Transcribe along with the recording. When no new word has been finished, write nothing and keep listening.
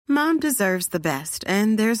Mom deserves the best,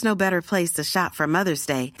 and there's no better place to shop for Mother's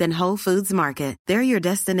Day than Whole Foods Market. They're your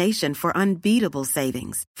destination for unbeatable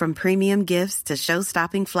savings, from premium gifts to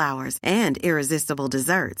show-stopping flowers and irresistible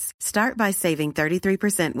desserts. Start by saving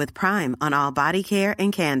 33% with Prime on all body care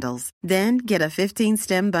and candles. Then get a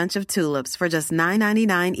 15-stem bunch of tulips for just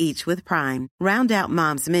 $9.99 each with Prime. Round out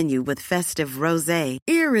Mom's menu with festive rosé,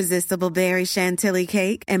 irresistible berry chantilly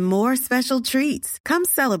cake, and more special treats. Come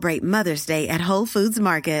celebrate Mother's Day at Whole Foods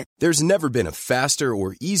Market. There's never been a faster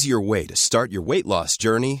or easier way to start your weight loss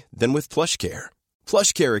journey than with PlushCare.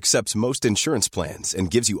 PlushCare accepts most insurance plans and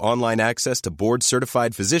gives you online access to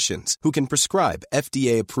board-certified physicians who can prescribe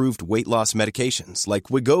FDA-approved weight loss medications like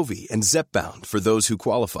Wegovy and Zepbound for those who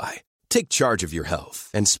qualify. Take charge of your health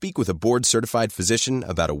and speak with a board-certified physician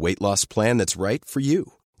about a weight loss plan that's right for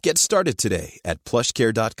you. Get started today at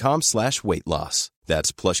plushcare.com/weight loss.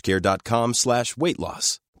 That's plushcare.com/weight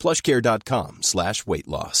loss. plushcare.com/weight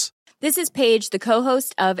loss. This is Paige, the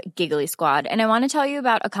co-host of Giggly Squad, and I want to tell you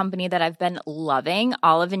about a company that I've been loving,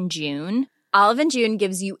 Olive & June. Olive & June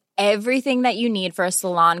gives you everything that you need for a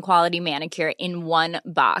salon-quality manicure in one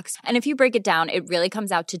box. And if you break it down, it really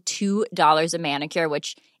comes out to $2 a manicure,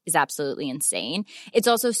 which is absolutely insane. It's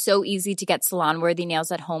also so easy to get salon-worthy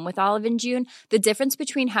nails at home with Olive & June. The difference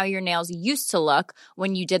between how your nails used to look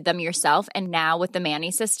when you did them yourself and now with the Mani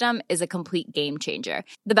system is a complete game changer.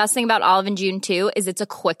 The best thing about Olive & June, too, is it's a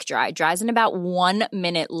quick dry. Dries in about 1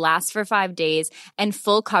 minute, lasts for 5 days, and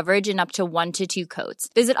full coverage in up to 1 to 2 coats.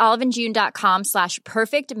 Visit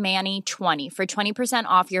oliveandjune.com/perfectmani20 for 20%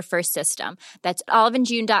 off your first system. That's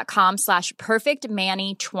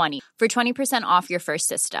oliveandjune.com/perfectmani20 for 20% off your first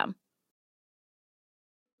system.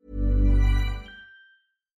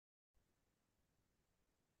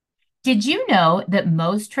 Did you know that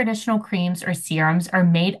most traditional creams or serums are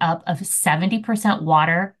made up of 70%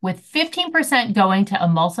 water, with 15% going to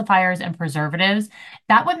emulsifiers and preservatives?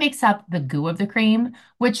 That what makes up the goo of the cream,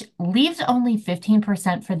 which leaves only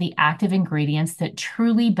 15% for the active ingredients that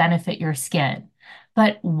truly benefit your skin.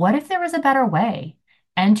 But what if there was a better way?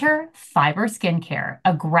 Enter Fiber Skincare,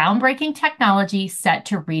 a groundbreaking technology set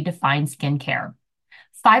to redefine skincare.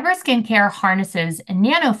 Fiber Skincare harnesses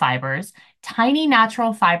nanofibers, tiny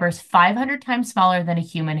natural fibers 500 times smaller than a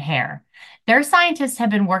human hair. Their scientists have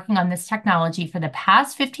been working on this technology for the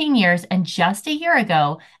past 15 years and just a year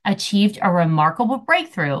ago achieved a remarkable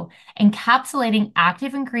breakthrough, encapsulating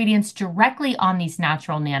active ingredients directly on these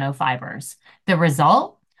natural nanofibers. The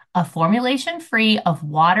result? A formulation free of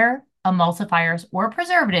water, emulsifiers, or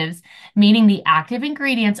preservatives, meaning the active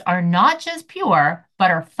ingredients are not just pure, but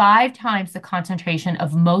are 5 times the concentration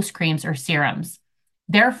of most creams or serums.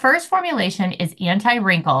 Their first formulation is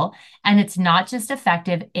anti-wrinkle, and it's not just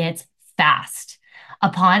effective, it's fast.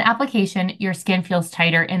 Upon application, your skin feels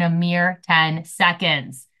tighter in a mere 10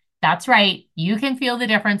 seconds. That's right, you can feel the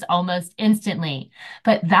difference almost instantly.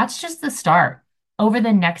 But that's just the start. Over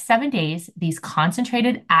the next 7 days, these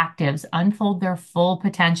concentrated actives unfold their full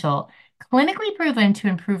potential, clinically proven to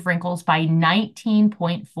improve wrinkles by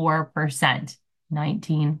 19.4%.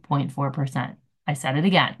 19.4%. I said it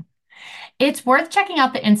again. It's worth checking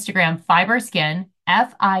out the Instagram Fiber Skin,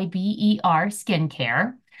 Fiber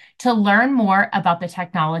Skincare, to learn more about the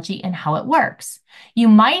technology and how it works. You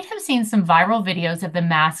might have seen some viral videos of the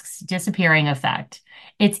mask's disappearing effect.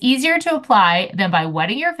 It's easier to apply than by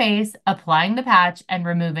wetting your face, applying the patch, and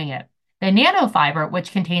removing it. The nanofiber,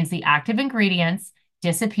 which contains the active ingredients,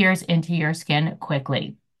 disappears into your skin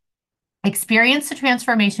quickly. Experience the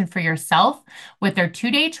transformation for yourself with their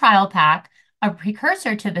 2-day trial pack, a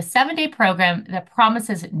precursor to the 7-day program that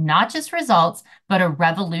promises not just results, but a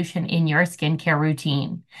revolution in your skincare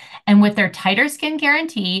routine. And with their tighter skin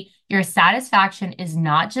guarantee, your satisfaction is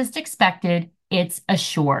not just expected, it's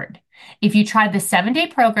assured. If you try the 7-day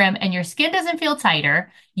program and your skin doesn't feel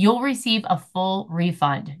tighter, you'll receive a full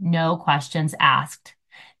refund, no questions asked.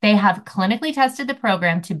 They have clinically tested the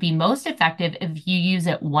program to be most effective if you use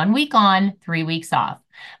it 1 week on, 3 weeks off.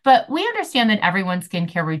 But we understand that everyone's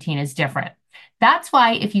skincare routine is different. That's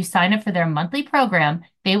why if you sign up for their monthly program,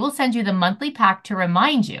 they will send you the monthly pack to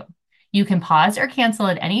remind you. You can pause or cancel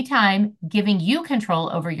at any time, giving you control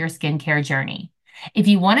over your skincare journey. If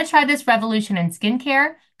you want to try this revolution in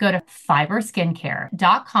skincare, go to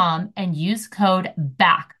fiberskincare.com and use code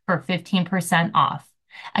BACK for 15% off.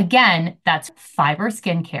 Again, that's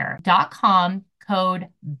fiberskincare.com, code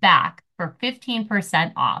BACK for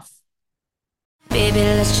 15% off. Baby,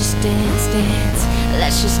 let's just dance, dance.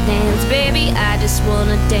 Let's just dance, baby. I just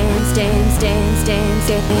wanna dance, dance, dance, dance,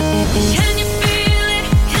 dance. Can you feel it?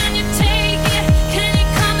 Can you take it? Can you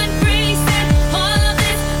come and breathe it? All of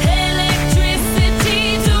this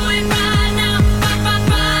electricity, do it right now, right, right,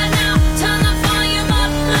 right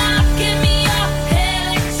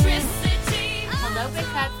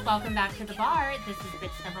to the Bar. This is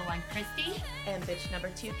bitch number 1, Christy. And bitch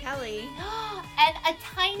number 2, Kelly. And a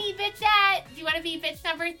tiny bitchette. Do you want to be bitch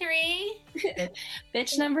number 3?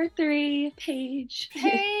 Bitch number 3, Paige.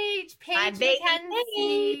 Paige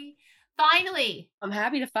Mackenzie. Finally. I'm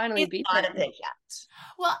happy to finally be not there. a bitchette.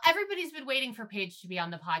 Well, everybody's been waiting for Paige to be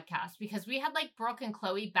on the podcast because we had like Brooke and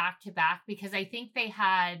Chloe back to back because I think they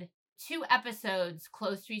had 2 episodes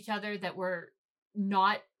close to each other that were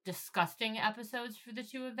not disgusting episodes for the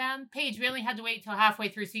 2 of them. Paige, we only had to wait till halfway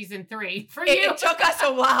through season 3 for you. It took us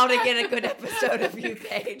a while to get a good episode of you,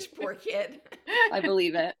 Paige. Poor kid. I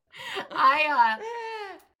believe it. I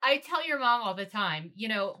tell your mom all the time, you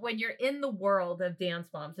know, when you're in the world of Dance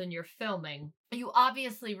Moms and you're filming, you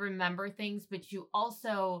obviously remember things, but you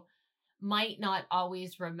also might not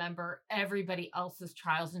always remember everybody else's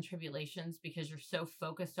trials and tribulations because you're so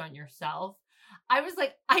focused on yourself. I was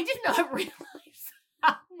like, I did not realize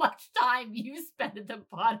how much time you spent at the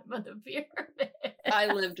bottom of the pyramid. I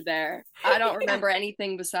lived there. I don't remember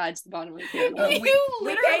anything besides the bottom of the pyramid. You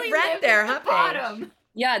literally paid rent lived there, at huh, the bottom.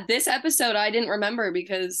 Yeah, this episode I didn't remember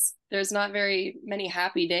because there's not very many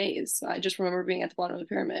happy days. I just remember being at the bottom of the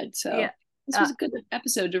pyramid. So Yeah. this was a good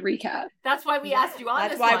episode to recap. That's why we asked you on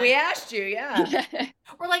That's this why one. we asked you, yeah.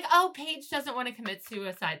 We're like, oh, Paige doesn't want to commit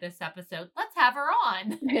suicide this episode. Let's have her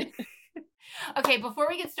on. Okay, before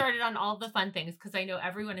we get started on all the fun things, because I know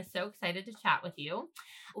everyone is so excited to chat with you,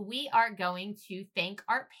 we are going to thank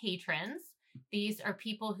our patrons. These are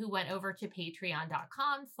people who went over to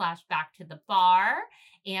patreon.com/backtothebar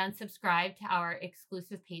and subscribe to our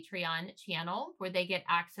exclusive Patreon channel where they get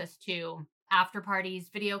access to after parties,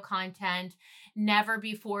 video content, never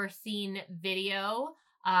before seen video,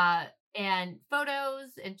 and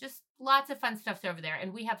photos, and just lots of fun stuff's over there.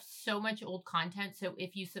 And we have so much old content. So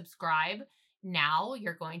if you subscribe now,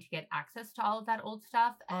 you're going to get access to all of that old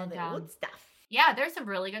stuff. All And the old stuff. yeah, there's some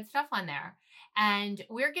really good stuff on there. And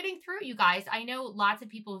we're getting through it, you guys. I know lots of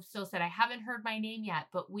people have still said, I haven't heard my name yet,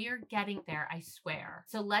 but we're getting there, I swear.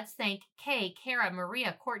 So let's thank Kay, Kara,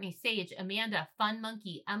 Maria, Courtney, Sage, Amanda, Fun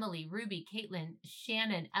Monkey, Emily, Ruby, Caitlin,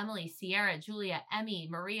 Shannon, Emily, Sierra, Julia, Emmy,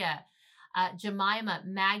 Maria, Jemima,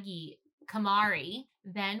 Maggie, Kamari.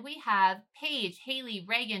 Then we have Paige, Haley,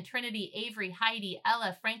 Reagan, Trinity, Avery, Heidi,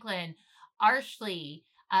 Ella, Franklin, Arshley,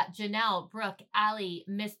 Janelle, Brooke, Allie,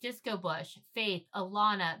 Miss Disco Bush, Faith,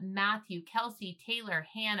 Alana, Matthew, Kelsey, Taylor,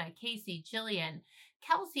 Hannah, Casey, Jillian,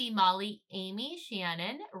 Kelsey, Molly, Amy,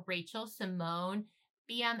 Shannon, Rachel, Simone,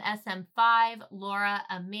 BMSM5, Laura,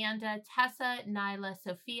 Amanda, Tessa, Nyla,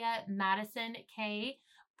 Sophia, Madison, Kay,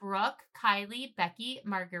 Brooke, Kylie, Becky,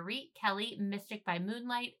 Marguerite, Kelly, Mystic by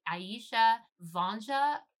Moonlight, Aisha,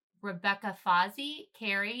 Vanja, Rebecca Fozzie,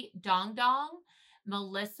 Carrie, Dong Dong,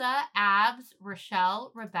 Melissa, Abs,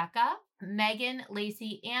 Rochelle, Rebecca, Megan,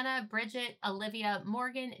 Lacey, Anna, Bridget, Olivia,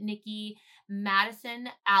 Morgan, Nikki, Madison,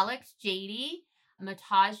 Alex, JD,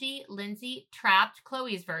 Mataji, Lindsay, Trapped,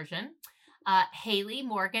 Chloe's version, Haley,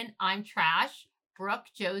 Morgan, I'm Trash, Brooke,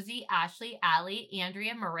 Josie, Ashley, Allie,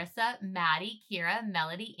 Andrea, Marissa, Maddie, Kira,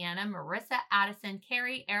 Melody, Anna, Marissa, Addison,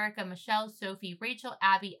 Carrie, Erica, Michelle, Sophie, Rachel,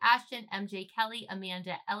 Abby, Ashton, MJ, Kelly,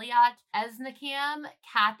 Amanda, Elliott, Esnacam,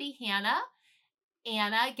 Kathy, Hannah,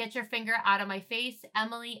 Anna, Get Your Finger Out of My Face,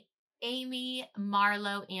 Emily, Amy,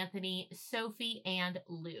 Marlo, Anthony, Sophie, and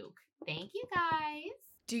Luke. Thank you, guys.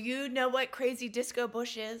 Do you know what Crazy Disco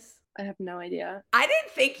Bush is? I have no idea. I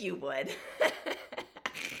didn't think you would.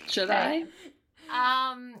 Should I?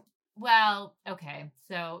 Well, okay.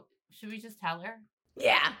 So should we just tell her?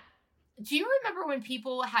 Yeah. Do you remember when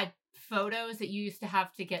people had photos that you used to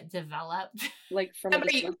have to get developed? Like from a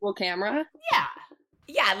disposable camera? Yeah.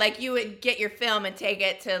 Yeah, like you would get your film and take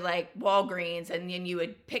it to like Walgreens and then you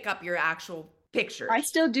would pick up your actual pictures. I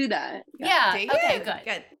still do that. Yeah. Do you? Okay, good.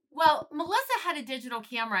 Good. Well, Melissa had a digital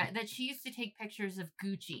camera that she used to take pictures of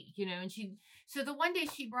Gucci, you know, and so the one day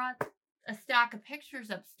she brought a stack of pictures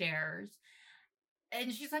upstairs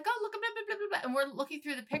and she's like, oh, look, blah, blah, blah, blah, blah. And we're looking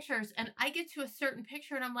through the pictures and I get to a certain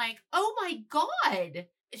picture and I'm like, oh my God.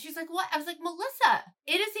 She's like, what? I was like, Melissa,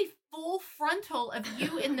 it is a full frontal of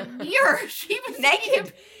you in the mirror. She was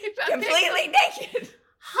naked, completely naked,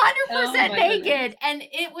 100% naked. And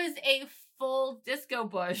it was a full disco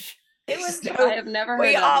bush. It was. I have never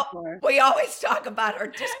heard that before. We always talk about our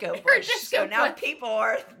disco bush. Disco now bush. people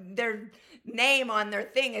are, their name on their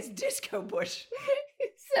thing is Disco Bush.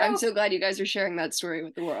 I'm so glad you guys are sharing that story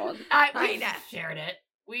with the world. We've shared it.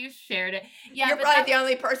 We've shared it. Yeah, you're probably the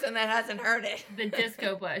only person that hasn't heard it. The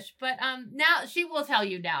disco bush. But now she will tell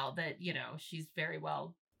you now that, you know, she's very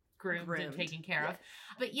well groomed and taken care of.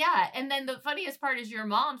 But yeah, and then the funniest part is your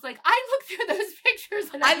mom's like, I looked through those pictures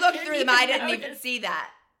and I looked through them. I didn't even see that.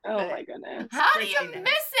 Oh my goodness. How do you Christina.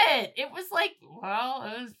 miss it? It was like, well,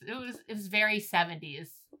 it was very 70s.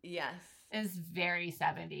 Yes. It was very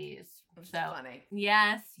 70s. Which is So funny.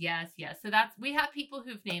 yes. So we have people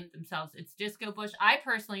who've named themselves. It's Disco Bush. I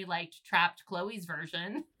personally liked Trapped Chloe's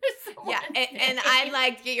version. Yeah, and I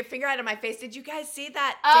like get your finger out of my face. Did you guys see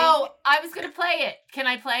that? Oh, I was gonna play it. Can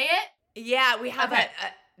I play it? Yeah, we have Okay.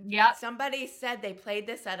 Yep. Somebody said they played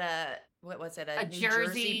this at what was it? A New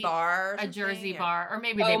Jersey bar. Or A Jersey something, or- bar, or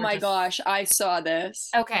maybe they Oh were my just... gosh, I saw this.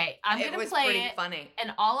 Okay, I'm It gonna was play pretty it. funny.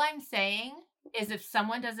 And all I'm saying is, if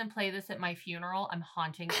someone doesn't play this at my funeral, I'm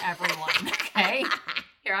haunting everyone. Okay,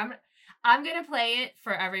 here I'm gonna play it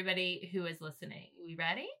for everybody who is listening. We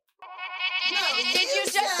ready? Did you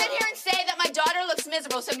just sit here and say that my daughter looks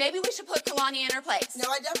miserable, so maybe we should put Kalani in her place? No,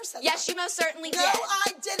 I never said Yes, that. you most certainly No, did.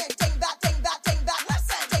 I didn't. Take that, take that, take that.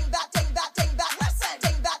 Listen. Take that, take that, take that. Listen.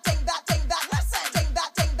 Take that, take that, take that. Listen. Take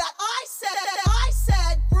that, take that. I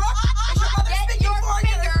said, Brooke, is your mother Get speaking your for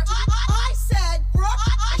you? finger. I said, Brooke,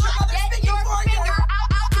 is your mother Get speaking your for you? finger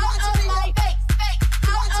out of my face.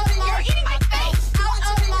 You're eating my face. Out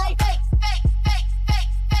of my face.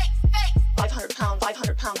 500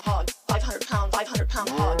 pound hog. 500 pound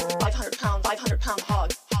hog. 500 pound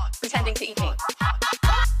hog. Pretending to eat me.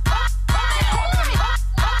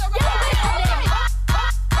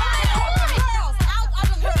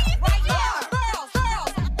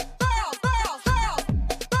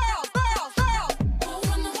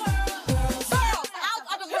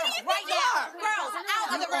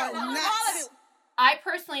 I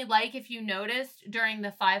personally like, if you noticed, during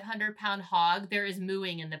the 500-pound hog, there is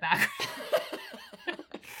mooing in the background.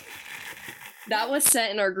 That was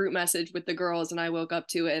sent in our group message with the girls, and I woke up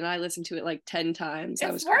to it, and I listened to it like 10 times. I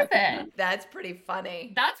It's was worth cracking it. up. That's pretty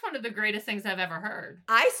funny. That's one of the greatest things I've ever heard.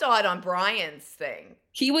 I saw it on Brian's thing.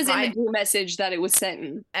 He was in Right. the group message that it was sent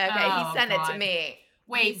in. Okay, Oh, he sent it to God. me. He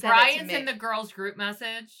Wait, sent it to Brian's me. in the girls' group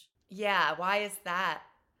message. Yeah, why is that?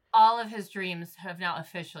 All of his dreams have now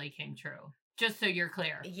officially came true. Just so you're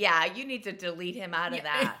clear. Yeah, you need to delete him out of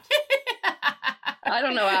that. I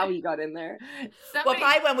don't know how he got in there. Well, Somebody-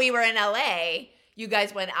 probably when we were in LA, you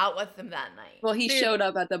guys went out with them that night. Well, he showed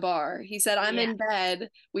up at the bar. He said, I'm in bed.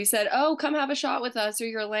 We said, oh, come have a shot with us or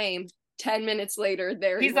you're lame. 10 minutes later,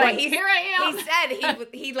 there He's he like, was. here I am. He said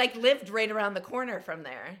he like lived right around the corner from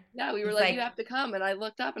there. Yeah, we were he's like, like- you have to come. And I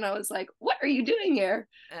looked up and I was like, what are you doing here?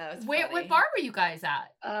 Oh, it's Where, funny. what bar were you guys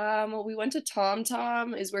at? Well, we went to Tom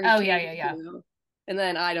Tom is where he Oh, came yeah. to. And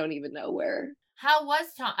then I don't even know where. How was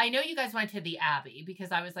Tom? I know you guys went to the Abbey,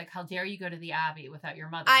 because I was like, how dare you go to the Abbey without your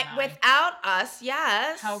mother and I? Without us,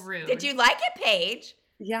 yes. How rude. Did you like it, Paige?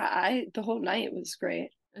 Yeah, the whole night was great.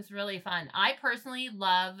 It's really fun. I personally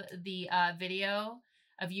love the video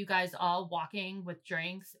of you guys all walking with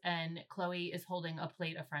drinks, and Chloe is holding a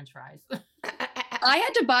plate of French fries. I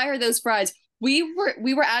had to buy her those fries. We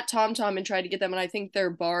were at Tom Tom and tried to get them, and I think their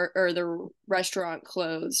bar or their restaurant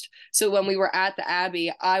closed. So when we were at the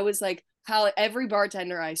Abbey, I was like, every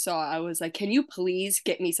bartender I saw, I was like, can you please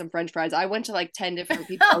get me some French fries? I went to like 10 different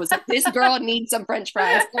people. I was like, this girl needs some French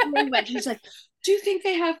fries. And they went, she's like, do you think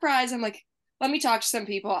they have fries? I'm like, let me talk to some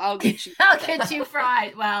people. I'll get you. I'll get you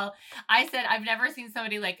fries. Well, I said, I've never seen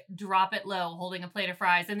somebody like drop it low holding a plate of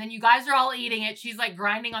fries. And then you guys are all eating it. She's like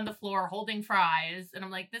grinding on the floor holding fries. And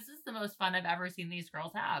I'm like, this is the most fun I've ever seen these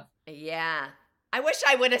girls have. Yeah. I wish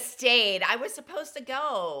I would have stayed. I was supposed to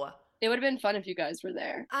go. It would have been fun if you guys were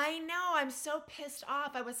there. I know. I'm so pissed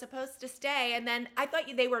off. I was supposed to stay. And then I thought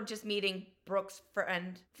they were just meeting Brooke's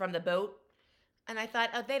friend from the boat. And I thought,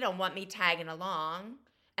 oh, they don't want me tagging along.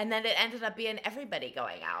 And then it ended up being everybody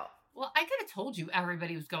going out. Well, I could have told you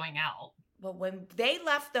everybody was going out. Well, when they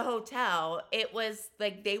left the hotel, it was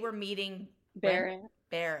like they were meeting Barrett.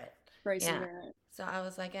 Yeah. Bryce and Barrett. So I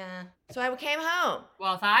was like, So I came home.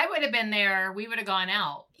 Well, if I would have been there, we would have gone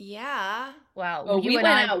out. Yeah. Well, Oh, we went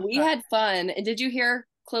out. We had fun. And did you hear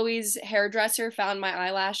Chloe's hairdresser found my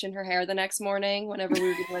eyelash in her hair the next morning whenever we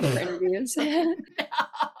were going for interviews? No,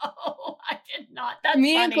 I did not. That's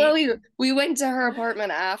Me funny. and Chloe, we went to her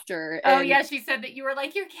apartment after. Oh, and- yeah, she said that you were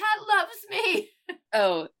like, your cat loves me.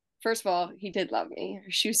 Oh, first of all, he did love me.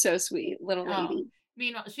 She was so sweet, little lady.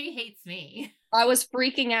 Meanwhile, she hates me. I was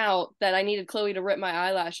freaking out that I needed Chloe to rip my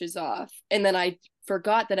eyelashes off. And then I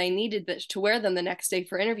forgot that I needed to wear them the next day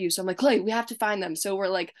for interviews. So I'm like, Chloe, we have to find them. So we're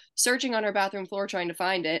like searching on her bathroom floor trying to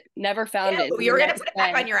find it. Never found it. You were The going to next put it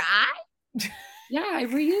back day- on your eye? Yeah, I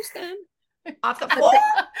reused them. Off the floor?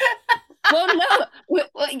 Well, no. Well,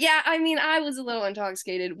 yeah, I mean, I was a little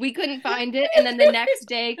intoxicated. We couldn't find it. And then the next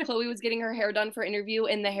day, Chloe was getting her hair done for interview,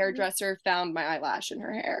 and the hairdresser found my eyelash in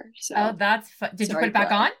her hair. So Oh, that's fun. Did you Sorry, put it back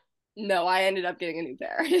Chloe. on? No, I ended up getting a new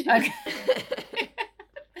pair. Okay.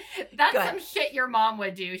 That's Good. some shit your mom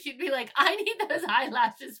would do. She'd be like, I need those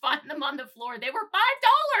eyelashes. Find them on the floor. They were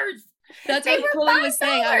 $5. That's They what were Chloe was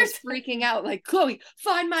saying. I was $5. freaking out. Like, Chloe,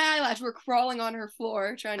 find my eyelash. We're crawling on her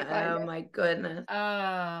floor trying to find Oh it. my goodness.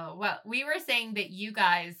 Well, we were saying that you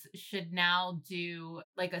guys should now do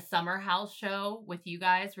like a summer house show with you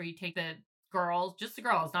guys where you take the girls, just the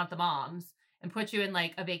girls, not the moms, and put you in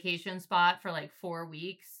like a vacation spot for like 4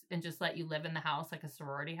 weeks and just let you live in the house like a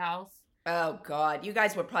sorority house. Oh God, you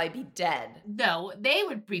guys would probably be dead. No, they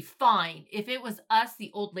would be fine. If it was us,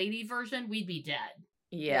 the old lady version, we'd be dead.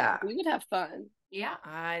 Yeah. We would have fun. Yeah.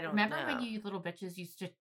 I don't Remember know. when you little bitches used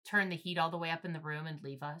to turn the heat all the way up in the room and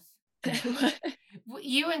leave us?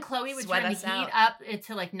 You and Chloe would Sweat turn the us heat out. up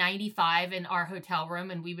to like 95 in our hotel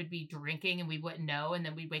room, and we would be drinking and we wouldn't know, and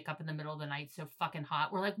then we'd wake up in the middle of the night so fucking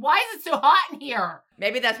hot. We're like, why is it so hot in here?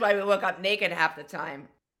 Maybe that's why we woke up naked half the time.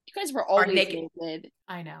 You guys were always naked. naked.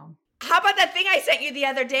 I know. How about that thing I sent you the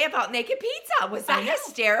other day about naked pizza? Was I that know.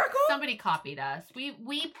 hysterical? Somebody copied us. We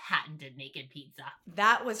patented naked pizza.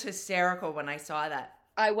 That was hysterical when I saw that.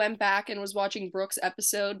 I went back and was watching Brooke's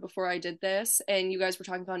episode before I did this, and you guys were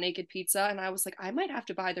talking about Naked Pizza, and I was like, I might have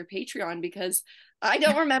to buy their Patreon because I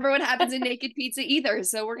don't remember what happens in Naked Pizza either,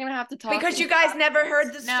 so we're gonna have to talk. Because you guys never heard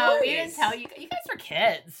the stories. No, we didn't tell you. You guys were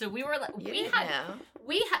kids, so we were like,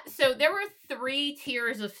 so there were 3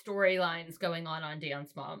 tiers of storylines going on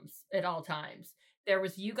Dance Moms at all times. There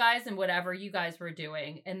was you guys and whatever you guys were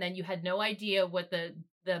doing, and then you had no idea what the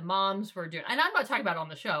moms were doing. And I'm not talking about on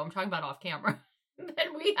the show. I'm talking about off camera.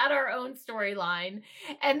 Then we had our own storyline,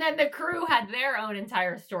 and then the crew had their own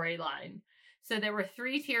entire storyline. So there were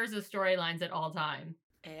 3 tiers of storylines at all time.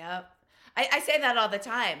 Yep. I say that all the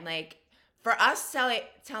time. Like, for us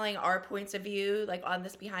telling our points of view, like on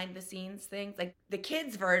this behind the scenes thing, like the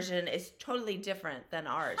kids' version is totally different than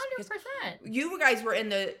ours. 100%. You guys were in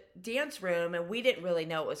the dance room and we didn't really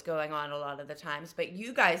know what was going on a lot of the times, but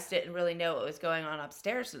you guys didn't really know what was going on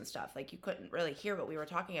upstairs and stuff. Like, you couldn't really hear what we were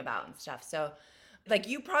talking about and stuff. So, like,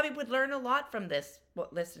 you probably would learn a lot from this,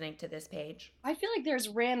 listening to this page. I feel like there's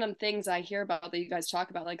random things I hear about that you guys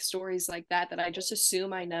talk about, like stories like that I just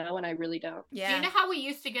assume I know and I really don't. Yeah. Do you know how we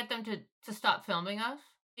used to get them to stop filming us?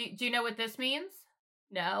 Do you know what this means?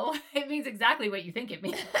 No, it means exactly what you think it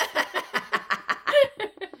means.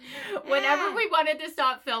 Whenever we wanted to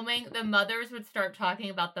stop filming, the mothers would start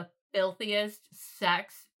talking about the filthiest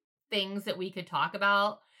sex things that we could talk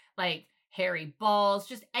about, like hairy balls,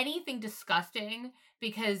 just anything disgusting,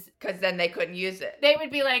 because then they couldn't use it. They would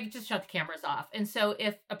be like, just shut the cameras off. And so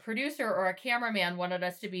if a producer or a cameraman wanted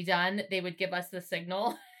us to be done, they would give us the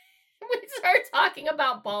signal. We'd start talking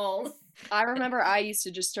about balls. I remember I used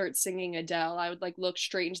to just start singing Adele. I would like look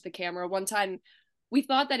straight into the camera. One time we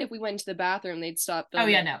thought that if we went to the bathroom, they'd stop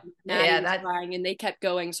filming. Oh, yeah, no. Maddie was crying, and they kept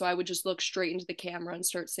going, so I would just look straight into the camera and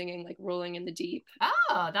start singing, like, Rolling in the Deep.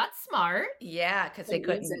 Oh, that's smart. Yeah, because they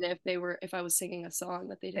couldn't. If I was singing a song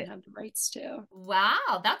that they didn't have the rights to.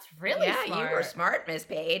 Wow, that's really smart. Yeah, you were smart, Miss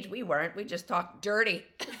Paige. We weren't. We just talked dirty.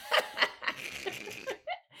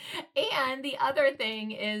 And the other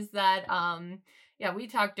thing is that, we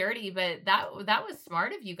talk dirty, but that was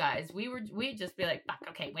smart of you guys. We'd just be like, fuck,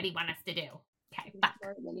 okay, what do you want us to do? Okay, fuck.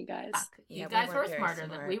 Smarter than you guys. Fuck. Yeah, You guys we were weren't very smarter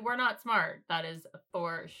than we were. Not smart. That is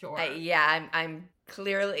for sure. I'm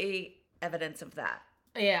clearly evidence of that.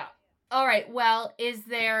 Yeah. All right. Well, is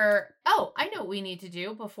there? Oh, I know what we need to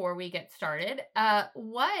do before we get started.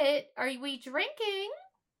 What are we drinking?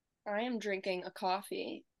 I am drinking a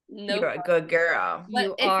coffee. You're a good girl. But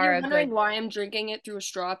You if are you're a wondering good- why I'm drinking it through a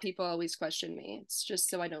straw, people always question me. It's just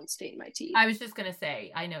so I don't stain my teeth. I was just gonna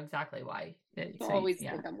say, I know exactly why. People always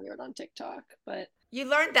think I'm weird on TikTok, but You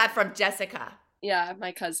learned that from Jessica. yeah,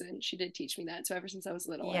 my cousin, she did teach me that. So ever since I was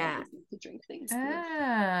little, I always like to drink things.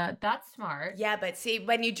 That's smart. Yeah, but see,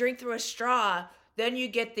 when you drink through a straw, then you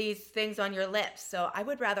get these things on your lips. So I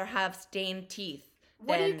would rather have stained teeth.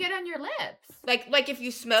 What do you get on your lips? Like if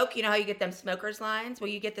you smoke, you know how you get them smoker's lines? Well,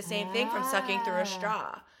 you get the same thing from sucking through a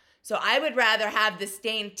straw. So I would rather have the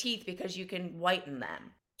stained teeth because you can whiten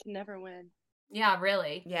them. Can never win. Yeah,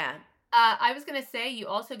 really. Yeah. I was gonna say you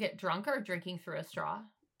also get drunker drinking through a straw.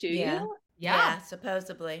 Do Yeah. you? Yeah,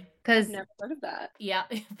 supposedly. I've never heard of that. Yeah,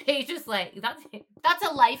 Paige is like, that's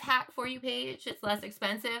a life hack for you, Paige. It's less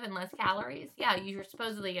expensive and less calories. Yeah, you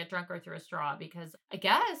supposedly get drunker through a straw because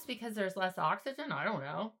there's less oxygen. I don't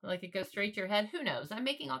know. Like it goes straight to your head. Who knows? I'm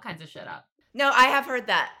making all kinds of shit up. No, I have heard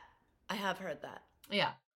that.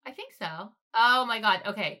 Yeah, I think so. Oh my God.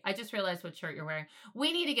 Okay, I just realized what shirt you're wearing.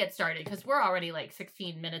 We need to get started because we're already like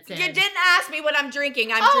 16 minutes in. You didn't ask me what I'm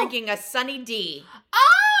drinking. I'm drinking a Sunny D. Oh,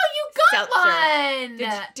 you got Seltzer.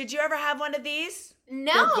 one. Did you ever have one of these?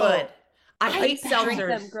 No. They're good. I hate used to drink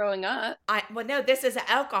seltzers. them growing up. Well, no, this is an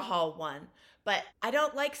alcohol one, but I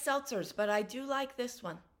don't like seltzers, but I do like this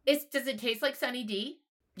one. Does it taste like Sunny D?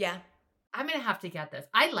 Yeah, I'm gonna have to get this.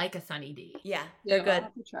 I like a Sunny D. yeah, Yeah, they're good. I'll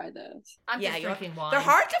have to try those. I'm Yeah, just you'll- drinking wine. They're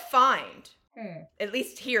hard to find. Hmm. At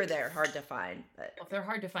least here, they're hard to find. But If they're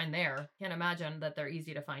hard to find there, can't imagine that they're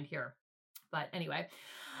easy to find here. But anyway.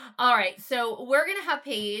 All right, so we're going to have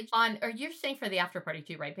Paige on, or you're staying for the after party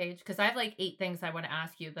too, right, Paige? Because I have like 8 things I want to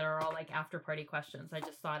ask you that are all like after party questions. I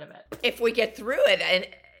just thought of it. if we get through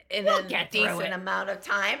it in We'll a get through decent it. amount of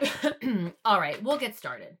time. All right, we'll get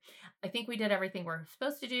started. I think we did everything we're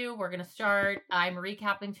supposed to do. We're going to start. I'm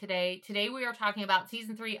recapping today. Today we are talking about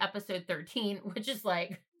season 3, episode 13, which is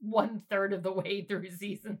like 1/3 of the way through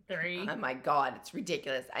season 3. Oh my God, it's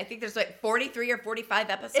ridiculous. I think there's like 43 or 45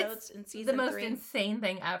 episodes in season The most 3. insane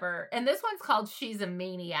thing ever. And this one's called She's a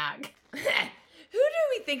Maniac. Who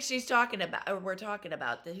do we think she's talking about, or we're talking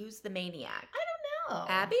about? Who's the maniac? I don't know.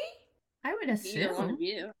 Abby? I would Either one assume. of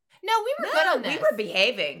you. No, we were good on this. we were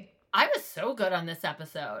behaving. I was so good on this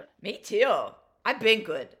episode. Me too. I've been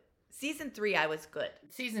good. Season 3, I was good.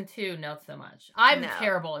 Season 2, not so much. I'm No.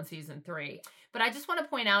 terrible in season 3. But I just want to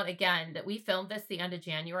point out again that we filmed this the end of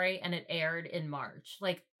January and it aired in March.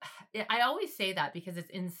 Like, I always say that because it's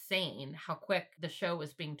insane how quick the show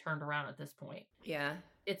was being turned around at this point. Yeah.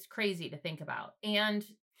 It's crazy to think about. And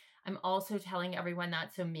I'm also telling everyone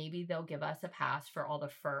that so maybe they'll give us a pass for all the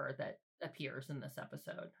fur that appears in this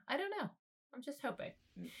episode. I don't know. I'm just hoping.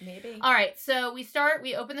 Maybe. All right, so we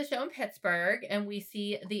open the show in Pittsburgh and we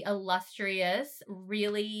see the illustrious,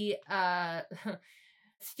 really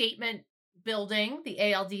statement building, the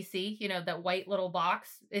ALDC, you know, that white little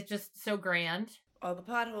box. It's just so grand. All the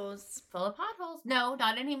potholes. Full of potholes. No,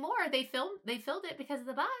 not anymore. They filled it because of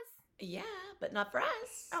the buzz. Yeah, but not for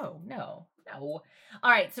us. Oh, no. All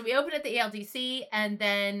right, so we open at the ALDC and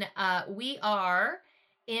then we are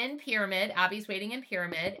in Pyramid. Abby's waiting in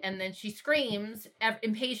Pyramid, and then she screams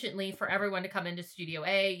impatiently for everyone to come into Studio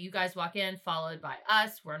A. You guys walk in, followed by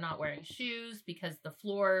us. We're not wearing shoes because the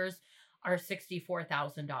floors are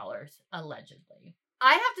 $64,000, allegedly.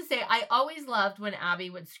 I have to say, I always loved when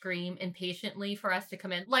Abby would scream impatiently for us to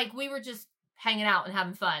come in. Like, we were just hanging out and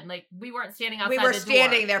having fun. Like, we weren't standing outside We were the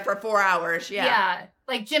standing door. there for 4 hours. Yeah.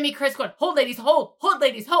 Like Jimmy Chris going, hold ladies, hold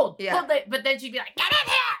ladies, hold. Yeah. But then she'd be like, get in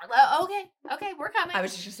here. Well, okay, we're coming. I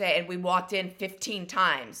was just going to say, and we walked in 15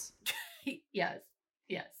 times. Yes.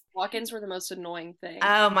 Walk-ins were the most annoying thing.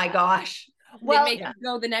 Oh my gosh. They make you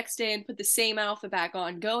go the next day and put the same outfit back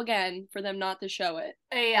on. Go again for them not to show it.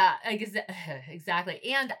 Yeah, exactly.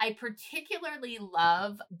 And I particularly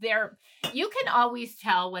love you can always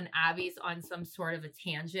tell when Abby's on some sort of a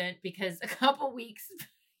tangent because a couple weeks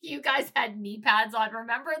you guys had knee pads on.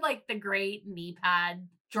 Remember like the great knee pad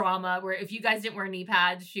drama where if you guys didn't wear knee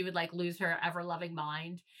pads, she would like lose her ever-loving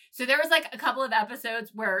mind. So there was like a couple of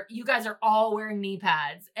episodes where you guys are all wearing knee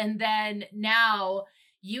pads. And then now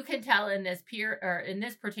you can tell in this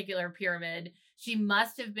particular pyramid, she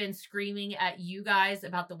must have been screaming at you guys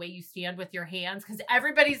about the way you stand with your hands because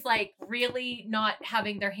everybody's like really not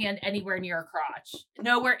having their hand anywhere near a crotch.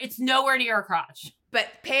 It's nowhere near a crotch. But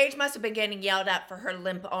Paige must have been getting yelled at for her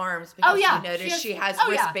limp arms because you noticed she has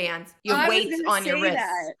wristbands. You have weights on your wrists.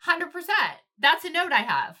 100%. That's a note I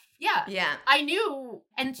have. Yeah. Yeah. I knew.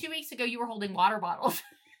 And 2 weeks ago, you were holding water bottles.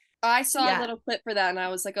 I saw a little clip for that and I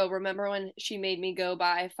was like, oh, remember when she made me go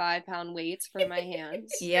buy 5-pound weights for my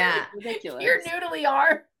hands? Yeah. Ridiculous. Your noodly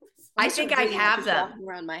arms. I think I have them. Walking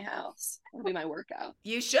around my house. That'll be my workout.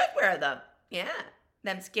 You should wear them. Yeah.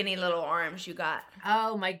 Them skinny little arms you got.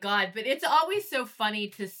 Oh my God. But it's always so funny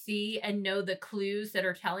to see and know the clues that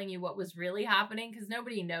are telling you what was really happening because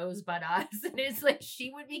nobody knows but us. And it's like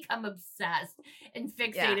she would become obsessed and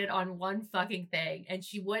fixated on one fucking thing and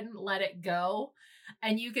she wouldn't let it go.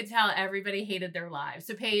 And you could tell everybody hated their lives.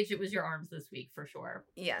 So Paige, it was your arms this week for sure.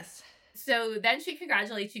 Yes. So then she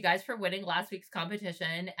congratulates you guys for winning last week's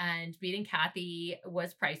competition and beating Kathy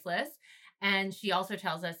was priceless. And she also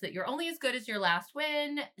tells us that you're only as good as your last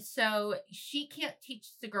win. So she can't teach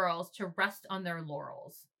the girls to rest on their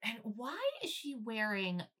laurels. And why is she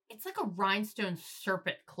wearing, it's like a rhinestone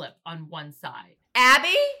serpent clip on one side.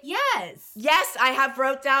 Abby? Yes. Yes, I have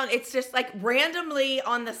wrote down. It's just like randomly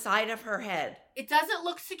on the side of her head. It doesn't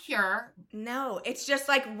look secure. No, it's just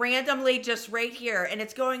like randomly just right here. And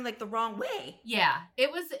it's going like the wrong way. Yeah,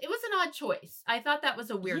 it was an odd choice. I thought that was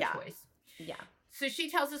a weird choice. Yeah. So she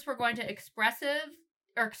tells us we're going to Expression,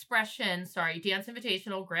 Dance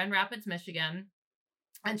Invitational, Grand Rapids, Michigan.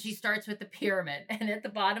 And she starts with the pyramid. And at the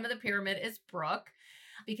bottom of the pyramid is Brooke.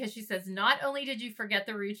 because she says, not only did you forget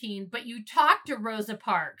the routine, but you talked to Rosa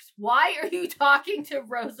Parks. Why are you talking to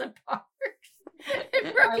Rosa Parks?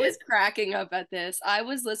 I was cracking up at this. I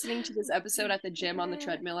was listening to this episode at the gym on the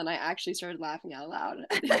treadmill, and I actually started laughing out loud.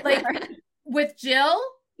 Like, with Jill?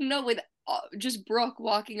 No, with just Brooke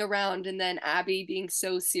walking around, and then Abby being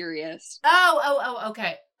so serious. Oh,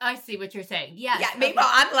 okay. I see what you're saying. Yes. Yeah, meanwhile,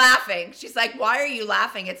 I'm laughing. She's like, why are you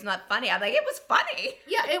laughing? It's not funny. I'm like, it was funny.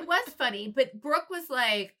 Yeah, it was funny, but Brooke was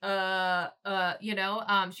like,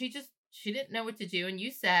 she didn't know what to do. And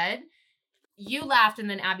you laughed, and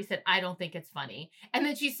then Abby said, I don't think it's funny. And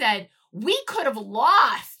then she said, we could have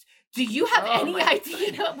lost. Do you have any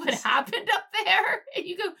idea what happened up there? And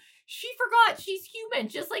you go, she forgot. She's human,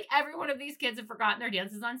 just like every one of these kids have forgotten their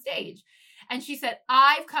dances on stage. And she said,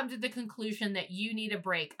 I've come to the conclusion that you need a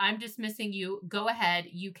break. I'm dismissing you. Go ahead.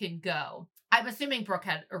 You can go. I'm assuming Brooke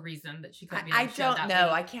had a reason that she couldn't be on the show I don't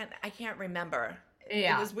know. week. I can't remember.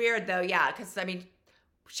 Yeah. It was weird though. Yeah. Cause I mean,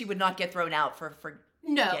 she would not get thrown out for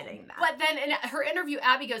getting that. But then in her interview,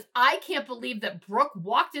 Abby goes, I can't believe that Brooke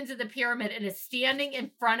walked into the pyramid and is standing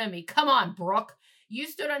in front of me. Come on, Brooke. You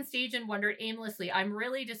stood on stage and wondered aimlessly. I'm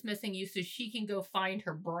really dismissing you so she can go find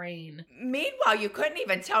her brain. Meanwhile, you couldn't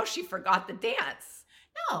even tell she forgot the dance.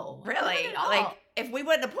 No. Really? Not at all. Like, if we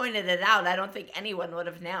wouldn't have pointed it out, I don't think anyone would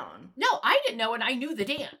have known. No, I didn't know, and I knew the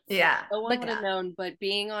dance. Yeah. No one would have known, but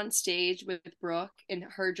being on stage with Brooke and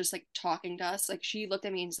her just like talking to us, like she looked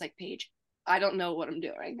at me and was like, Paige, I don't know what I'm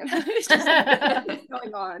doing. And I was just like, what's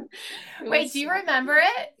going on? Wait, do you remember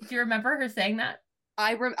it? Do you remember her saying that?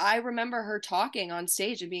 I remember her talking on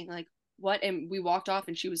stage and being like, what? And we walked off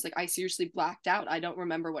and she was like, I seriously blacked out. I don't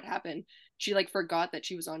remember what happened. She like forgot that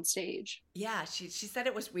she was on stage. Yeah, she said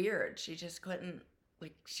it was weird. She just couldn't,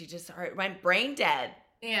 like, she just went brain dead.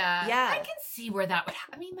 Yeah. Yeah. I can see where that would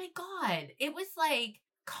happen. I mean, my God. It was like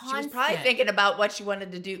constant. She was probably thinking about what she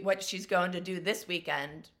wanted to do, what she's going to do this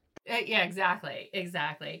weekend. Yeah, exactly.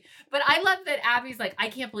 But I love that Abby's like, I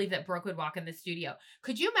can't believe that Brooke would walk in the studio.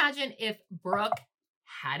 Could you imagine if Brooke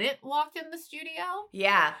hadn't walked in the studio?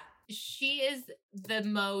 Yeah. She is the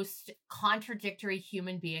most contradictory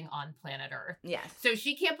human being on planet Earth. Yes. So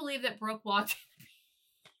she can't believe that Brooke walked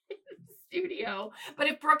in the studio. But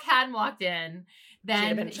if Brooke hadn't walked in,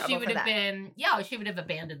 then she would have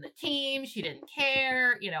abandoned the team. She didn't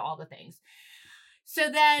care, all the things. So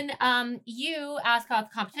then you ask about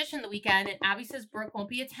the competition the weekend, and Abby says Brooke won't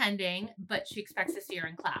be attending, but she expects to see her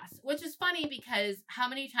in class, which is funny because how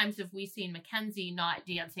many times have we seen Mackenzie not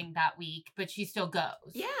dancing that week, but she still goes?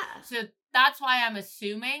 Yeah. So that's why I'm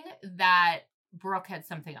assuming that Brooke had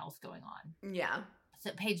something else going on. Yeah.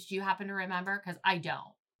 So Paige, do you happen to remember? Because I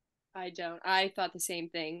don't. I thought the same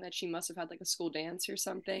thing, that she must have had like a school dance or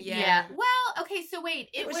something. Yeah. Well, okay, so wait.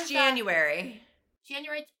 It was January.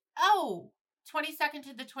 January. 22nd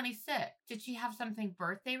to the 26th. Did she have something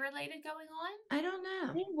birthday related going on? I don't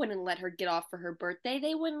know. They wouldn't let her get off for her birthday.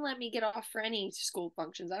 They wouldn't let me get off for any school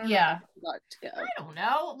functions. I don't know. Yeah. To go. I don't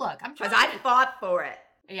know. Look, I'm trying. Because I fought for it.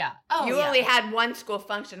 Yeah. You only had one school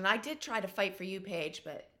function, and I did try to fight for you, Paige,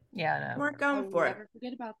 but yeah, weren't going for it. Never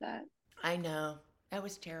forget about that. I know. That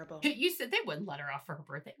was terrible. You said they wouldn't let her off for her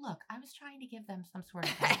birthday. Look, I was trying to give them some sort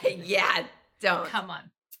of yeah, don't. Come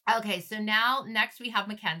on. Okay, so now next we have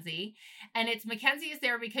Mackenzie, and it's Mackenzie is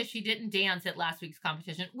there because she didn't dance at last week's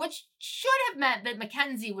competition, which should have meant that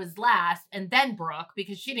Mackenzie was last and then Brooke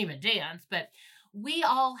because she didn't even dance, but we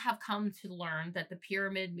all have come to learn that the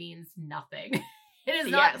pyramid means nothing. It is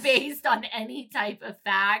not based on any type of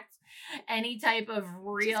fact, any type of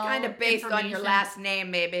real Just kind of based on your last name,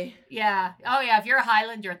 maybe. Yeah. Oh, yeah, if you're a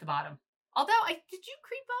Highland, you're at the bottom. Although, did you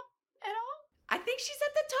creep up at all? I think she's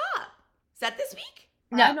at the top. Is that this week?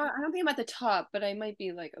 No, I don't think I'm at the top, but I might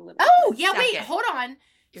be like a little. Oh, yeah, wait, hold on.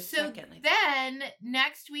 You're so second, then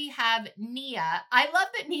next we have Nia. I love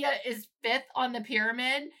that Nia is 5th on the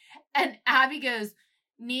pyramid. And Abby goes,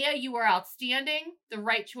 Nia, you are outstanding. The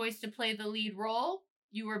right choice to play the lead role.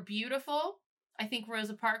 You were beautiful. I think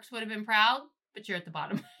Rosa Parks would have been proud, but you're at the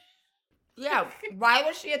bottom. Yeah. Why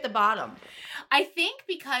was she at the bottom? I think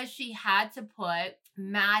because she had to put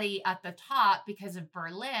Maddie at the top because of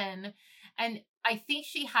Berlin. And I think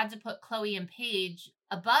she had to put Chloe and Paige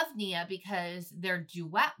above Nia because their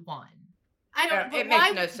duet won. I don't. It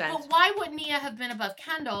makes no sense. But why would Nia have been above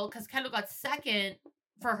Kendall? Because Kendall got second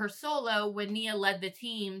for her solo when Nia led the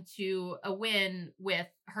team to a win with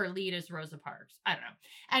her lead as Rosa Parks. I don't know.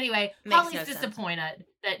 Anyway, Holly's disappointed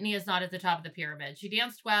that Nia's not at the top of the pyramid. She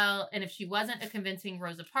danced well, and if she wasn't a convincing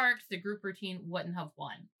Rosa Parks, the group routine wouldn't have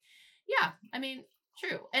won. Yeah, I mean,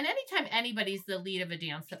 true. And anytime anybody's the lead of a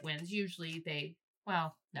dance that wins, usually they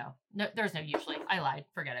Well, no, there's no usually. I lied.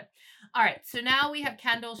 Forget it. All right. So now we have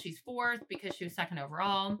Kendall. She's fourth because she was second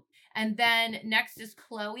overall. And then next is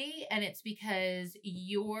Chloe. And it's because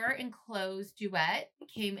your and Chloe's duet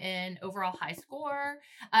came in overall high score.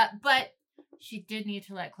 But she did need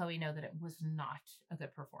to let Chloe know that it was not a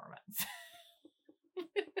good performance.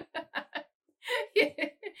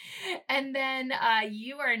 And then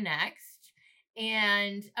you are next.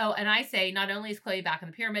 And I say not only is Chloe back in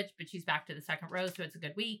the pyramid, but she's back to the second row, so it's a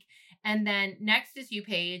good week. And then next is you,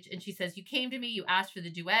 Paige, and she says, you came to me, you asked for the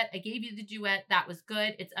duet. I gave you the duet. That was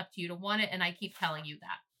good. It's up to you to want it, and I keep telling you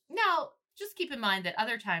that. Now, just keep in mind that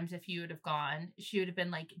other times if you would have gone, she would have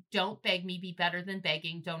been like, don't beg me, be better than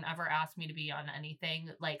begging. Don't ever ask me to be on anything.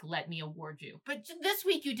 Like, let me award you. But this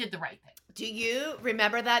week you did the right thing. Do you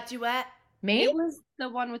remember that duet? Me? It was the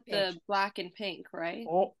one with the black and pink, right?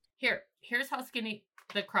 Oh. Here's how skinny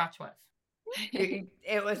the crotch was.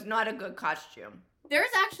 It was not a good costume.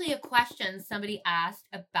 There's actually a question somebody asked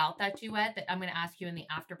about that duet that I'm going to ask you in the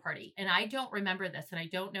after party. And I don't remember this, and I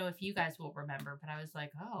don't know if you guys will remember, but I was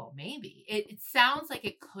like, oh, maybe. It sounds like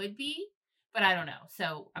it could be, but I don't know.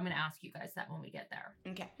 So I'm going to ask you guys that when we get there.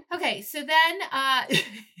 Okay, so then...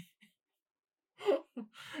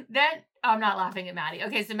 I'm not laughing at Maddie.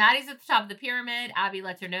 Okay, so Maddie's at the top of the pyramid. Abby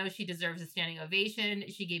lets her know she deserves a standing ovation.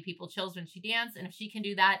 She gave people chills when she danced. And if she can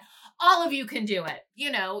do that, all of you can do it.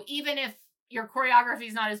 You know, even if your choreography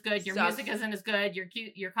is not as good, your music isn't as good,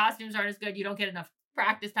 your costumes aren't as good, you don't get enough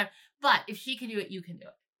practice time. But if she can do it, you can do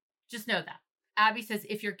it. Just know that. Abby says,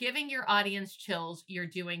 if you're giving your audience chills, you're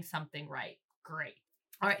doing something right. Great.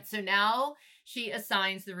 All right, so now she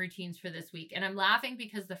assigns the routines for this week. And I'm laughing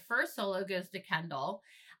because the first solo goes to Kendall.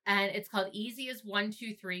 And it's called Easy as 1,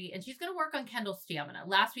 2, 3. And she's going to work on Kendall's stamina.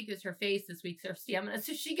 Last week was her face. This week's her stamina.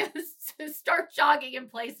 So she goes to start jogging in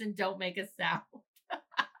place and don't make a sound.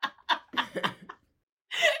 And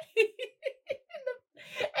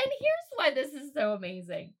here's why this is so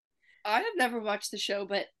amazing. I have never watched the show,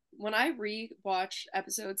 but when I re-watch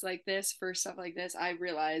episodes like this for stuff like this, I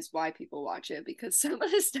realize why people watch it, because some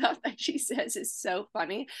of the stuff that she says is so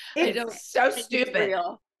funny. It's so stupid.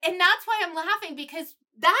 And that's why I'm laughing, because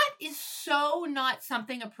that is so not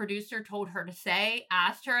something a producer told her to say,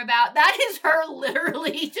 asked her about. That is her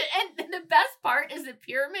literally. And the best part is the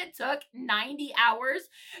pyramid took 90 hours.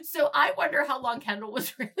 So I wonder how long Kendall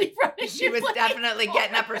was really running. She was definitely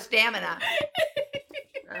getting up her stamina.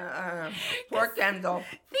 Poor Kendall.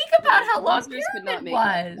 Think about how long pyramid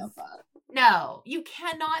was. No, you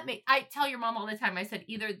cannot make. I tell your mom all the time, I said,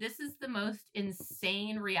 either this is the most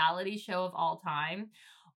insane reality show of all time,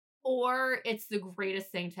 or it's the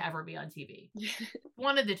greatest thing to ever be on TV.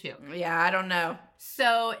 One of the two. Yeah, I don't know.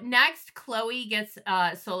 So next, Chloe gets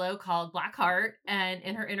a solo called Black Heart. And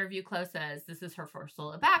in her interview, Chloe says this is her first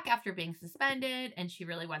solo back after being suspended. And she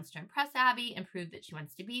really wants to impress Abby and prove that she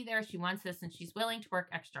wants to be there. She wants this, and she's willing to work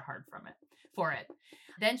extra hard for it.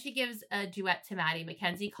 Then she gives a duet to Maddie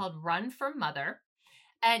McKenzie called Run for Mother.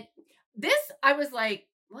 And this, I was like,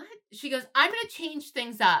 what? She goes, I'm going to change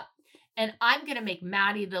things up. And I'm going to make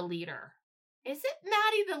Maddie the leader. Is it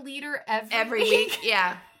Maddie the leader every week?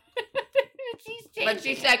 Yeah. She's changing. But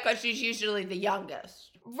she said because she's usually the youngest.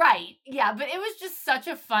 Right. Yeah. But it was just such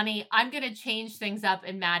a funny, I'm going to change things up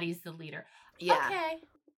and Maddie's the leader. Yeah. Okay.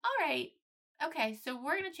 All right. Okay. So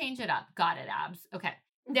we're going to change it up. Got it, Abs. Okay.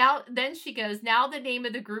 Now, then she goes, now the name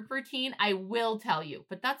of the group routine, I will tell you.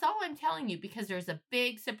 But that's all I'm telling you because there's a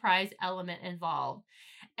big surprise element involved.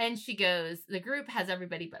 And she goes, the group has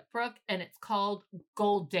everybody but Brooke, and it's called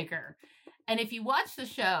Gold Digger. And if you watch the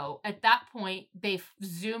show, at that point, they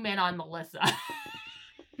zoom in on Melissa.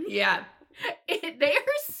 Yeah. They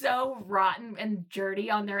are so rotten and dirty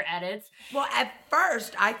on their edits. Well, at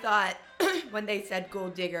first, I thought when they said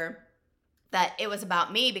Gold Digger that it was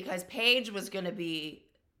about me because Paige was going to be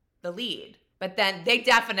the lead. But then they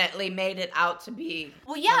definitely made it out to be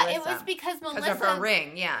Melissa. It was because Melissa... Because of her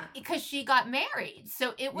ring, yeah. Because she got married.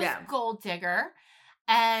 So it was Gold Digger.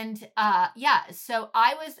 And, so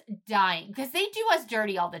I was dying. Because they do us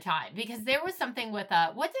dirty all the time. Because there was something with,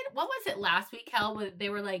 what was it last week, Kel? Where they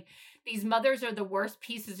were like, these mothers are the worst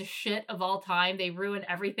pieces of shit of all time. They ruin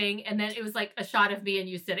everything. And then it was like a shot of me and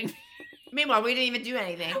you sitting there. Meanwhile, we didn't even do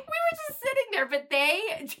anything. We were just sitting there, but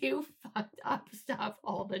they do fucked up stuff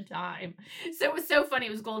all the time. So it was so funny.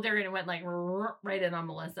 It was Gold Digger and it went like right in on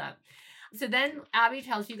Melissa. So then Abby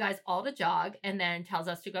tells you guys all to jog and then tells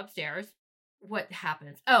us to go upstairs. What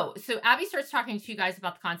happens? Oh, so Abby starts talking to you guys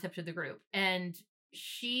about the concept of the group. And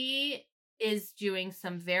she is doing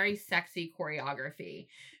some very sexy choreography.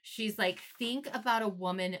 She's like, think about a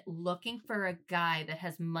woman looking for a guy that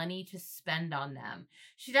has money to spend on them.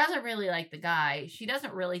 She doesn't really like the guy. She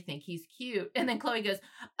doesn't really think he's cute. And then Chloe goes,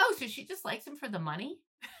 oh, so she just likes him for the money?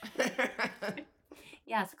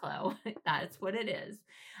 Yes, Chloe, that's what it is.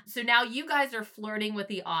 So now you guys are flirting with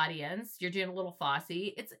the audience. You're doing a little Fosse.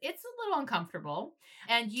 It's a little uncomfortable.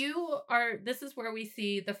 And this is where we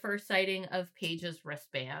see the first sighting of Paige's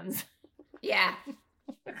wristbands. Yeah.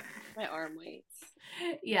 My arm weights.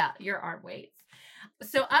 Yeah, your arm weights.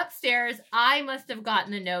 So upstairs, I must have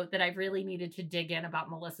gotten a note that I really needed to dig in about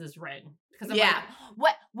Melissa's ring. Because I'm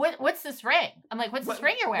like, what's this ring? I'm like, what's this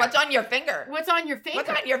ring you're wearing? What's on your finger? What's on your finger? What's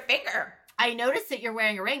on your finger? I noticed that you're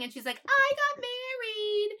wearing a ring. And she's like, I got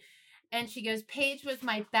married. And she goes, Paige was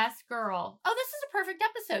my best girl. Oh, this is a perfect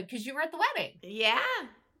episode because you were at the wedding. Yeah.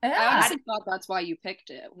 I honestly thought that's why you picked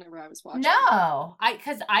it whenever I was watching. No,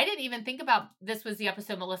 because I didn't even think about this was the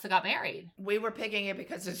episode Melissa got married. We were picking it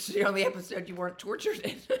because it's the only episode you weren't tortured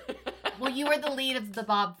in. Well, you were the lead of the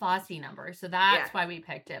Bob Fosse number, so that's why we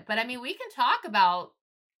picked it. But I mean, we can talk about,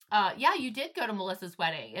 you did go to Melissa's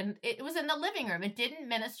wedding, and it was in the living room. And didn't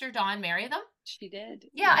Minister Dawn marry them? She did.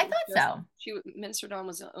 Yeah, I thought so. Minister Dawn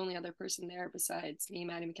was the only other person there besides me,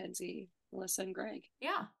 Maddie McKenzie, Melissa, and Greg.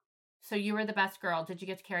 Yeah. So you were the best girl. Did you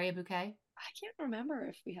get to carry a bouquet? I can't remember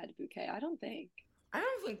if we had a bouquet. I don't think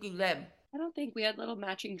you did. I don't think we had little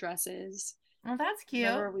matching dresses. Oh, that's cute.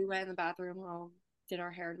 Whenever we went in the bathroom, did our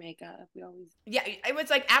hair and makeup. We always. Yeah, it was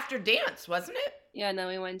like after dance, wasn't it? Yeah, and then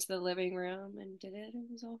we went to the living room and did it.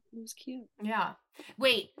 It was cute. Yeah.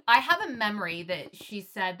 Wait, I have a memory that she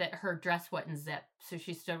said that her dress wouldn't zip, so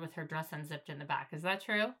she stood with her dress unzipped in the back. Is that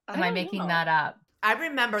true? Am I making that up? I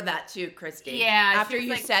remember that too, Christy. Yeah. After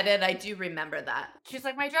you said it, I do remember that. She's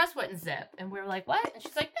like, my dress wouldn't zip. And we were like, what? And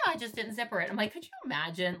she's like, no, I just didn't zipper it. I'm like, could you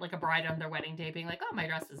imagine like a bride on their wedding day being like, oh, my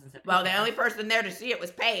dress isn't zipping? Well, the only person there to see it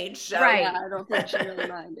was Paige. So. Right. Yeah, I don't think she really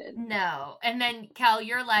minded. No. And then, Kel,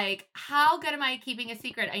 you're like, how good am I at keeping a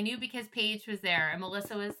secret? I knew because Paige was there. And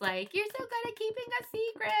Melissa was like, you're so good at keeping a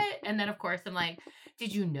secret. And then, of course, I'm like,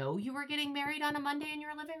 did you know you were getting married on a Monday in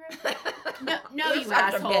your living room? No, you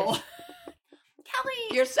asshole.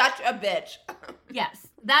 Kelly. You're such a bitch. Yes,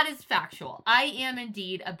 that is factual. I am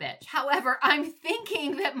indeed a bitch. However, I'm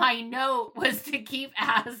thinking that my note was to keep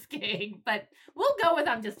asking, but we'll go with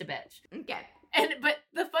I'm just a bitch. Okay. But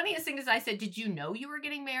the funniest thing is I said, did you know you were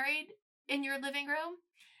getting married in your living room?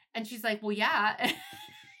 And she's like, well, yeah.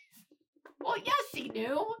 Well, yes, she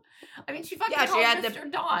knew. I mean, she fucking called had Mr. the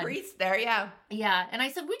Dawn. priest there, yeah. Yeah, and I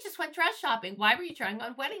said, we just went dress shopping. Why were you trying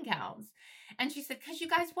on wedding gowns? And she said, because you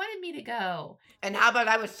guys wanted me to go. And how about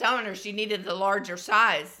I was telling her she needed the larger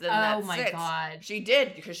size than that 6. Oh, my God. She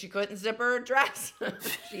did, because she couldn't zip her dress.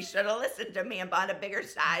 She should have listened to me and bought a bigger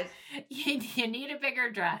size. You need a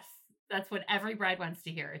bigger dress. That's what every bride wants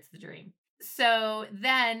to hear. It's the dream. So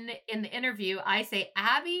then in the interview, I say,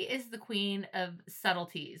 Abby is the queen of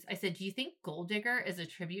subtleties. I said, do you think Gold Digger is a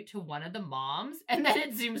tribute to one of the moms? And then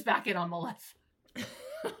it zooms back in on Melissa.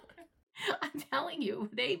 I'm telling you,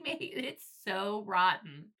 they made it so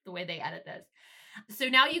rotten the way they edit this. So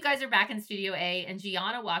now you guys are back in Studio A, and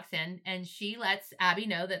Gianna walks in and she lets Abby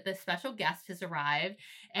know that the special guest has arrived.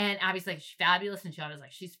 And Abby's like, she's fabulous. And Gianna's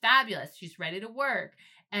like, she's fabulous. She's ready to work.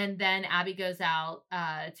 And then Abby goes out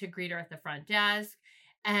to greet her at the front desk.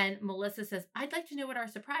 And Melissa says, I'd like to know what our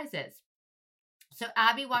surprise is. So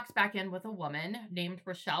Abby walks back in with a woman named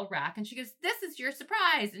Rochelle Rack. And she goes, this is your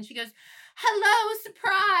surprise. And she goes, hello,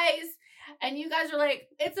 surprise. And you guys are like,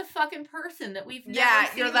 it's a fucking person that we've never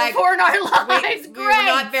seen before in our lives. We were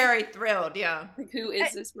not very thrilled, yeah. Like, who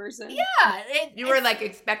is this person? Yeah. You were like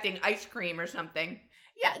expecting ice cream or something.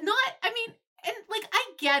 Yeah, and like, I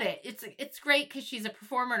get it. It's great because she's a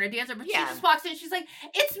performer and a dancer, but she just walks in and she's like,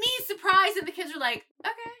 it's me, surprise. And the kids are like,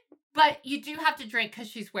 okay. But you do have to drink because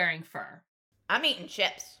she's wearing fur. I'm eating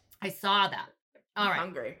chips. I saw that. All right. I'm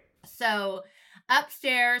hungry. So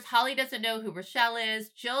upstairs, Holly doesn't know who Rochelle is.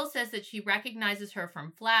 Jill says that she recognizes her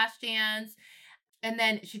from Flashdance. And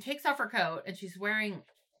then she takes off her coat and she's wearing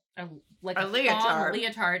a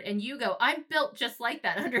leotard. And you go, I'm built just like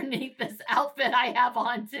that underneath this outfit I have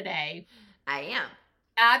on today. I am.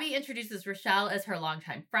 Abby introduces Rochelle as her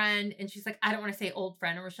longtime friend. And she's like, I don't want to say old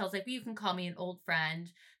friend. And Rochelle's like, well, you can call me an old friend.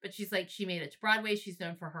 But she's like, she made it to Broadway. She's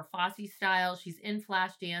known for her Fosse style. She's in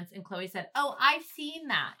Flashdance. And Chloe said, oh, I've seen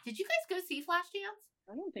that. Did you guys go see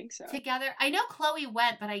Flashdance? I don't think so. Together? I know Chloe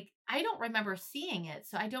went, but I don't remember seeing it.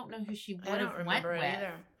 So I don't know who she would have went with.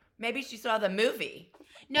 Either. Maybe she saw the movie.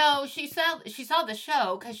 No, she saw the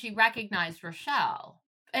show because she recognized Rochelle.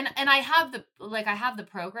 And I have the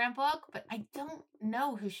program book, but I don't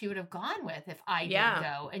know who she would have gone with if I didn't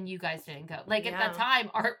go and you guys didn't go. Like at that time,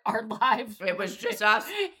 our lives it was just us.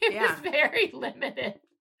 It was very limited.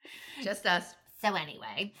 Just us. So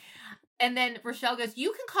anyway, and then Rochelle goes,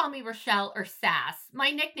 "You can call me Rochelle or Sass.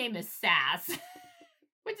 My nickname is Sass,"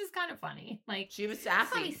 which is kind of funny. Like she was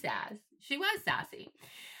sassy. Funny Sass. She was sassy.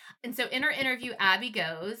 And so in her interview, Abby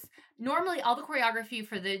goes, normally all the choreography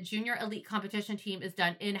for the junior elite competition team is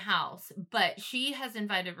done in-house, but she has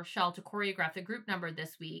invited Rochelle to choreograph the group number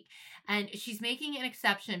this week. And she's making an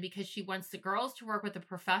exception because she wants the girls to work with a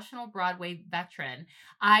professional Broadway veteran.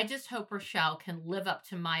 I just hope Rochelle can live up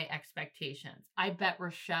to my expectations. I bet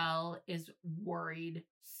Rochelle is worried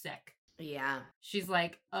sick. Yeah. She's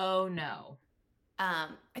like, oh no.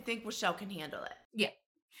 I think Rochelle can handle it. Yeah.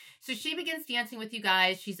 So she begins dancing with you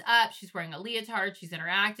guys. She's up. She's wearing a leotard. She's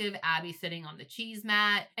interactive. Abby's sitting on the cheese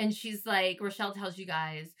mat. And she's like, Rochelle tells you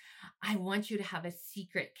guys, I want you to have a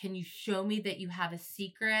secret. Can you show me that you have a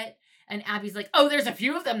secret? And Abby's like, oh, there's a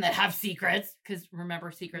few of them that have secrets. Because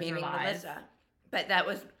remember, secrets are lies. Melissa. But that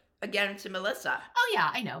was, again, to Melissa. Oh,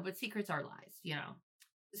 yeah, I know. But secrets are lies, you know.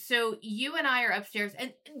 So you and I are upstairs.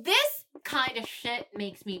 And this kind of shit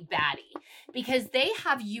makes me batty. Because they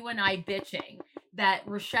have you and I bitching that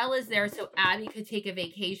Rochelle is there so Abby could take a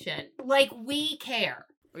vacation. Like, we care.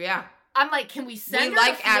 Yeah. I'm like, can we send her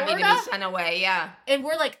like to Florida? Abby to be sent away, yeah. And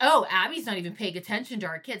we're like, oh, Abby's not even paying attention to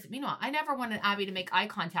our kids. Meanwhile, I never wanted Abby to make eye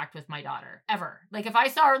contact with my daughter, ever. Like, if I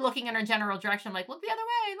saw her looking in her general direction, I'm like, look the other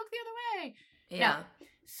way. Yeah. No.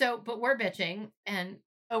 So, but we're bitching. And,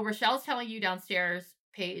 oh, Rochelle's telling you downstairs,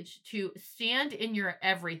 Paige, to stand in your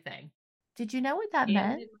everything. Did you know what that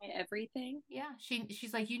meant? In my everything? Yeah.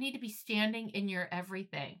 She's like, you need to be standing in your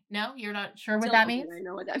everything. No, you're not sure what Don't that means? I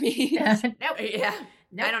know what that means. Nope. Yeah.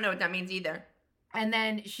 Nope. I don't know what that means either. And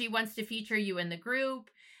then she wants to feature you in the group.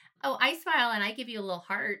 Oh, I smile and I give you a little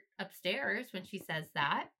heart upstairs when she says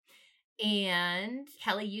that. And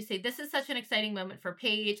Kelly, you say, this is such an exciting moment for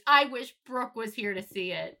Paige. I wish Brooke was here to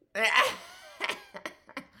see it.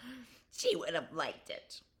 She would have liked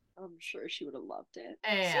it. I'm sure she would have loved it.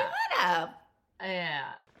 Yeah. She would have.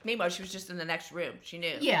 Yeah. Meanwhile, she was just in the next room. She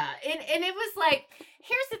knew. Yeah. And it was like,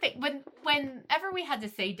 here's the thing. Whenever we had to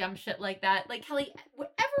say dumb shit like that, like, Kelly,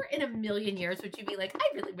 ever in a million years would you be like,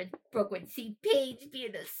 I really wish Brooke would see Paige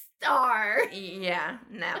being a star? Yeah.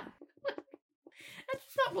 No. That's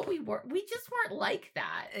just not what we were. We just weren't like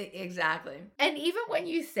that. Exactly. And even when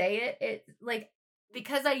you say it, it's like,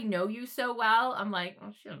 because I know you so well, I'm like,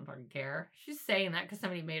 oh, she doesn't fucking care. She's saying that because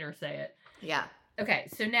somebody made her say it. Yeah. Okay,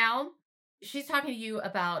 so now she's talking to you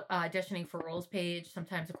about auditioning for roles, Paige.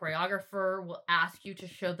 Sometimes a choreographer will ask you to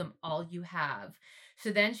show them all you have.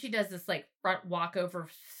 So then she does this like front walkover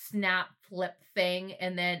snap flip thing.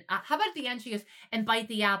 And then how about at the end she goes, and bite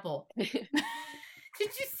the apple. Did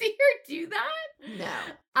you see her do that? No.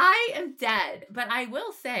 I am dead. But I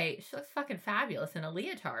will say, she looks fucking fabulous in a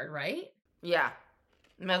leotard, right? Yeah.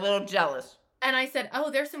 I'm a little jealous. And I said,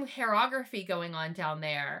 oh, there's some choreography going on down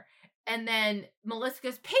there. And then Melissa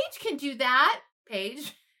goes, Paige can do that.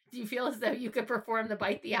 Paige, do you feel as though you could perform the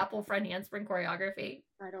Bite the Apple front handspring choreography?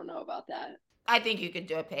 I don't know about that. I think you could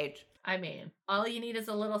do it, Paige. I mean, all you need is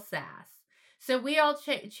a little sass. So we all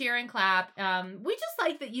cheer and clap. We just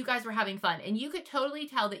like that you guys were having fun. And you could totally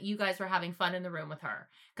tell that you guys were having fun in the room with her.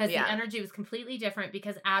 Because the energy was completely different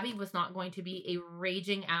because Abby was not going to be a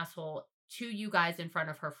raging asshole to you guys in front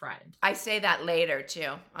of her friend. I say that later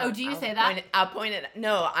too. Do you say that? I'll point it.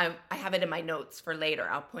 No, I have it in my notes for later.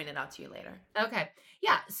 I'll point it out to you later. Okay.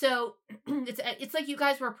 Yeah. So it's like you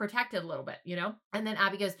guys were protected a little bit, you know? And then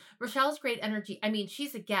Abby goes, Rochelle's great energy. I mean,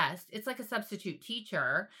 she's a guest. It's like a substitute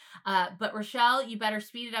teacher. But Rochelle, you better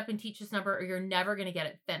speed it up and teach this number or you're never going to get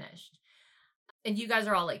it finished. And you guys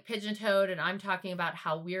are all like pigeon-toed. And I'm talking about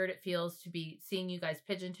how weird it feels to be seeing you guys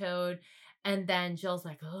pigeon-toed. And then Jill's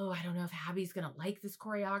like, oh, I don't know if Abby's going to like this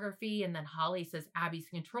choreography. And then Holly says, Abby's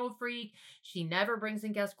a control freak. She never brings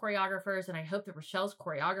in guest choreographers. And I hope that Rochelle's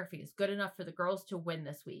choreography is good enough for the girls to win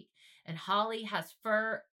this week. And Holly has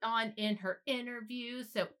fur on in her interview.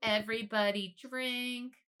 So everybody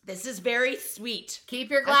drink. This is very sweet. Keep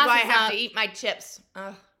your glasses up. That's why I have to eat my chips.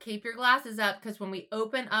 Ugh. Keep your glasses up because when we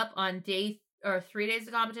open up on 3 days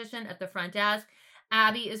of competition at the front desk,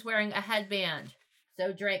 Abby is wearing a headband.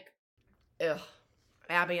 So drink. Ugh.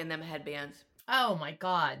 Abby and them headbands. Oh my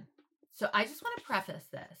God. So I just want to preface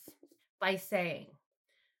this by saying,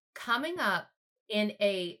 coming up in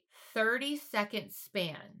a 30-second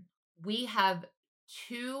span, we have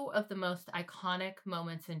 2 of the most iconic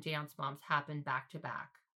moments in Dance Moms happen back to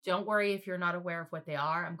back. Don't worry if you're not aware of what they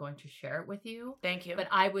are. I'm going to share it with you. Thank you. But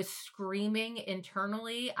I was screaming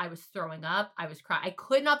internally. I was throwing up. I was crying. I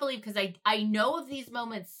could not believe, because I know of these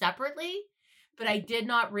moments separately, but I did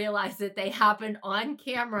not realize that they happened on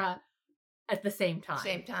camera at the same time.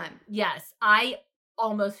 Same time. Yes. I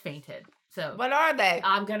almost fainted. So What are they?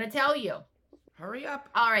 I'm going to tell you. Hurry up.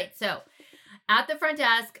 All right. So at the front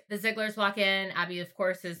desk, the Zieglers walk in. Abby, of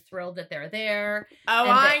course, is thrilled that they're there. Oh,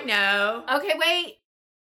 I know. Okay, wait.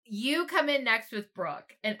 You come in next with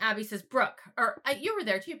Brooke, and Abby says, Brooke, or you were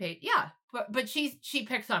there too, Paige. Yeah, but she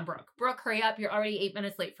picks on Brooke. Brooke, hurry up. You're already 8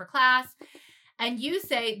 minutes late for class. And you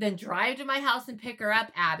say, then drive to my house and pick her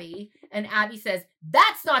up, Abby. And Abby says,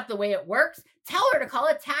 that's not the way it works. Tell her to call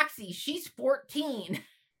a taxi. She's 14.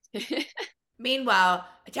 Meanwhile,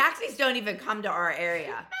 taxis don't even come to our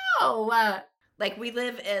area. No. Like, we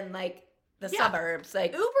live in, like, the suburbs.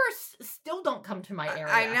 Like, Ubers still don't come to my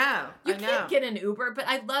area. I know. You can't get an Uber, but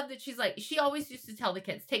I love that she's like, she always used to tell the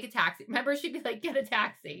kids, take a taxi. Remember, she'd be like, get a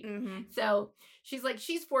taxi. Mm-hmm. So she's like,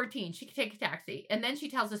 she's 14. She can take a taxi. And then she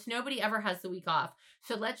tells us nobody ever has the week off.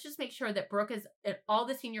 So let's just make sure that Brooke is at all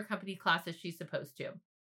the senior company classes she's supposed to.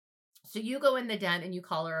 So you go in the den and you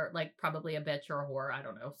call her like probably a bitch or a whore. I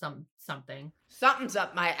don't know, something. Something's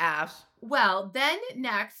up my ass. Well, then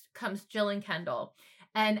next comes Jill and Kendall.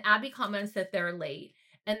 And Abby comments that they're late.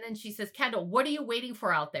 And then she says, Kendall, what are you waiting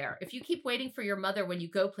for out there? If you keep waiting for your mother when you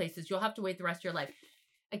go places, you'll have to wait the rest of your life.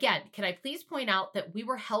 Again, can I please point out that we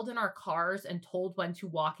were held in our cars and told when to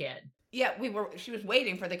walk in? Yeah, she was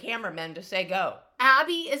waiting for the cameramen to say go.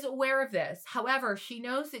 Abby is aware of this. However, she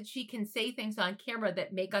knows that she can say things on camera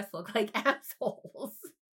that make us look like assholes.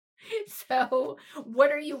 So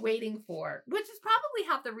what are you waiting for? Which is probably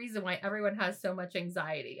half the reason why everyone has so much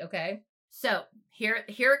anxiety, okay? So here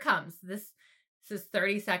it comes. This is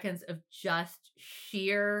 30 seconds of just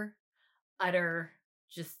sheer, utter,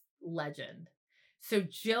 just legend. So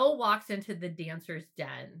Jill walks into the dancer's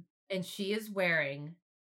den and she is wearing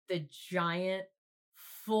the giant,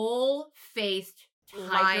 full-faced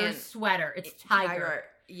tiger sweater. It's tiger.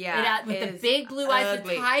 Yeah. With the big blue eyes.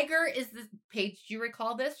 Ugly. The tiger is the Paige. Do you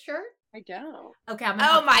recall this shirt? I don't. Okay, I'm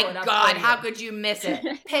gonna Oh my pull it up God, for you. how could you miss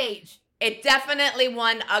it? Paige. It definitely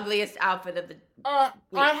won ugliest outfit of the week.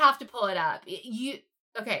 I have to pull it up.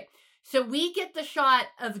 Okay. So we get the shot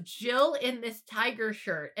of Jill in this tiger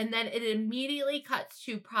shirt, and then it immediately cuts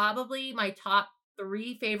to probably my top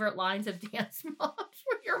 3 favorite lines of Dance Moms,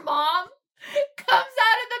 where your mom comes out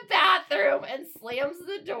of the bathroom and slams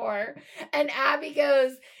the door, and Abby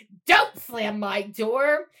goes, don't slam my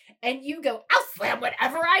door. And you go, I'll slam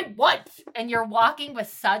whatever I want. And you're walking with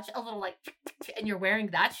such a little and you're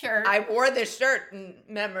wearing that shirt. I wore this shirt in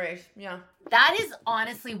memories. Yeah. That is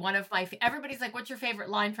honestly one of my, everybody's like, what's your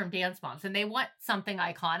favorite line from Dance Moms? And they want something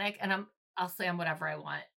iconic, and I'll slam whatever I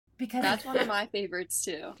want. Because That's one of my favorites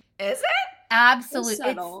too. Is it? Absolutely. So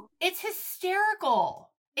subtle. It's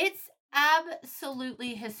hysterical. It's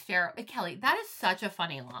absolutely hysterical. Kelly, that is such a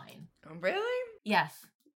funny line. Really? Yes.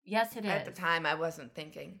 Yes, it is. At the time, I wasn't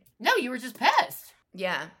thinking. No, you were just pissed.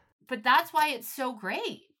 Yeah. But that's why it's so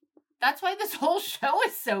great. That's why this whole show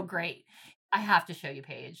is so great. I have to show you,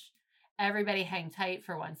 Paige. Everybody hang tight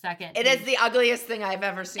for 1 second. It is the ugliest thing I've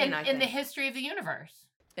ever seen, in the history of the universe.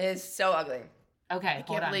 It is so ugly. Okay, I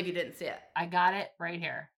can't believe you didn't see it. I got it right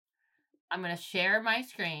here. I'm going to share my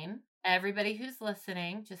screen. Everybody who's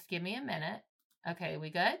listening, just give me a minute. Okay, we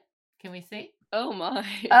good? Can we see? Oh my.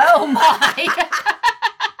 Oh my.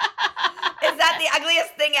 Is that the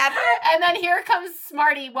ugliest thing ever? And then here comes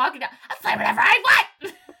Smarty walking down. I'll slam whatever I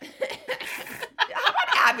want. How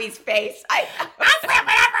about Abby's face? I'll slam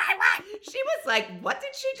whatever I want. She was like, what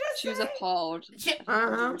did she just say? She was appalled.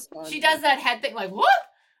 She does that head thing like, what?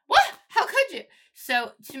 What? How could you?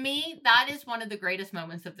 So to me, that is one of the greatest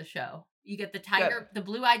moments of the show. You get the tiger, the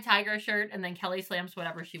blue-eyed tiger shirt, and then Kelly slams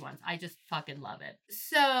whatever she wants. I just fucking love it.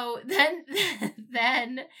 So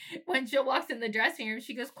then when Jill walks in the dressing room,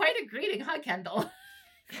 she goes, quite a greeting, huh, Kendall?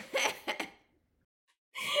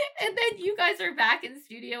 And then you guys are back in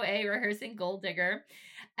Studio A rehearsing Gold Digger.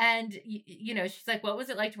 And, you know, she's like, what was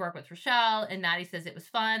it like to work with Rochelle? And Maddie says it was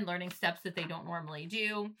fun, learning steps that they don't normally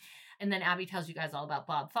do. And then Abby tells you guys all about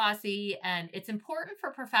Bob Fosse. And it's important for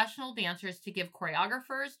professional dancers to give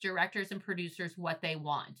choreographers, directors, and producers what they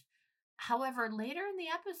want. However, later in the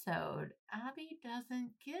episode, Abby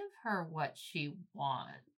doesn't give her what she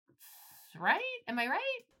wants. Right? Am I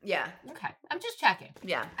right? Yeah. Okay. I'm just checking.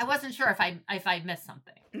 Yeah. I wasn't sure if I missed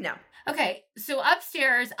something. No. Okay, so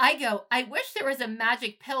upstairs, I go, I wish there was a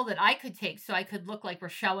magic pill that I could take so I could look like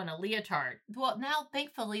Rochelle in a leotard. Well, now,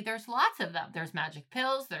 thankfully, there's lots of them. There's magic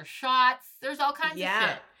pills, there's shots, there's all kinds of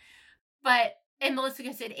shit. But And Melissa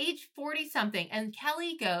goes, at age 40-something. And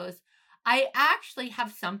Kelly goes, I actually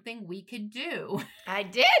have something we could do. I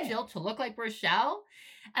did. Jill, to look like Rochelle.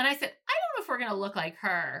 And I said, I don't know if we're going to look like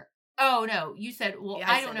her. Oh, no. You said, well,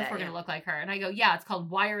 Yeah, I don't know if we're going to look like her. And I go, yeah, it's called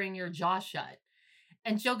wiring your jaw shut.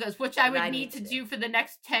 And Jill goes, which I would need to do for the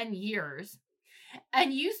next 10 years.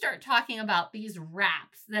 And you start talking about these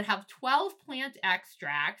wraps that have 12 plant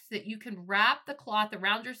extracts that you can wrap the cloth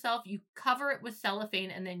around yourself. You cover it with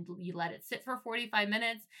cellophane and then you let it sit for 45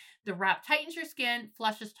 minutes. The wrap tightens your skin,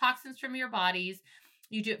 flushes toxins from your bodies.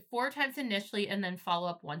 You do it 4 times initially and then follow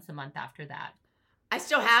up once a month after that. I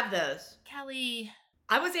still have those. Kelly.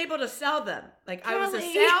 I was able to sell them. Like, Kelly. I was a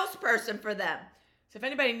salesperson for them. So if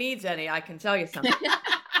anybody needs any, I can tell you something.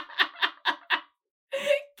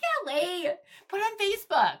 Kelly, put it on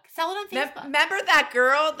Facebook. Sell it on Facebook. Remember that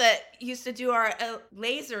girl that used to do our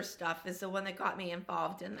laser stuff is the one that got me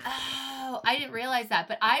involved in that. Oh, I didn't realize that.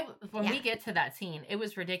 But when we get to that scene, it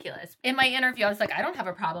was ridiculous. In my interview, I was like, I don't have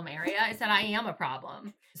a problem area. I said, I am a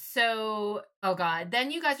problem. So, oh God.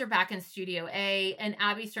 Then you guys are back in Studio A and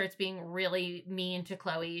Abby starts being really mean to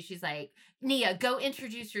Chloe. She's like, Nia, go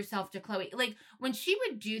introduce yourself to Chloe. Like when she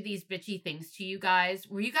would do these bitchy things to you guys,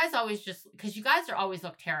 were you guys always just, because you guys are always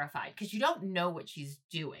look terrified because you don't know what she's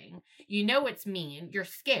doing. You know it's mean. You're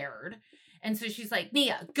scared. And so she's like,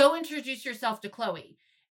 Nia, go introduce yourself to Chloe.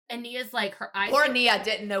 And Nia's like, her eyes. Poor Nia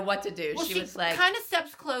didn't know what to do. Well, she was like, kind of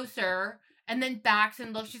steps closer and then backs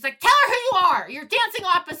and looks. She's like, tell her who you are. You're dancing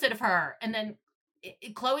opposite of her. And then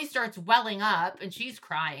Chloe starts welling up and she's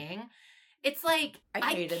crying. It's like,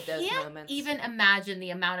 I hated those moments. Can't even imagine the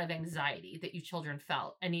amount of anxiety that you children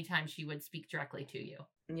felt anytime she would speak directly to you.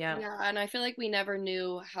 Yeah. Yeah, and I feel like we never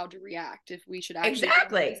knew how to react if we should actually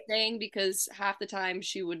Exactly saying, because half the time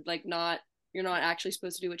she would like you're not actually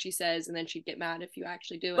supposed to do what she says, and then she'd get mad if you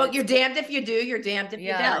actually do it. Well, you're damned if you do, you're damned if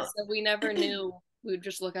you don't. So we never knew. We would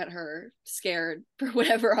just look at her scared for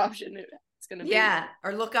whatever option it's gonna be. Yeah,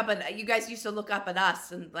 or look up at you guys used to look up at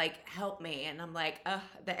us and like help me, and I'm like,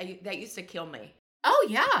 that used to kill me. Oh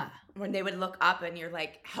yeah, when they would look up and you're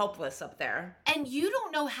like helpless up there, and you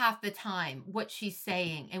don't know half the time what she's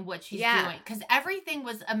saying and what she's doing because everything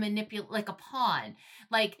was a like a pawn.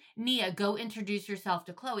 Like, Nia, go introduce yourself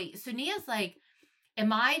to Chloe. So Nia's like,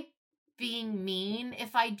 am I being mean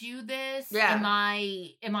if I do this? Yeah. Am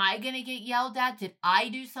I gonna get yelled at? Did I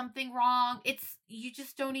do something wrong? You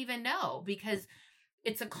just don't even know because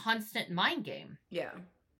it's a constant mind game. Yeah.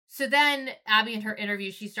 So then Abby in her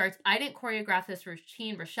interview, she starts, I didn't choreograph this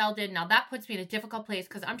routine, Rochelle did. Now that puts me in a difficult place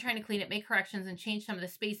because I'm trying to clean it, make corrections, and change some of the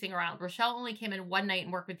spacing around. Rochelle only came in one night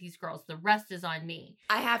and worked with these girls. The rest is on me.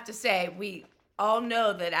 I have to say, we all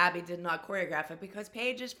know that Abby did not choreograph it because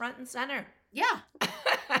Paige is front and center. Yeah.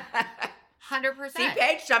 100%. See,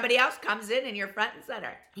 Paige, somebody else comes in and you're front and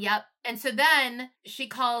center. Yep. And so then she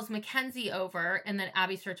calls Mackenzie over, and then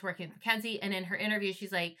Abby starts working with Mackenzie. And in her interview,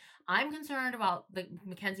 she's like, I'm concerned about the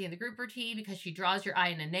Mackenzie and the group routine because she draws your eye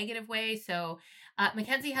in a negative way. So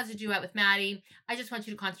Mackenzie has a duet with Maddie. I just want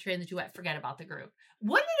you to concentrate on the duet. Forget about the group.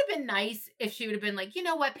 Wouldn't it have been nice if she would have been like, you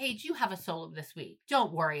know what, Paige, you have a solo this week.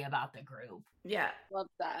 Don't worry about the group. Yeah. Love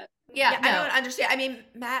that. Yeah, no. I don't understand. I mean,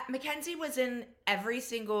 Mackenzie was in every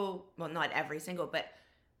single, well, not every single, but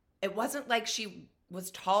it wasn't like she was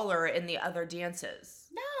taller in the other dances.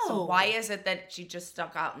 No. So why is it that she just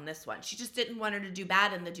stuck out in this one? She just didn't want her to do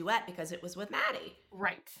bad in the duet because it was with Maddie.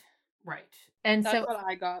 Right. And that's what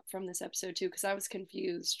I got from this episode too, because I was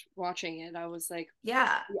confused watching it. I was like,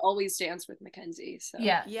 yeah, we always dance with Mackenzie. So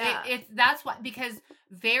yeah. It's that's why, because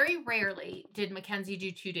very rarely did Mackenzie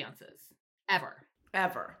do 2 dances ever.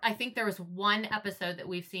 I think there was one episode that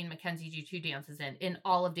we've seen Mackenzie do 2 dances in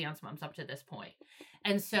all of Dance Moms up to this point.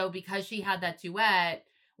 And so because she had that duet,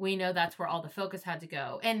 we know that's where all the focus had to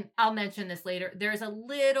go. And I'll mention this later. There's a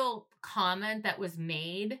little comment that was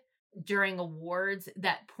made during awards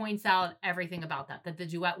that points out everything about that the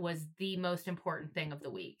duet was the most important thing of the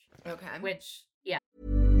week. Okay. Which, yeah.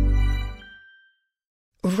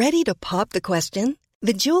 Ready to pop the question?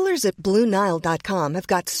 The jewelers at BlueNile.com have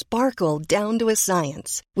got sparkle down to a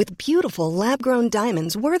science with beautiful lab-grown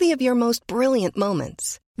diamonds worthy of your most brilliant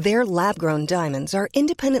moments. Their lab-grown diamonds are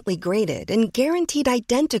independently graded and guaranteed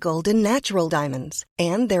identical to natural diamonds,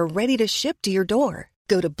 and they're ready to ship to your door.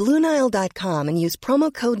 Go to BlueNile.com and use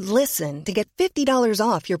promo code LISTEN to get $50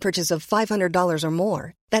 off your purchase of $500 or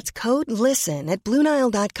more. That's code LISTEN at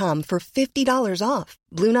BlueNile.com for $50 off.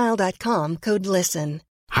 BlueNile.com, code LISTEN.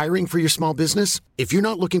 Hiring for your small business? If you're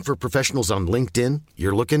not looking for professionals on LinkedIn,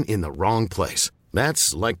 you're looking in the wrong place.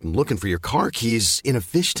 That's like looking for your car keys in a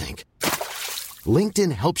fish tank.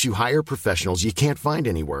 LinkedIn helps you hire professionals you can't find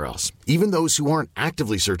anywhere else, even those who aren't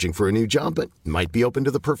actively searching for a new job but might be open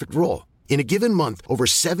to the perfect role. In a given month, over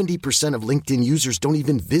 70% of LinkedIn users don't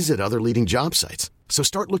even visit other leading job sites. So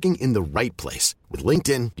start looking in the right place. With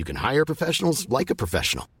LinkedIn, you can hire professionals like a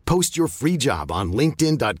professional. Post your free job on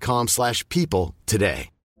linkedin.com/people today.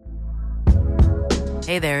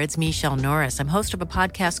 Hey there, it's Michelle Norris. I'm host of a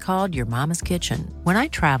podcast called Your Mama's Kitchen. When I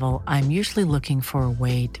travel, I'm usually looking for a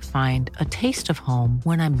way to find a taste of home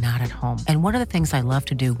when I'm not at home. And one of the things I love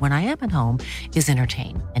to do when I am at home is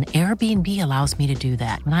entertain. And Airbnb allows me to do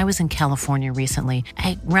that. When I was in California recently,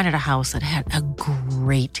 I rented a house that had a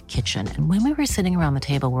great kitchen. And when we were sitting around the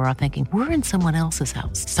table, we were all thinking, we're in someone else's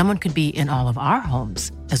house. Someone could be in all of our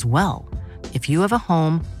homes as well. If you have a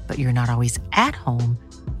home, but you're not always at home,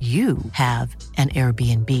 you have an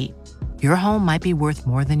Airbnb. Your home might be worth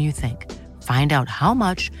more than you think. Find out how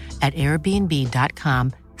much at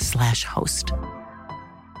airbnb.com/host.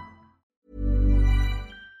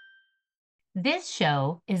 This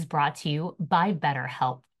show is brought to you by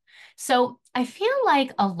BetterHelp. So I feel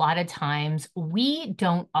like a lot of times we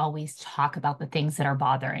don't always talk about the things that are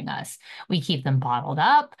bothering us. We keep them bottled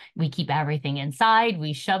up. We keep everything inside.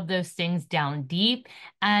 We shove those things down deep.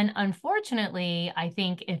 And unfortunately, I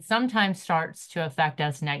think it sometimes starts to affect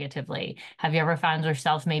us negatively. Have you ever found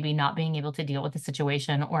yourself maybe not being able to deal with the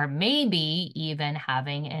situation, or maybe even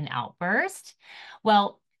having an outburst?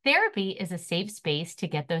 Well, therapy is a safe space to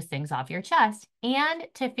get those things off your chest and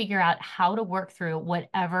to figure out how to work through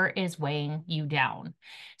whatever is weighing you down.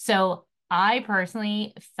 So I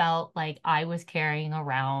personally felt like I was carrying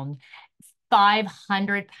around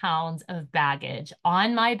 500 pounds of baggage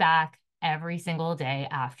on my back every single day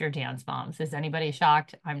after Dance Moms. Is anybody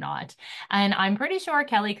shocked? I'm not. And I'm pretty sure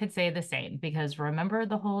Kelly could say the same, because remember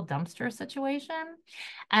the whole dumpster situation?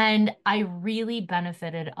 And I really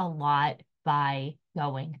benefited a lot by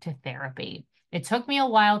going to therapy. It took me a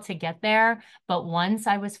while to get there, but once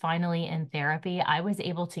I was finally in therapy, I was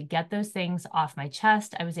able to get those things off my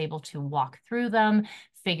chest. I was able to walk through them,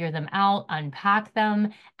 figure them out, unpack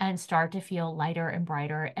them, and start to feel lighter and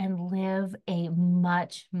brighter and live a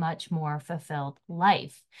much, much more fulfilled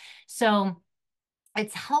life. So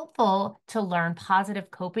it's helpful to learn positive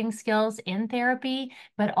coping skills in therapy,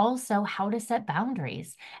 but also how to set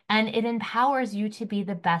boundaries. And it empowers you to be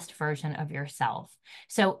the best version of yourself.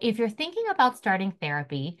 So if you're thinking about starting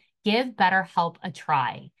therapy, give BetterHelp a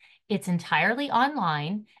try. It's entirely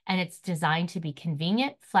online, and it's designed to be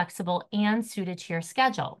convenient, flexible, and suited to your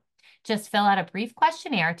schedule. Just fill out a brief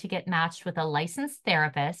questionnaire to get matched with a licensed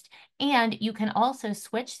therapist, and you can also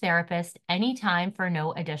switch therapists anytime for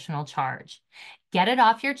no additional charge. Get it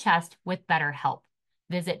off your chest with BetterHelp.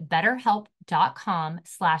 Visit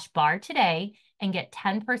betterhelp.com/bar today and get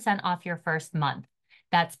 10% off your first month.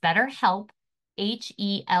 That's BetterHelp,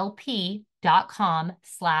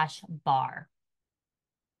 HELP.com/bar.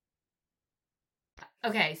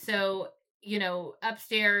 Okay, so,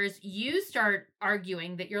 upstairs, you start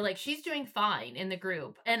arguing that you're like, she's doing fine in the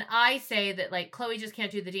group. And I say that, like, Chloe just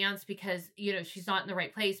can't do the dance because, she's not in the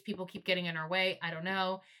right place. People keep getting in her way. I don't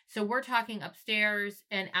know. So we're talking upstairs,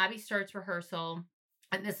 and Abby starts rehearsal.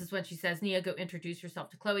 And this is when she says, Nia, go introduce yourself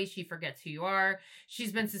to Chloe. She forgets who you are.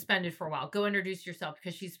 She's been suspended for a while. Go introduce yourself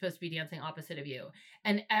because she's supposed to be dancing opposite of you.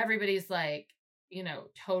 And everybody's like,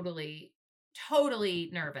 totally, totally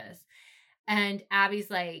nervous. And Abby's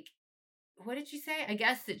like, what did she say? I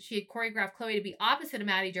guess that she had choreographed Chloe to be opposite of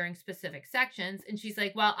Maddie during specific sections. And she's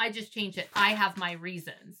like, well, I just changed it. I have my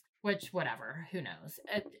reasons, which whatever, who knows?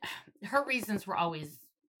 Her reasons were always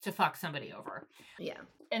to fuck somebody over. Yeah.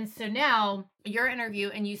 And so now your interview,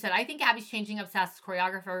 and you said, I think Abby's changing up Sass's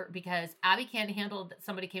choreographer because Abby can't handle that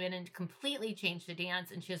somebody came in and completely changed the dance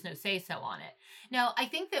and she has no say-so on it. Now, I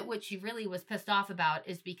think that what she really was pissed off about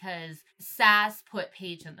is because Sass put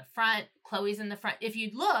Paige in the front, Chloe's in the front. If you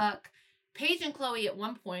look, Paige and Chloe at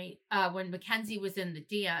one point, when Mackenzie was in the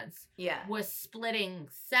dance, was splitting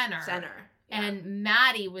center. Yeah. And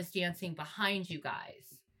Maddie was dancing behind you guys.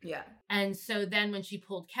 Yeah. And so then when she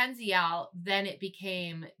pulled Kenzie out, then it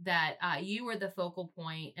became that you were the focal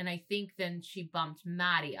point. And I think then she bumped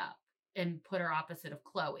Maddie up and put her opposite of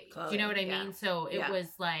Chloe. Do you know what I mean? So it was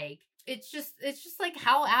like, it's just like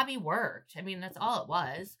how Abby worked. I mean, that's all it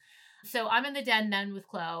was. So I'm in the den then with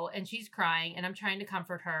Chloe, and she's crying, and I'm trying to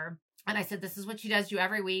comfort her. And I said, this is what she does to you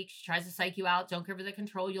every week. She tries to psych you out. Don't give her the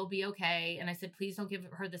control. You'll be okay. And I said, please don't give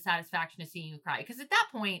her the satisfaction of seeing you cry. Because at that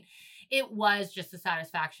point, it was just the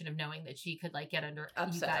satisfaction of knowing that she could like get under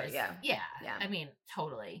upset you guys. her, yeah. I mean,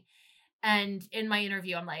 totally. And in my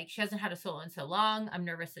interview, I'm like, she hasn't had a solo in so long. I'm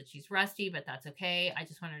nervous that she's rusty, but that's okay. I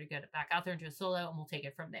just want her to get back out there and do a solo, and we'll take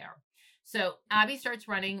it from there. So Abby starts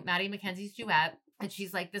running Maddie and Mackenzie's duet, and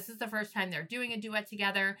she's like, this is the first time they're doing a duet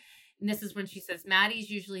together. And this is when she says Maddie's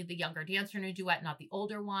usually the younger dancer in a duet, not the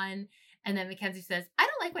older one. And then Mackenzie says, I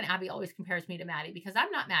don't like when Abby always compares me to Maddie because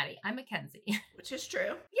I'm not Maddie. I'm Mackenzie. Which is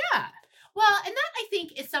true. Yeah. Well, and that I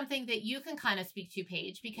think is something that you can kind of speak to,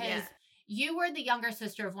 Paige, because you were the younger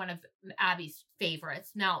sister of one of Abby's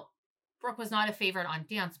favorites. Now, Brooke was not a favorite on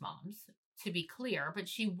Dance Moms, to be clear, but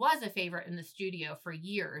she was a favorite in the studio for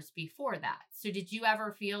years before that. So did you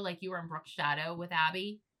ever feel like you were in Brooke's shadow with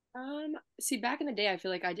Abby? See, back in the day, I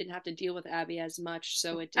feel like I didn't have to deal with Abby as much,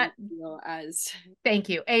 so it didn't feel as. Thank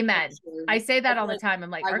you. Amen. I say that all the time. I'm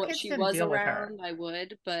like, our kids didn't deal with her. I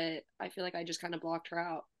would, but I feel like I just kind of blocked her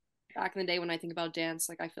out. Back in the day, when I think about dance,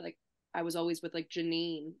 like I feel like I was always with like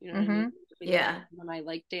Janine, you know what I mean? Yeah. When I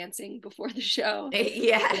liked dancing before the show.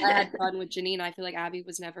 Yeah. I had fun with Janine. I feel like Abby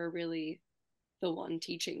was never really the one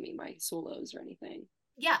teaching me my solos or anything.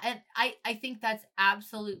 Yeah, and I think that's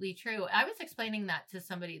absolutely true. I was explaining that to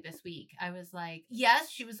somebody this week. I was like, yes,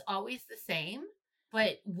 she was always the same,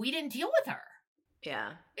 but we didn't deal with her.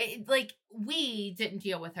 Yeah. We didn't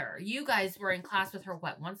deal with her. You guys were in class with her,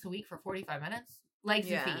 once a week for 45 minutes?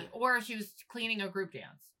 Legs and feet. Or she was cleaning a group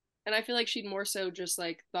dance. And I feel like she'd more so just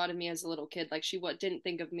like thought of me as a little kid. Like she didn't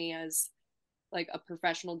think of me as like a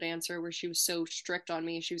professional dancer where she was so strict on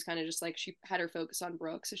me. She was kind of just like, she had her focus on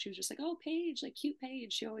Brooke. So she was just like, oh, Paige, like cute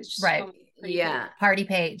Paige. She always just called me Paige. Party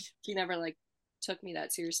Paige. She never like took me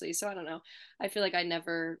that seriously. So I don't know. I feel like I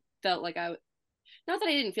never felt like not that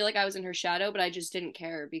I didn't feel like I was in her shadow, but I just didn't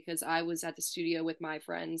care because I was at the studio with my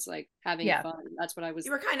friends, like having fun. That's what I was.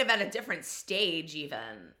 You were kind of at a different stage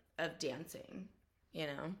even of dancing, you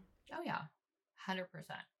know? Oh yeah. 100%.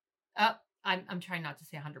 Oh, I'm trying not to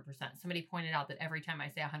say 100%. Somebody pointed out that every time I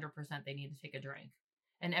say 100%, they need to take a drink.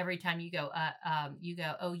 And every time you go,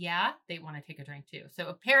 oh yeah, they want to take a drink too. So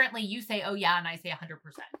apparently you say, oh yeah, and I say 100%.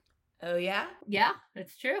 Oh yeah? Yeah,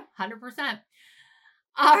 it's true. 100%.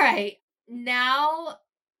 All right. Now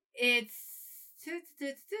it's,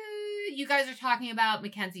 you guys are talking about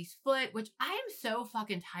Mackenzie's foot, which I am so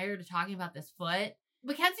fucking tired of talking about this foot.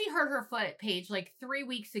 Mackenzie hurt her foot, Paige, like 3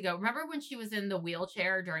 weeks ago. Remember when she was in the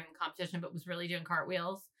wheelchair during the competition, but was really doing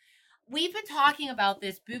cartwheels? We've been talking about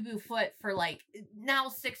this boo-boo foot for like now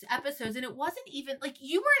 6 episodes, and it wasn't even like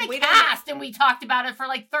you were in a cast and we talked about it for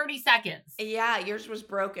like 30 seconds. Yeah, yours was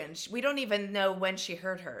broken. We don't even know when she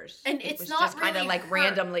hurt hers. And it's was not just really kind of like hurt.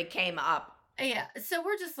 randomly came up. Yeah, so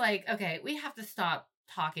we're just like, okay, we have to stop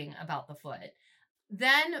talking about the foot.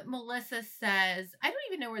 Then Melissa says, I don't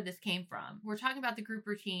even know where this came from. We're talking about the group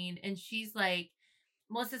routine, and she's like,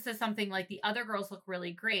 Melissa says something like, the other girls look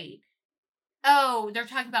really great. Oh, they're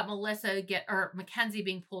talking about Mackenzie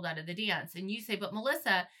being pulled out of the dance. And you say, but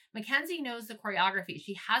Melissa, Mackenzie knows the choreography.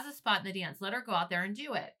 She has a spot in the dance. Let her go out there and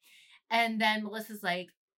do it. And then Melissa's like,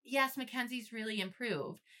 yes, Mackenzie's really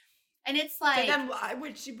improved. And it's like, so then why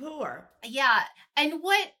would she pull her? Yeah. And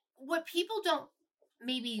what people don't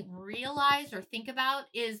maybe realize or think about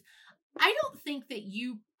is, I don't think that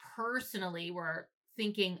you personally were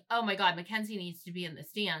thinking, oh my God, Mackenzie needs to be in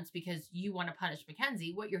this dance because you want to punish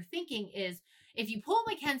Mackenzie. What you're thinking is, if you pull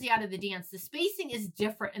Mackenzie out of the dance, the spacing is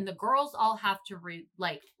different and the girls all have to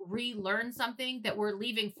relearn something that we're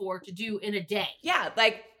leaving for to do in a day. Yeah,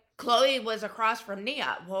 like Chloe was across from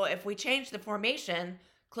Nia. Well, if we change the formation,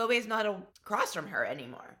 Chloe's not across from her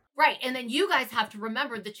anymore. Right, and then you guys have to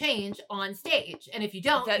remember the change on stage. And if you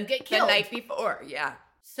don't, you get killed. The night before, yeah.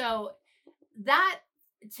 So that,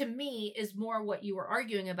 to me, is more what you were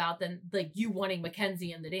arguing about than like you wanting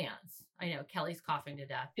Mackenzie in the dance. I know, Kelly's coughing to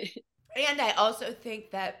death. And I also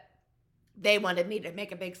think that they wanted me to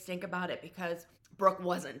make a big stink about it because Brooke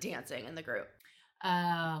wasn't dancing in the group.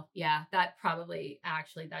 Oh, yeah, that probably,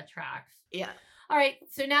 actually, that tracks. Yeah. All right,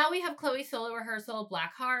 so now we have Chloe's solo rehearsal,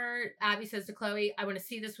 Black Heart. Abby says to Chloe, I want to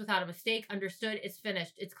see this without a mistake. Understood, it's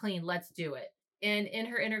finished, it's clean, let's do it. And in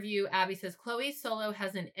her interview, Abby says, Chloe's solo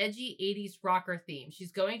has an edgy 80s rocker theme.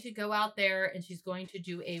 She's going to go out there and she's going to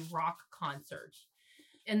do a rock concert.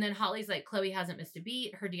 And then Holly's like, Chloe hasn't missed a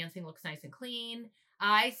beat. Her dancing looks nice and clean.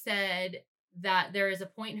 I said that there is a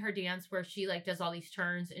point in her dance where she like does all these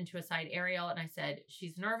turns into a side aerial. And I said,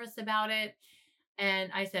 she's nervous about it.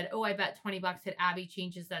 And I said, oh, I bet $20 that Abby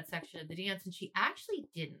changes that section of the dance. And she actually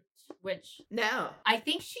didn't, which no, I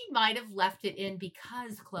think she might have left it in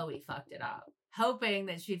because Chloe fucked it up, hoping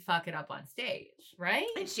that she'd fuck it up on stage, right?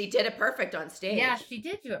 And she did it perfect on stage. Yeah, she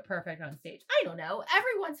did do it perfect on stage. I don't know.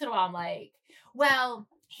 Every once in a while, I'm like, well,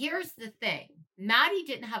 here's the thing. Maddie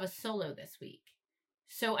didn't have a solo this week.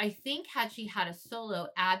 So I think had she had a solo,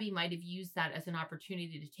 Abby might have used that as an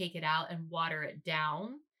opportunity to take it out and water it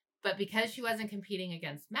down. But because she wasn't competing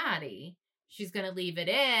against Maddie, she's going to leave it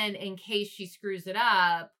in case she screws it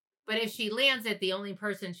up. But if she lands it, the only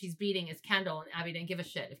person she's beating is Kendall, and Abby didn't give a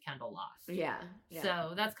shit if Kendall lost. Yeah.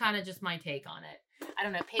 So that's kind of just my take on it. I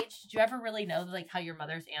don't know, Paige, did you ever really know like how your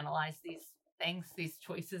mothers analyze these things, these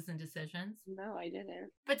choices and decisions? No, I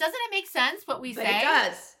didn't. But doesn't it make sense what we say? It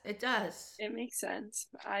does. It does. It makes sense.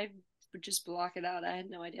 I would just block it out. I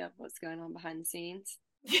had no idea what's going on behind the scenes.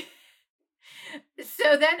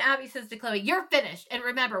 So then Abby says to Chloe, "You're finished. And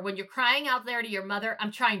remember, when you're crying out there to your mother,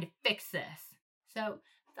 I'm trying to fix this." So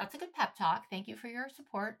that's a good pep talk. Thank you for your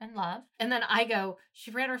support and love. And then I go,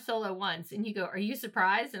 "She ran her solo once." And you go, "Are you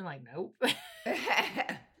surprised?" And I'm like, "Nope."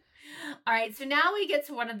 All right. So now we get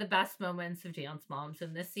to one of the best moments of Dance Moms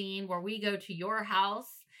in this scene where we go to your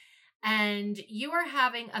house and you are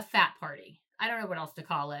having a fat party. I don't know what else to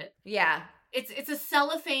call it. Yeah. It's a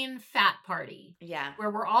cellophane fat party. Yeah. Where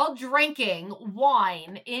we're all drinking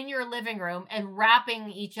wine in your living room and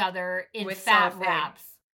wrapping each other in With fat cellophane. wraps.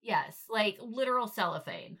 Yes, like literal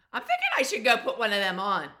cellophane. I'm thinking I should go put one of them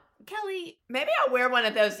on. Kelly, Maybe I'll wear one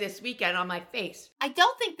of those this weekend on my face. I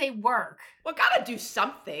don't think they work. Well, gotta do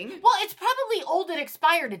something. Well, it's probably old and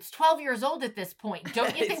expired. It's 12 years old at this point.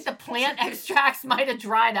 Don't you think the plant extracts might have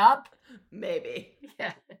dried up? Maybe.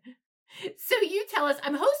 Yeah. So you tell us,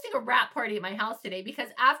 I'm hosting a wrap party at my house today because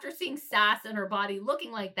after seeing Sass and her body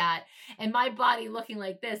looking like that and my body looking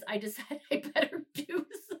like this, I decided I better do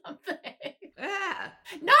something. Yeah.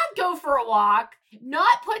 Not go for a walk,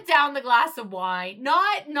 not put down the glass of wine,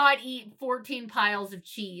 not eat 14 piles of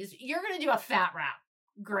cheese. You're going to do a fat wrap.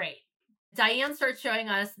 Great. Diane starts showing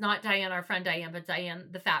us, not Diane, our friend Diane, but Diane,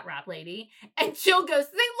 the fat wrap lady. And Jill goes,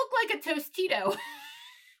 "They look like a Tostito."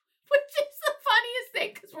 Which is the funniest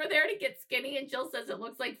thing because we're there to get skinny and Jill says it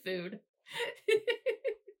looks like food.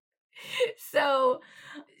 So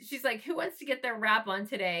she's like, "Who wants to get their wrap on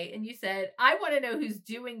today?" And you said, "I want to know who's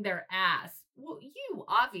doing their ass." Well, you,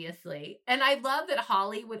 obviously. And I love that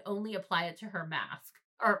Holly would only apply it to her mask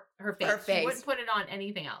or her face. Her face. She wouldn't put it on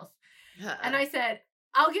anything else. And I said,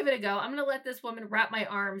 "I'll give it a go. I'm going to let this woman wrap my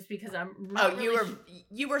arms because I'm not really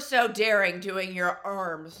you were so daring doing your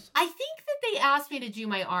arms. I think that they asked me to do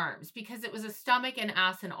my arms because it was a stomach and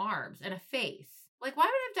ass and arms and a face. Like, why would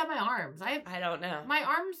I have done my arms? I don't know. My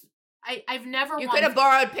arms, I've never You once- could have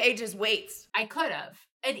borrowed Paige's weights. I could have.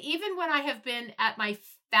 And even when I have been at my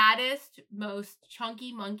fattest, most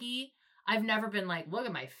chunky monkey, I've never been like, "Look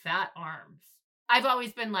at my fat arms." I've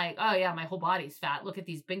always been like, "Oh yeah, my whole body's fat. Look at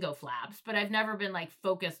these bingo flaps." But I've never been like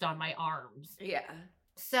focused on my arms. Yeah.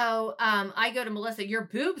 So I go to Melissa, "Your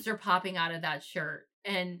boobs are popping out of that shirt."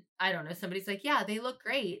 And I don't know, somebody's like, "Yeah, they look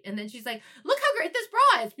great." And then she's like, "Look how great this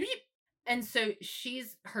bra is." And so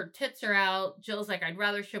her tits are out. Jill's like, "I'd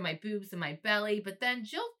rather show my boobs than my belly." But then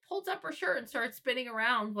Jill pulls up her shirt and starts spinning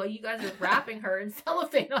around while you guys are wrapping her in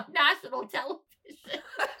cellophane on national television.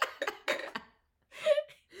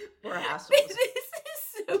 We're assholes. This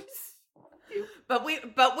is so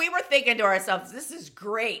stupid. But we were thinking to ourselves, this is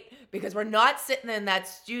great because we're not sitting in that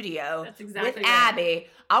studio That's exactly with right. Abby.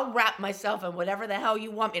 I'll wrap myself in whatever the hell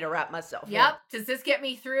you want me to wrap myself in. Yep. Does this get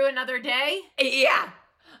me through another day? Yeah.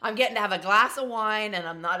 I'm getting to have a glass of wine and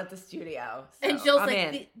I'm not at the studio. So And Jill's I'm like,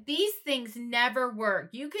 in. these things never work.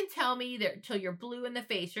 You can tell me that till you're blue in the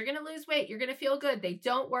face. You're going to lose weight. You're going to feel good. They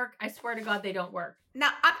don't work. I swear to God, they don't work.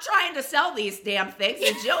 Now, I'm trying to sell these damn things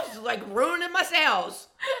and Jill's like ruining my sales.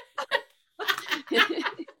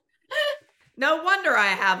 No wonder I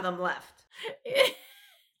have them left.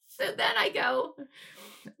 So then I go,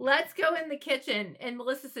 "Let's go in the kitchen." And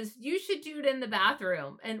Melissa says, "You should do it in the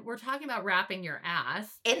bathroom." And we're talking about wrapping your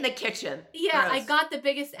ass. In the kitchen. Yeah, Gross. I got the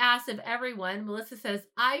biggest ass of everyone. Melissa says,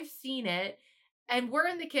 "I've seen it." And we're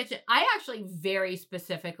in the kitchen. I actually very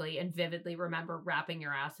specifically and vividly remember wrapping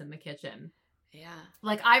your ass in the kitchen. Yeah.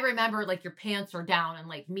 Like, I remember, like, your pants are down and,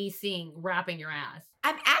 like, me seeing wrapping your ass.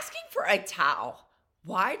 I'm asking for a towel.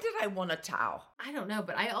 Why did I want a towel? I don't know,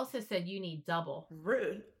 but I also said you need double.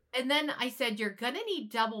 Rude. And then I said, "You're going to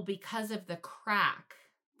need double because of the crack."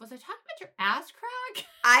 Was I talking about your ass crack?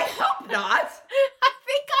 I hope not. I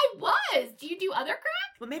think I was. Do you do other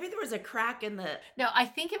crack? Well, maybe there was a crack in the... No, I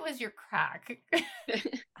think it was your crack. You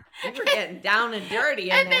were getting down and dirty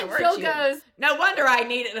in And there, then weren't Jill you? goes... No wonder I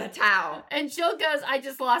needed a towel. And Jill goes, "I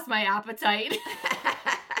just lost my appetite."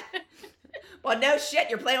 Well, no shit.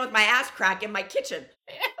 You're playing with my ass crack in my kitchen.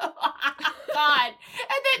 God.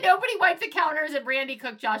 And then nobody wiped the counters and Randy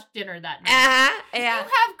cooked Josh dinner that night. Uh-huh. You Yeah.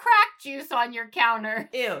 have crack juice on your counter.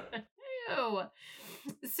 Ew. Ew.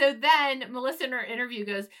 So then Melissa in her interview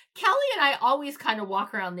goes, Kelly and I always kind of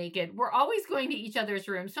walk around naked. We're always going to each other's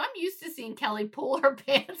rooms. So I'm used to seeing Kelly pull her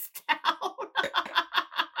pants down.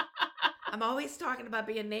 I'm always talking about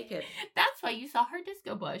being naked. That's why you saw her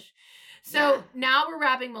disco bush. So now we're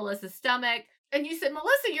wrapping Melissa's stomach. And you said,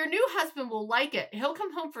 Melissa, your new husband will like it. He'll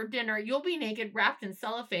come home for dinner. You'll be naked, wrapped in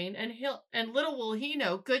cellophane, and little will he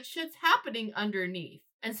know, good shit's happening underneath.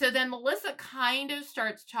 And so then Melissa kind of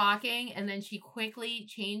starts talking, and then she quickly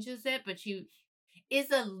changes it, but she is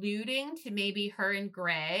alluding to maybe her and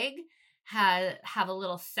Greg have a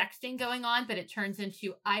little sexting going on, but it turns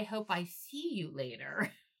into, I hope I see you later.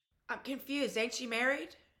 I'm confused. Ain't she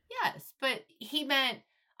married? Yes, but he meant,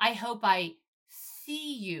 I hope I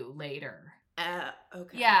see you later.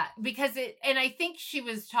 Okay. Yeah, because and I think she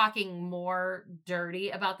was talking more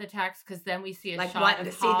dirty about the text, because then we see a like shot wanting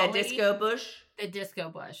of to see Holly, the disco bush. The disco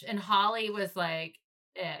bush, and Holly was like,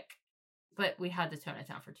 ick, but we had to tone it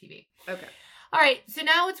down for TV. Okay. All right, so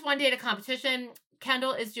now it's one day to competition.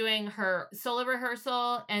 Kendall is doing her solo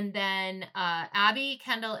rehearsal, and then Abby,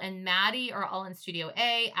 Kendall, and Maddie are all in Studio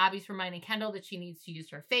A. Abby's reminding Kendall that she needs to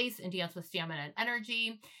use her face and dance with stamina and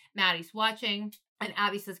energy. Maddie's watching. And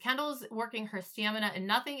Abby says, Kendall's working her stamina, and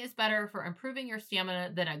nothing is better for improving your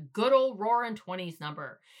stamina than a good old roaring 20s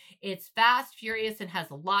number. It's fast, furious, and has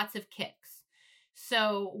lots of kicks.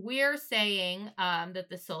 So we're saying that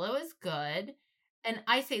the solo is good. And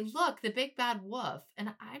I say, look, the big bad wolf. And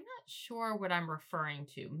I'm not sure what I'm referring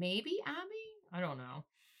to. Maybe Abby? I don't know.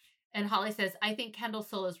 And Holly says, I think Kendall's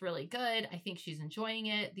solo is really good. I think she's enjoying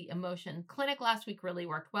it. The emotion clinic last week really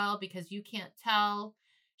worked well because you can't tell.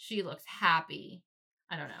 She looks happy.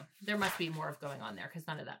 I don't know. There must be more of going on there because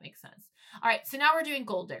none of that makes sense. All right. So now we're doing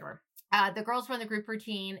Gold Digger. The girls run the group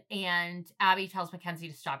routine, and Abby tells Mackenzie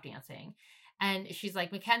to stop dancing. And she's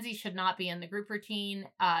like, Mackenzie should not be in the group routine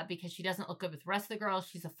because she doesn't look good with the rest of the girls.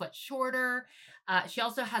 She's a foot shorter. She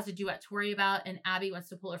also has a duet to worry about, and Abby wants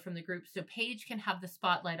to pull her from the group so Paige can have the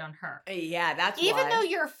spotlight on her. Yeah, that's even why. though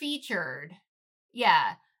you're featured.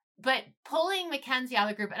 Yeah. But pulling Mackenzie out of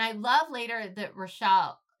the group, and I love later that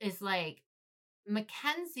Rochelle is like,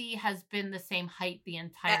 Mackenzie has been the same height the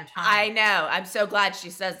entire time. I know. I'm so glad she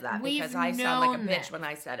says that We've because I sound like a bitch this. when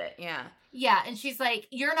I said it. Yeah. Yeah. And she's like,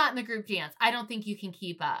 you're not in the group dance. I don't think you can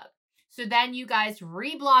keep up. So then you guys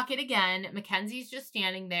reblock it again. Mackenzie's just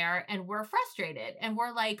standing there and we're frustrated. And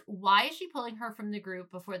we're like, why is she pulling her from the group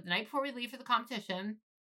the night before we leave for the competition?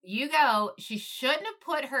 You go, she shouldn't have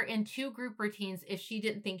put her in 2 group routines if she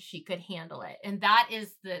didn't think she could handle it. And that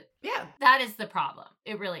is the problem.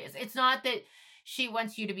 It really is. It's not that she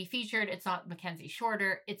wants you to be featured. It's not Mackenzie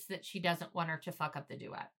shorter. It's that she doesn't want her to fuck up the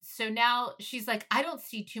duet. So now she's like, I don't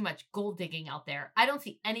see too much gold digging out there. I don't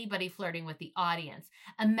see anybody flirting with the audience.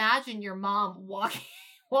 Imagine your mom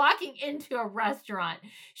walking into a restaurant.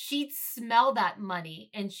 She'd smell that money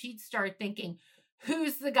and she'd start thinking,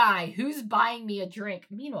 who's the guy? Who's buying me a drink?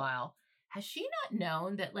 Meanwhile, has she not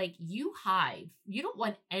known that, like, you hide? You don't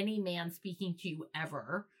want any man speaking to you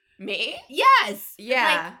ever. Me? Yes.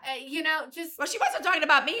 Yeah. Like, just... Well, she wasn't talking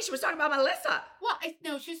about me. She was talking about Melissa. Well,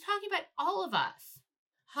 no, she was talking about all of us.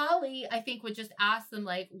 Holly, I think, would just ask them,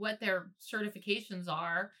 like, what their certifications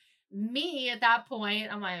are. Me, at that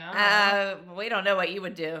point, I'm like, we don't know what you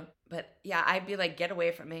would do. But, yeah, I'd be like, get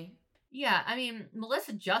away from me. Yeah, I mean,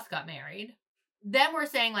 Melissa just got married. Then we're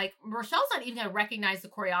saying, like, Rochelle's not even going to recognize the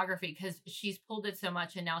choreography because she's pulled it so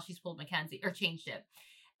much and now she's pulled Mackenzie, or changed it.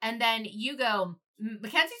 And then you go,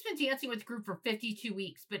 Mackenzie's been dancing with the group for 52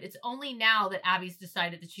 weeks, but it's only now that Abby's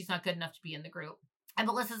decided that she's not good enough to be in the group. And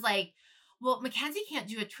Melissa's like, well, Mackenzie can't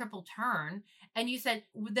do a triple turn. And you said,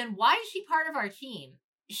 then why is she part of our team?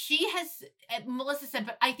 Melissa said,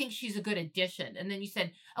 but I think she's a good addition. And then you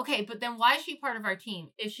said, okay, but then why is she part of our team?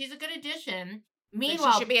 If she's a good addition,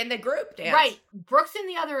 meanwhile, she should be in the group dance. Right. Brooke's in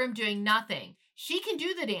the other room doing nothing. She can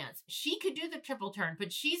do the dance. She could do the triple turn,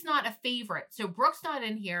 but she's not a favorite. So Brooke's not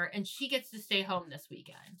in here and she gets to stay home this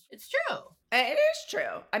weekend. It's true. It is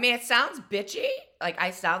true. I mean, it sounds bitchy. Like, I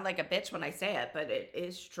sound like a bitch when I say it, but it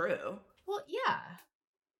is true. Well, yeah.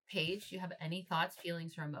 Paige, do you have any thoughts,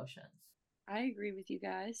 feelings, or emotions? I agree with you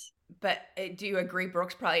guys. But do you agree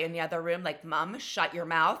Brooke's probably in the other room like, Mom, shut your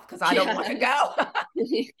mouth because I don't want to go?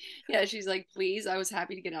 Yeah, she's like, please, I was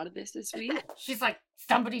happy to get out of this week. She's like,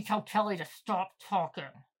 somebody tell Kelly to stop talking.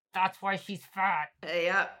 That's why she's fat.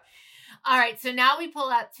 Yeah. All right, so now we pull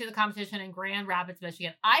up to the competition in Grand Rapids,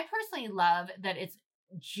 Michigan. I personally love that it's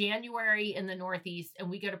January in the Northeast and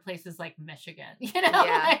we go to places like Michigan. You know,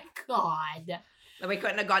 Yeah. like, God. We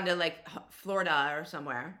couldn't have gone to like Florida or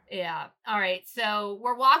somewhere. Yeah. All right. So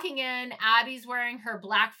we're walking in. Abby's wearing her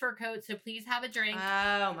black fur coat. So please have a drink.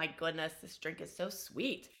 Oh my goodness. This drink is so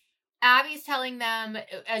sweet. Abby's telling them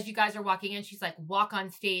as you guys are walking in, she's like, walk on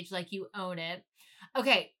stage like you own it.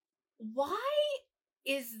 Okay. Why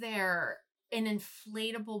is there an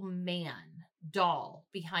inflatable man doll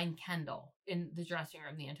behind Kendall in the dressing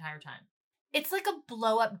room the entire time? It's like a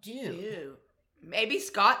blow up dude. Ew. Maybe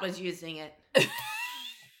Scott was using it.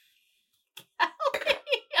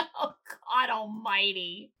 Oh, God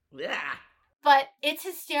almighty. Yeah. But it's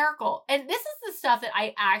hysterical. And this is the stuff that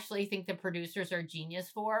I actually think the producers are genius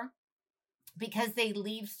for, because they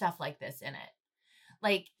leave stuff like this in it.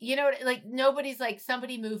 Like, you know, like nobody's like,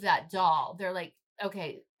 somebody move that doll. They're like,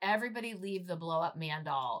 okay, everybody leave the blow up man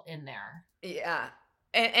doll in there. Yeah.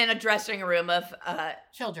 In a dressing room of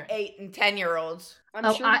children, 8 and 10-year-olds.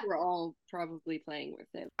 I'm sure we were all probably playing with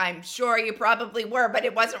it. I'm sure you probably were, but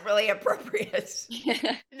it wasn't really appropriate.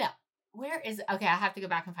 No. Where is it? Okay, I have to go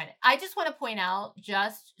back and find it. I just want to point out,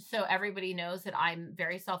 just so everybody knows that I'm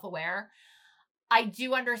very self-aware, I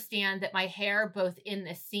do understand that my hair, both in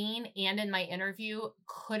the scene and in my interview,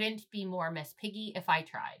 couldn't be more Miss Piggy if I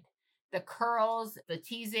tried. The curls, the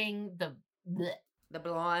teasing, the bleh. The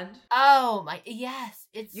blonde. Oh my, yes.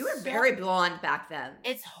 You were very blonde back then.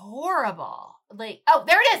 It's horrible. Like, oh,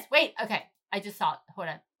 there it is. Wait, okay. I just saw it. Hold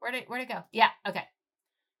on. Where'd it go? Yeah, okay.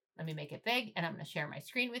 Let me make it big, and I'm going to share my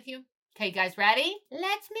screen with you. Okay, you guys ready?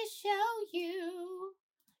 Let me show you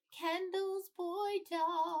Kendall's boy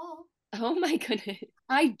doll. Oh my goodness.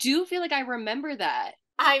 I do feel like I remember that.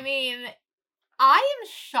 I mean, I am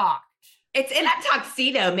shocked. It's in a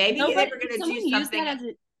tuxedo. Maybe they were going to do something. Use that as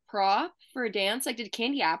a prop for a dance? Like, did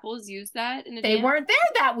Candy Apples use that in a They dance? weren't there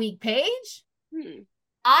that week, Paige.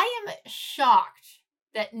 I am shocked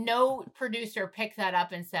that no producer picked that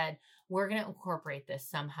up and said, we're going to incorporate this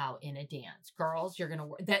somehow in a dance. Girls, you're going to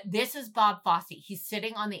work. That this is Bob Fosse. He's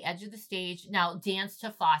sitting on the edge of the stage. Now dance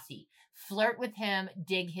to Fosse. Flirt with him.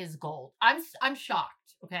 Dig his gold. I'm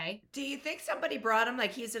shocked. Okay. Do you think somebody brought him,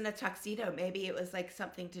 like he's in a tuxedo? Maybe it was like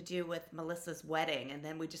something to do with Melissa's wedding, and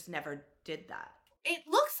then we just never did that. It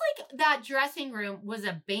looks like that dressing room was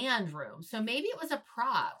a band room. So maybe it was a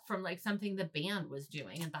prop from like something the band was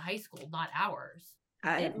doing at the high school, not ours.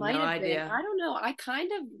 I have no idea. I don't know. I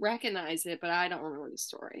kind of recognize it, but I don't remember the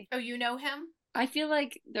story. Oh, you know him? I feel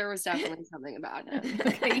like there was definitely something about him.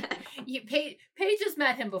 Okay. Paige has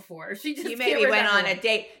met him before. She just you maybe went on a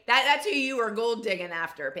date. That's who you were gold digging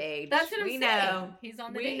after, Paige. That's what I'm saying. Know. He's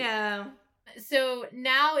on the we date. know. So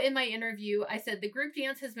now in my interview, I said the group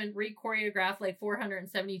dance has been re-choreographed like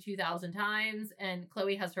 472,000 times, and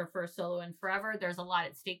Chloe has her first solo in forever. There's a lot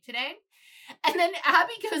at stake today. And then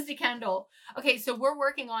Abby goes to Kendall. Okay, so we're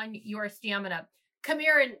working on your stamina. Come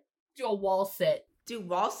here and do a wall sit. Do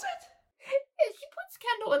wall sit? She puts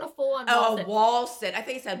Kendall in a full-on wall sit. Oh, a wall sit. I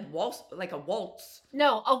think he said waltz, like a waltz.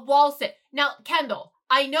 No, a wall sit. Now, Kendall,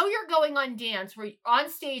 I know you're going on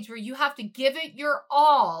stage where you have to give it your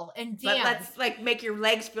all and dance. But let's like make your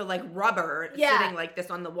legs feel like rubber sitting like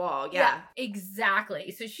this on the wall. Yeah,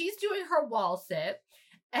 exactly. So she's doing her wall sit.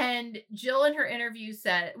 And Jill in her interview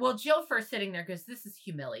said, well, Jill first sitting there goes, this is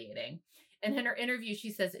humiliating. And in her interview, she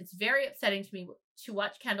says, it's very upsetting to me to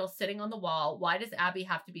watch Kendall sitting on the wall. Why does Abby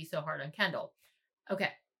have to be so hard on Kendall? Okay.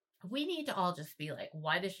 We need to all just be like,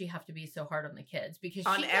 why does she have to be so hard on the kids? Because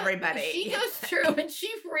everybody. She goes through and she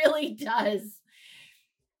really does.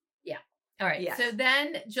 Yeah. All right. Yes. So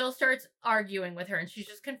then Jill starts arguing with her and she's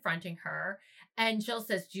just confronting her. And Jill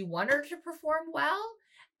says, do you want her to perform well?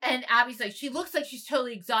 And Abby's like, she looks like she's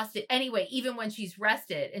totally exhausted anyway, even when she's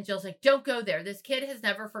rested. And Jill's like, don't go there. This kid has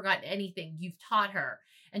never forgotten anything you've taught her.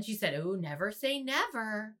 And she said, oh, never say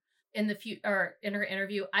never. In her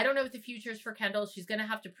interview, I don't know what the future is for Kendall. She's going to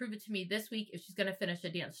have to prove it to me this week if she's going to finish the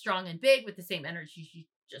dance strong and big with the same energy she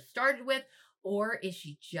just started with, or is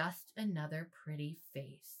she just another pretty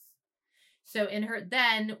face? So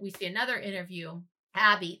then we see another interview.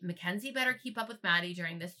 Abby, Mackenzie better keep up with Maddie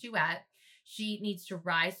during this duet. She needs to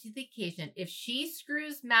rise to the occasion. If she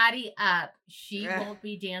screws Maddie up, she won't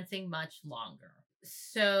be dancing much longer.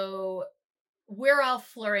 So we're all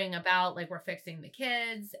flirting about, like, we're fixing the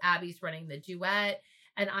kids. Abby's running the duet.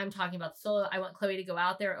 And I'm talking about the solo. I want Chloe to go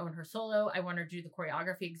out there, own her solo. I want her to do the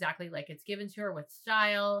choreography exactly like it's given to her with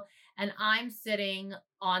style. And I'm sitting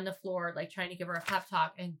on the floor, like, trying to give her a pep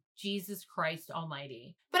talk. And Jesus Christ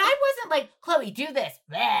almighty. But I wasn't like, Chloe, do this.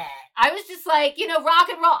 Bleh. I was just like, rock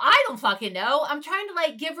and roll. I don't fucking know. I'm trying to,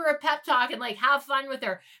 like, give her a pep talk and, like, have fun with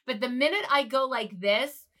her. But the minute I go like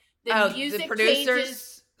this, the music the producers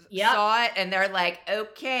changes. saw it and they're like,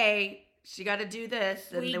 okay, she got to do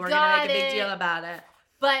this, and We they were going to make a big got deal it. about it.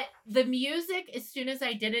 But the music, as soon as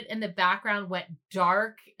I did it in the background, went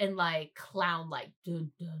dark and like clown, like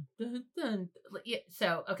dun dun dun dun.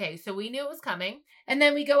 So so we knew it was coming, and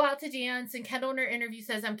then we go out to dance. And Kendall in her interview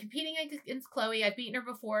says, "I'm competing against Chloe. I've beaten her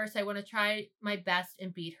before, so I want to try my best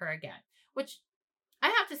and beat her again." Which I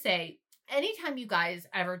have to say, anytime you guys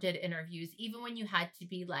ever did interviews, even when you had to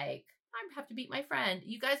be like, "I have to beat my friend,"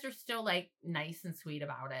 you guys are still like nice and sweet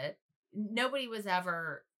about it. Nobody was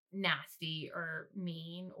ever nasty or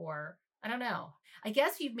mean, or I don't know. I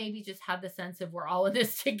guess you've maybe just had the sense of we're all in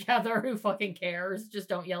this together. Who fucking cares? Just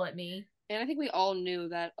don't yell at me. And I think we all knew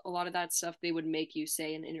that a lot of that stuff they would make you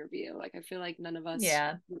say in an interview. Like, I feel like none of us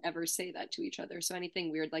would ever say that to each other. So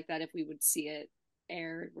anything weird like that, if we would see it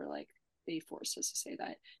aired, we're like, they forced us to say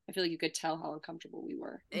that. I feel like you could tell how uncomfortable we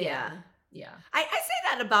were. Yeah. I say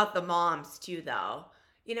that about the moms too, though.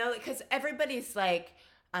 You know, because everybody's like,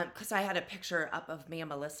 because I had a picture up of me and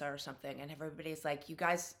Melissa or something, and everybody's like, you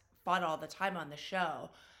guys fought all the time on the show.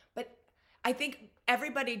 But I think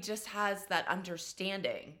everybody just has that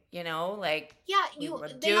understanding, you know, like, we were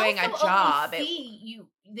doing a job.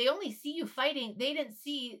 They only see you fighting. They didn't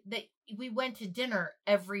see that we went to dinner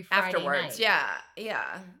every Friday afterwards. night.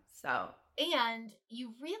 Yeah. So. And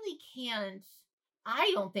you really can't,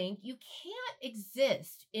 I don't think you can't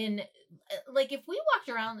exist in, like, if we walked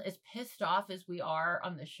around as pissed off as we are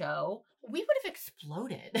on the show, we would have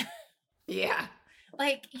exploded. Yeah.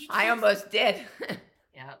 Like, I almost did.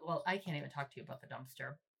 Yeah, well, I can't even talk to you about the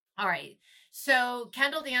dumpster. All right. So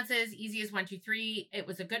Kendall dances easy as 1, 2, 3. It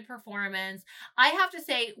was a good performance. I have to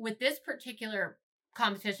say, with this particular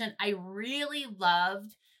competition, I really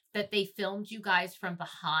loved that they filmed you guys from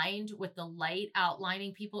behind with the light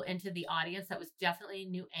outlining people into the audience. That was definitely a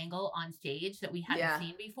new angle on stage that we hadn't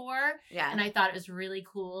seen before. Yeah. And I thought it was really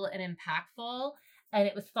cool and impactful. And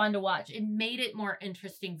it was fun to watch. It made it more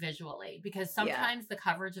interesting visually, because sometimes the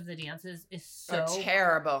coverage of the dances is so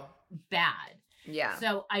terrible, bad. Yeah.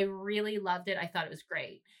 So I really loved it. I thought it was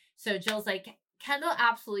great. So Jill's like, Kendall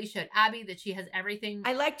absolutely showed Abby that she has everything.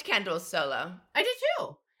 I liked Kendall's solo. I did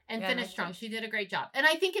too. And finished strong. She did a great job. And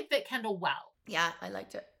I think it fit Kendall well. Yeah, I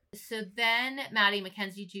liked it. So then Maddie and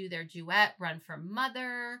Mackenzie do their duet, Run for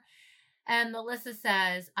Mother. And Melissa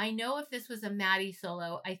says, I know if this was a Maddie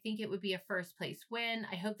solo, I think it would be a first place win.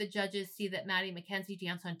 I hope the judges see that Maddie and Mackenzie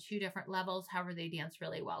dance on 2 different levels. However, they dance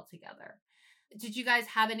really well together. Did you guys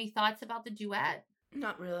have any thoughts about the duet?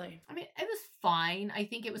 Not really. I mean, it was fine. I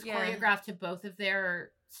think it was choreographed to both of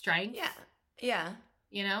their strengths. Yeah.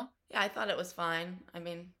 You know? Yeah, I thought it was fine. I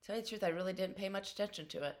mean, to tell you the truth, I really didn't pay much attention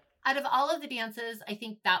to it. Out of all of the dances, I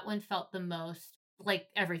think that one felt the most like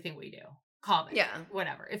everything we do. Comedy. Yeah.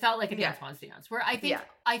 Whatever. It felt like a Dance Moms dance. Where I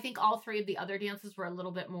think all 3 of the other dances were a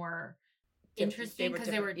little bit more interesting because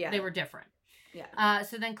they were different. Yeah.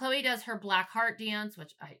 So then Chloe does her Black Heart dance,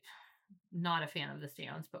 which I'm not a fan of this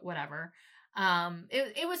dance, but whatever.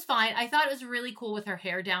 It was fine. I thought it was really cool with her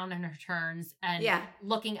hair down and her turns and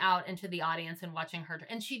looking out into the audience and watching her.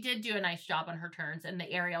 And she did do a nice job on her turns, and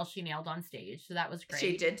the aerial she nailed on stage. So that was great.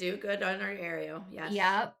 She did do good on her aerial. Yes.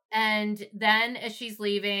 Yep. And then as she's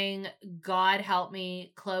leaving, God help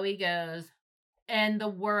me, Chloe goes, and the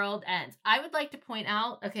world ends. I would like to point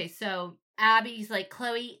out, okay, so Abby's like,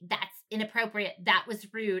 Chloe, that's inappropriate. That was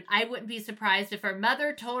rude. I wouldn't be surprised if her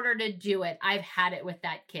mother told her to do it. I've had it with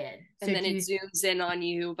that kid. And then it zooms in on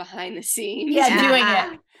you behind the scenes. Yeah, doing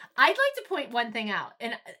it. I'd like to point one thing out.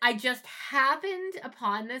 And I just happened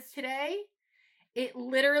upon this today. It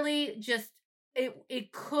literally just,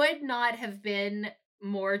 it could not have been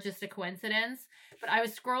more just a coincidence. But I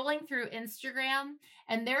was scrolling through Instagram,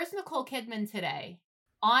 and there's Nicole Kidman today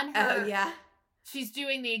on her. Oh, yeah. She's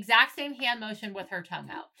doing the exact same hand motion with her tongue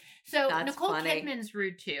out. So That's Nicole funny. Kidman's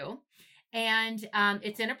rude too. And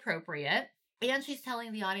it's inappropriate. And she's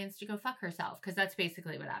telling the audience to go fuck herself, because that's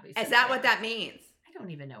basically what Abby said. Is that what that means? I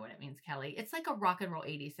don't even know what it means, Kelly. It's like a rock and roll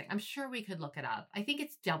 80s thing. I'm sure we could look it up. I think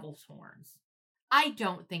it's devil's horns. I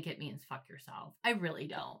don't think it means fuck yourself. I really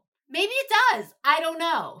don't. Maybe it does. I don't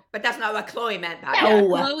know. But that's not what Chloe meant by it.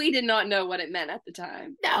 Chloe did not know what it meant at the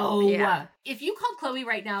time. No. Yeah. If you called Chloe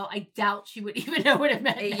right now, I doubt she would even know what it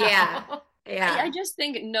meant. Yeah. Now. Yeah. I just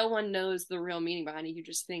think no one knows the real meaning behind it. You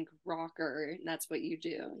just think rocker, and that's what you do.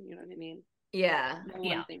 You know what I mean? Yeah. No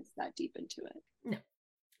one thinks that deep into it. No.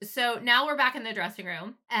 So now we're back in the dressing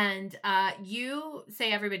room, and you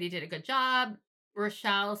say everybody did a good job.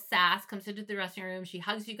 Rochelle Sass comes into the dressing room. She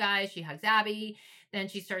hugs you guys. She hugs Abby. Then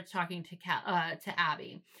she starts talking to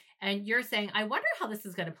Abby. And you're saying, I wonder how this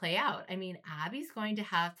is going to play out. I mean, Abby's going to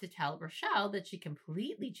have to tell Rochelle that she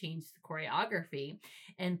completely changed the choreography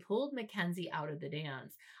and pulled Mackenzie out of the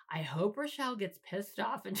dance. I hope Rochelle gets pissed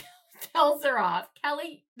off and tells her off.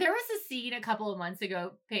 Kelly, there was a scene a couple of months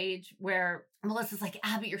ago, Paige, where Melissa's like,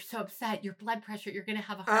 Abby, you're so upset. Your blood pressure, you're going to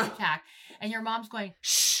have a heart attack. And your mom's going,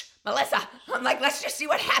 shh, Melissa. I'm like, let's just see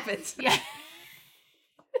what happens. Yeah.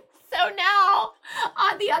 So now,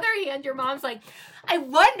 on the other hand, your mom's like, I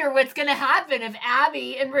wonder what's going to happen if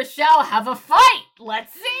Abby and Rochelle have a fight.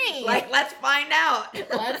 Let's see. Like, let's find out.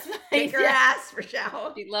 Let's kick her ass,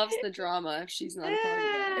 Rochelle. She loves the drama if she's not a part of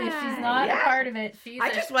it. If she's not a part of it,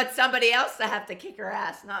 I just want somebody else to have to kick her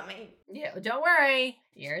ass, not me. Yeah, don't worry.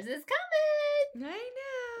 Yours is coming. I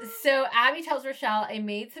know. So Abby tells Rochelle, I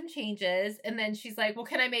made some changes. And then she's like, well,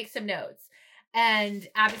 can I make some notes? And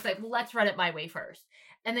Abby's like, well, let's run it my way first.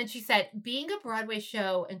 And then she said, being a Broadway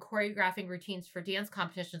show and choreographing routines for dance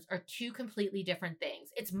competitions are two completely different things.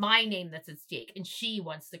 It's my name that's at stake, and she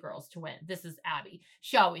wants the girls to win. This is Abby.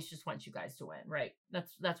 She always just wants you guys to win, right?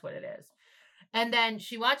 That's what it is. And then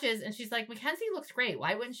she watches, and she's like, Mackenzie looks great.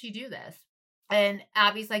 Why wouldn't she do this? And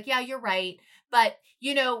Abby's like, yeah, you're right. But,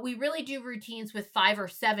 we really do routines with 5 or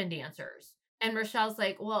 7 dancers. And Rochelle's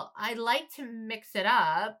like, well, I like to mix it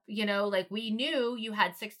up. We knew you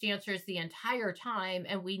had 6 dancers the entire time,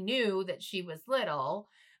 and we knew that she was little.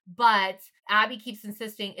 But Abby keeps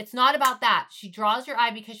insisting, it's not about that. She draws your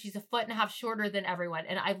eye because she's 1.5 feet shorter than everyone.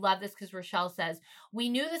 And I love this because Rochelle says, we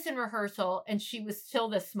knew this in rehearsal, and she was still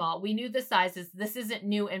this small. We knew the sizes. This isn't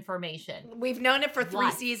new information. We've known it for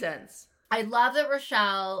 3 seasons. I love that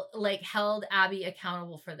Rochelle held Abby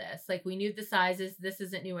accountable for this. We knew the sizes. This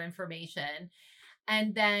isn't new information.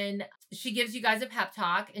 And then she gives you guys a pep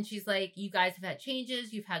talk, and she's like, you guys have had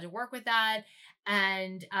changes. You've had to work with that.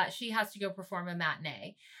 And she has to go perform a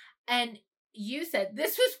matinee. And you said,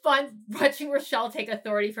 this was fun watching Rochelle take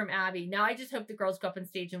authority from Abby. Now I just hope the girls go up on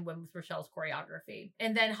stage and win with Rochelle's choreography.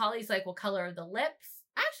 And then Holly's like, well, color of the lips.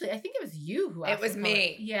 Actually, I think it was you who asked. It was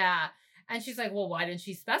me. Yeah. And she's like, well, why didn't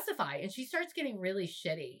she specify? And she starts getting really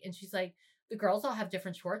shitty. And she's like, the girls all have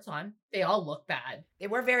different shorts on. They all look bad. They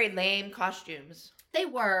were very lame costumes. They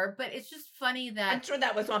were, but it's just funny that... I'm sure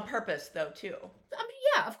that was on purpose, though, too.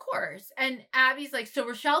 Yeah, of course. And Abby's like, so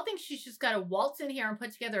Rochelle thinks she's just got to waltz in here and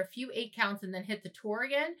put together a few 8 counts and then hit the tour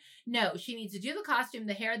again? No, she needs to do the costume,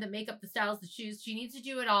 the hair, the makeup, the styles, the shoes. She needs to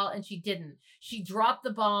do it all, and she didn't. She dropped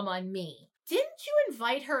the bomb on me. Didn't you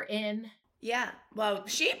invite her in? Yeah, well,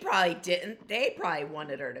 she probably didn't. They probably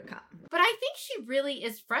wanted her to come. But I think she really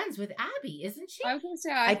is friends with Abby, isn't she? I was going to say,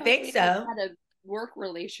 I think so. Had a work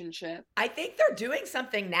relationship. I think they're doing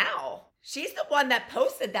something now. She's the one that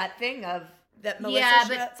posted that thing of that Melissa. Yeah,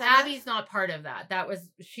 but Abby's not part of that.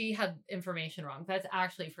 She had information wrong. That's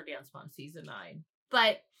actually for Dance Mom season 9.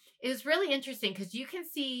 But it was really interesting because you can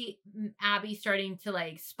see Abby starting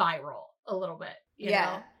to spiral a little bit. You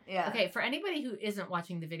know? Yeah. Okay, for anybody who isn't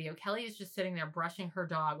watching the video, Kelly is just sitting there brushing her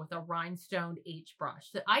dog with a rhinestoned H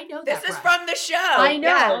brush. I know that This is brush. from the show. I know.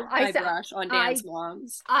 Yeah. I brush on Dance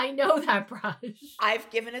Moms. I know that brush. I've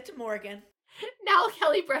given it to Morgan. Now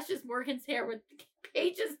Kelly brushes Morgan's hair with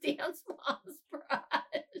Paige's Dance Mom's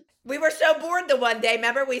brush. We were so bored the one day.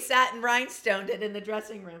 Remember, we sat and rhinestoned it in the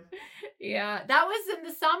dressing room. Yeah, that was in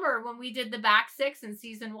the summer when we did the back 6 in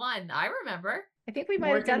season 1. I remember. I think we might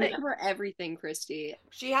have done it. Remember everything, Christy.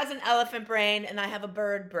 She has an elephant brain, and I have a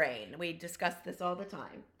bird brain. We discuss this all the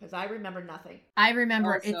time because I remember nothing. I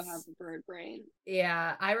remember I also have a bird brain.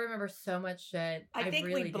 Yeah, I remember so much shit. I think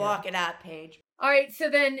really we block it out, Paige. All right, so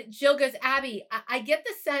then Jill goes, Abby, I get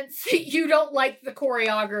the sense that you don't like the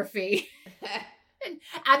choreography. And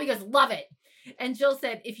Abby goes, love it. And Jill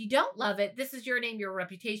said, if you don't love it, this is your name, your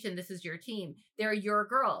reputation. This is your team. They're your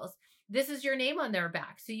girls. This is your name on their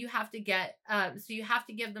back. So you have to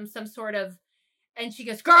give them some sort of, and she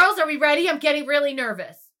goes, girls, are we ready? I'm getting really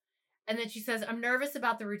nervous. And then she says, I'm nervous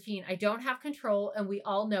about the routine. I don't have control. And we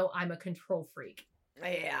all know I'm a control freak.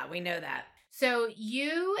 Yeah, we know that. So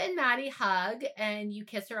you and Maddie hug and you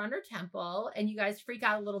kiss her on her temple and you guys freak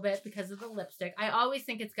out a little bit because of the lipstick. I always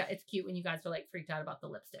think it's cute when you guys are freaked out about the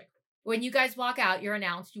lipstick. When you guys walk out, you're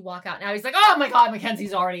announced, you walk out. Now he's like, oh my God,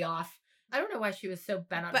 Mackenzie's already off. I don't know why she was so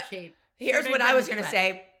bent out of shape. Here's what I was going to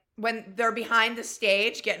say. When they're behind the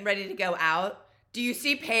stage getting ready to go out, do you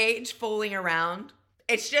see Paige fooling around?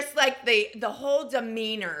 It's just the whole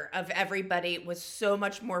demeanor of everybody was so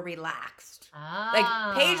much more relaxed.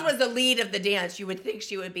 Paige was the lead of the dance. You would think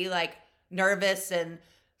she would be nervous and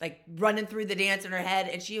running through the dance in her head.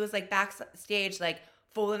 And she was backstage,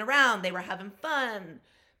 fooling around. They were having fun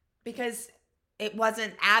because it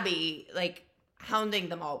wasn't Abby. hounding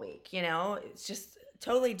them all week, you know? It's just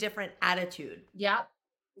totally different attitude. Yep.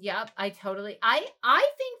 I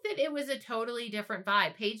think that it was a totally different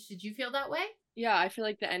vibe. Paige, did you feel that way? Yeah, I feel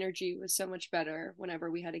like the energy was so much better whenever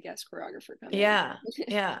we had a guest choreographer come in.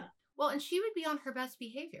 Yeah. Well, and she would be on her best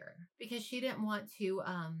behavior because she didn't want to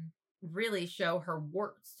really show her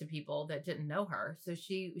warts to people that didn't know her. So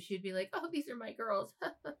she'd be like, "Oh, these are my girls."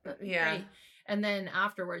 Yeah. Great. And then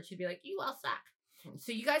afterwards she'd be like, "You all suck."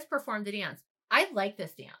 So you guys performed the dance. I like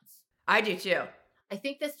this dance. I do too. I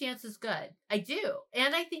think this dance is good. I do.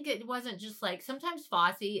 And I think it wasn't just like, sometimes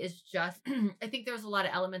Fosse is just, I think there's a lot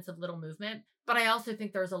of elements of little movement, but I also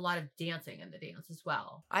think there's a lot of dancing in the dance as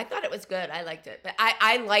well. I thought it was good. I liked it. But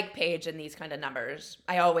I like Paige in these kind of numbers.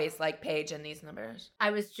 I always like Paige in these numbers.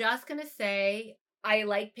 I was just going to say, I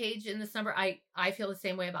like Paige in this number. I feel the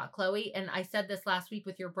same way about Chloe. And I said this last week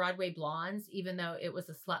with your Broadway Blondes, even though it was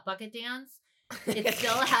a slut bucket dance, it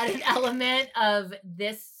still had an element of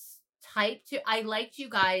this type to. I liked you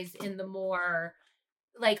guys in the more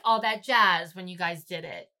like all that jazz when you guys did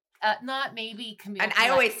it. Not maybe Camille. And I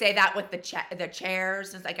always say that with the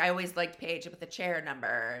chairs. It's like I always liked Paige with the chair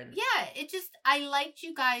number. And yeah, I liked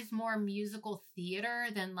you guys more musical theater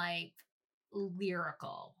than like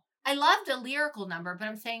lyrical. I loved a lyrical number, but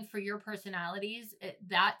I'm saying for your personalities,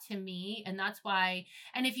 that to me, and that's why,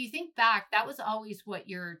 and if you think back, that was always what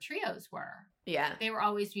your trios were. Yeah. They were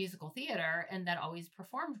always musical theater and that always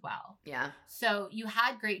performed well. Yeah. So you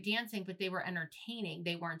had great dancing, but they were entertaining.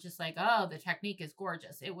 They weren't just like, oh, the technique is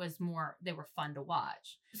gorgeous. It was more, they were fun to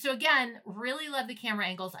watch. So again, really love the camera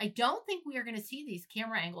angles. I don't think we are going to see these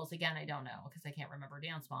camera angles again. I don't know because I can't remember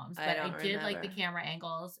Dance Moms, but I did like the camera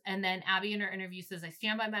angles. And then Abby in her interview says, I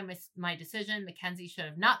stand by my decision. Mackenzie should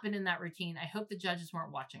have not been in that routine. I hope the judges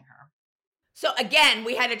weren't watching her. So again,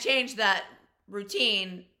 we had to change that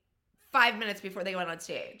routine 5 minutes before they went on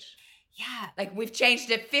stage. Yeah. Like we've changed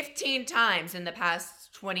it 15 times in the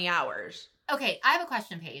past 20 hours. Okay, I have a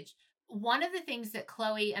question, Paige. One of the things that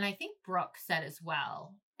Chloe and I think Brooke said as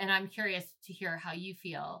well, and I'm curious to hear how you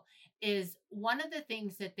feel, is one of the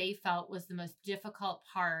things that they felt was the most difficult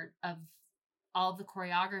part of all the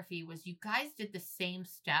choreography was you guys did the same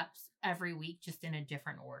steps every week, just in a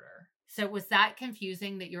different order. So was that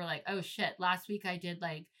confusing that you were like, oh shit, last week I did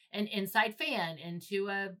like an inside fan into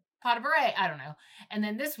a pot of beret, I don't know. And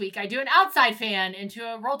then this week I do an outside fan into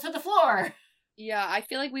a roll to the floor. Yeah, I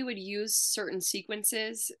feel like we would use certain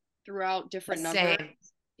sequences throughout different numbers. Same.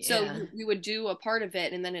 Yeah. So we would do a part of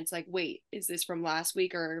it and then it's like, wait, is this from last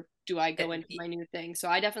week or do I go into my new thing? So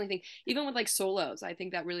I definitely think, even with like solos, I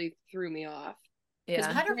think that really threw me off.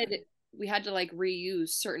 Yeah. We had to like reuse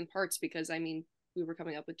certain parts because I mean, we were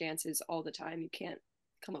coming up with dances all the time. You can't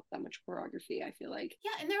come up with that much choreography, I feel like.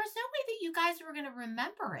 Yeah, and there was no way that you guys were going to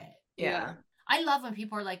remember it. Yeah. I love when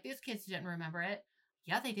people are like, these kids didn't remember it.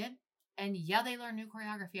 Yeah, they did. And yeah, they learn new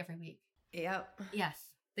choreography every week. Yep. Yes,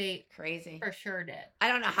 they crazy for sure did. I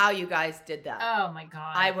don't know how you guys did that. Oh my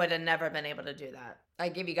God. I would have never been able to do that. I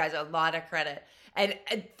give you guys a lot of credit. And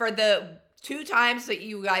for the 2 times that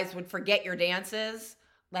you guys would forget your dances,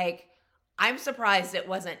 like, I'm surprised it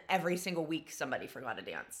wasn't every single week somebody forgot a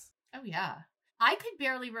dance. Oh, yeah. I could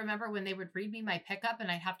barely remember when they would read me my pickup and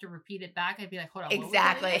I'd have to repeat it back. I'd be like, hold on.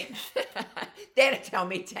 Exactly. They had to tell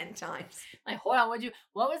me 10 times. Like, hold on,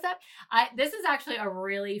 what was that? This is actually a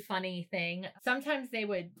really funny thing. Sometimes they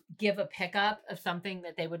would give a pickup of something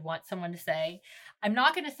that they would want someone to say. I'm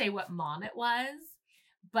not going to say what mom it was,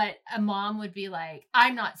 but a mom would be like,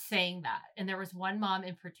 I'm not saying that. And there was one mom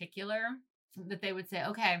in particular that they would say,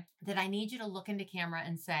 okay, that I need you to look into camera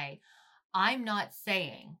and say, I'm not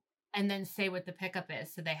saying, and then say what the pickup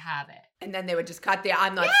is so they have it. And then they would just cut the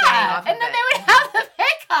I'm not saying off and then they would have the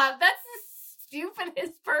pickup. That's the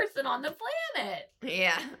stupidest person on the planet.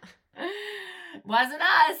 Yeah. Wasn't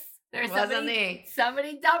us. There's Wasn't me.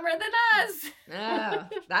 Somebody dumber than us.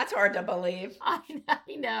 Oh, that's hard to believe. I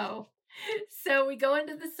know. So we go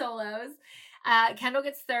into the solos. Kendall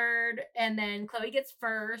gets third, and then Chloe gets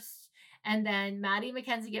first. And then Maddie and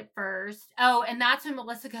Mackenzie get first. Oh, and that's when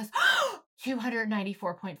Melissa goes,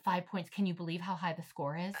 294.5 points. Can you believe how high the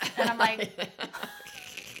score is? And I'm like,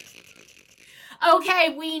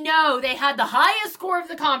 okay, we know they had the highest score of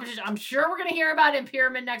the competition. I'm sure we're going to hear about it in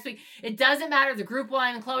Pyramid next week. It doesn't matter. The group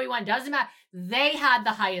won and Chloe won. Doesn't matter. They had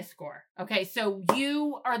the highest score. Okay, so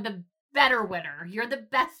you are the better winner. You're the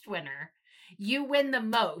best winner. You win the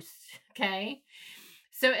most. Okay?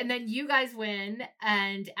 So, and then you guys win,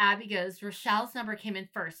 and Abby goes, Rochelle's number came in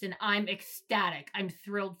first, and I'm ecstatic. I'm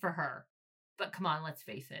thrilled for her. But come on, let's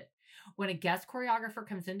face it. When a guest choreographer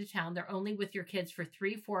comes into town, they're only with your kids for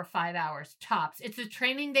 3, 4, 5 hours tops. It's a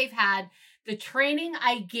training they've had, the training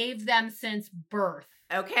I gave them since birth.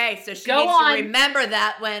 Okay, so she needs to remember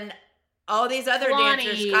that when all these other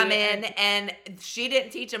dancers come in and she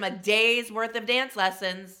didn't teach them a day's worth of dance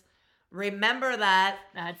lessons. Remember that.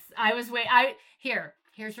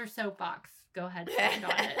 Here's her soapbox. Go ahead, stand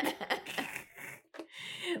on it.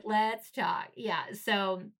 Let's talk. Yeah,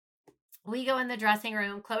 so we go in the dressing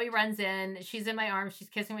room. Chloe runs in. She's in my arms. She's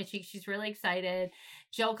kissing my cheek. She's really excited.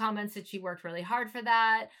 Jill comments that she worked really hard for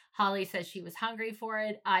that. Holly says she was hungry for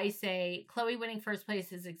it. I say Chloe winning first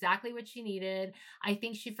place is exactly what she needed. I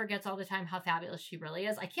think she forgets all the time how fabulous she really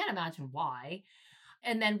is. I can't imagine why.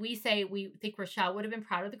 And then we say we think Rochelle would have been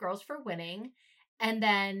proud of the girls for winning. And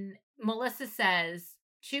then Melissa says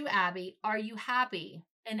to Abby, "Are you happy?"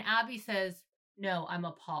 And Abby says, "No, I'm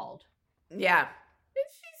appalled." Yeah. And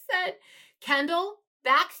she said, "Kendall,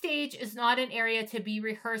 backstage is not an area to be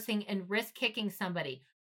rehearsing and risk kicking somebody."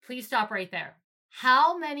 Please stop right there.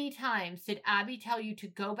 How many times did Abby tell you to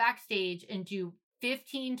go backstage and do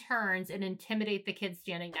 15 turns and intimidate the kid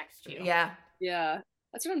standing next to you? Yeah. Yeah.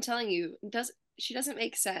 That's what I'm telling you. She doesn't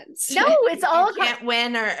make sense. No, it's all you can't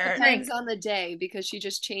win or depends on the day because she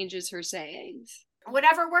just changes her sayings.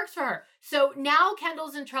 Whatever works for her. So now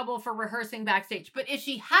Kendall's in trouble for rehearsing backstage. But if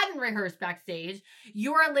she hadn't rehearsed backstage,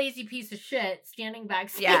 you're a lazy piece of shit standing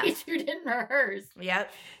backstage who didn't rehearse.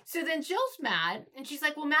 Yep. So then Jill's mad. And she's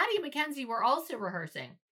like, well, Maddie and Mackenzie were also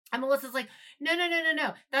rehearsing. And Melissa's like,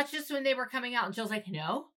 no. That's just when they were coming out. And Jill's like,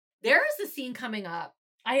 no. There is a scene coming up.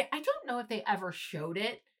 I don't know if they ever showed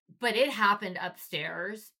it, but it happened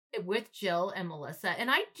upstairs with Jill and Melissa.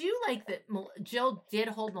 And I do like that Jill did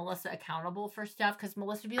hold Melissa accountable for stuff because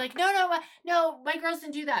Melissa would be like, no, my girls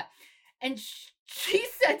didn't do that. And she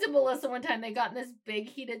said to Melissa one time, they got in this big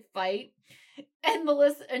heated fight. And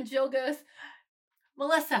Jill goes,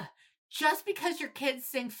 Melissa, just because your kids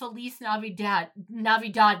sing Feliz Navidad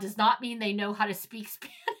does not mean they know how to speak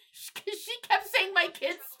Spanish. Because she kept saying my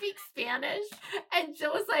kids speak Spanish. And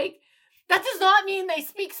Jill was like, that does not mean they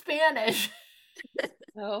speak Spanish.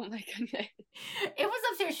 Oh my goodness. It was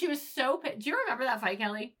upstairs. She was so pissed. Do you remember that fight,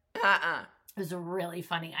 Kelly? It was really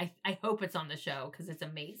funny. I hope it's on the show because it's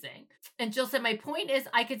amazing. And Jill said, my point is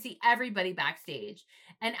I could see everybody backstage.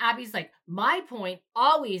 And Abby's like, my point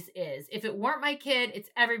always is if it weren't my kid, it's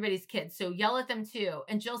everybody's kid. So yell at them too.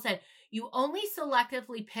 And Jill said, you only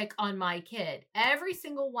selectively pick on my kid. Every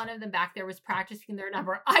single one of them back there was practicing their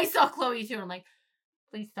number. I saw Chloe too. And I'm like,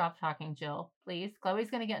 please stop talking, Jill. Please. Chloe's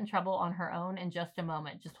going to get in trouble on her own in just a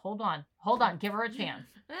moment. Just hold on. Give her a chance.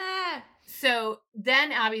 So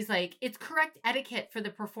then Abby's like, it's correct etiquette for the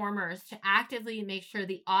performers to actively make sure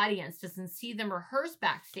the audience doesn't see them rehearse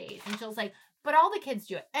backstage. And Jill's like, but all the kids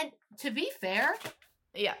do it. And to be fair,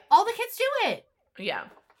 all the kids do it. Yeah.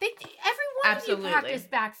 Every one of you practice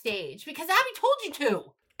backstage because Abby told you to.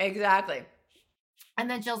 Exactly. And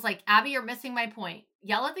then Jill's like, Abby, you're missing my point.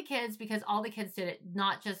 Yell at the kids because all the kids did it,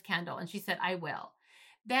 not just Kendall. And she said, I will.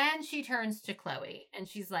 Then she turns to Chloe and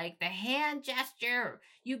she's like, the hand gesture,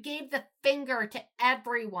 you gave the finger to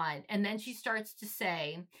everyone. And then she starts to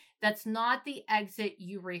say, that's not the exit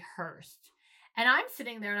you rehearsed. And I'm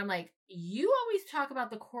sitting there and I'm like, you always talk about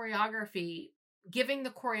the choreography, giving the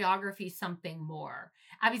choreography something more.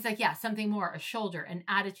 Abby's like, yeah, something more, a shoulder, an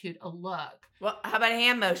attitude, a look. Well, how about a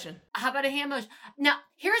hand motion? Now,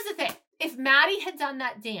 here's the thing. If Maddie had done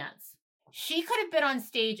that dance, she could have been on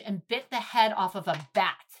stage and bit the head off of a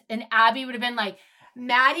bat. And Abby would have been like,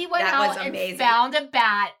 Maddie went out and found a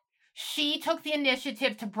bat. She took the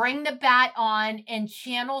initiative to bring the bat on and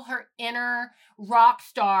channel her inner rock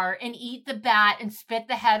star and eat the bat and spit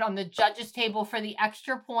the head on the judge's table for the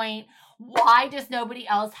extra point. Why does nobody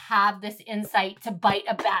else have this insight to bite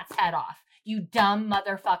a bat's head off? You dumb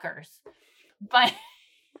motherfuckers. But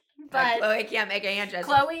Chloe can't make a hand gesture.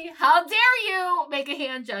 Chloe, how dare you make a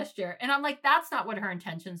hand gesture? And I'm like, that's not what her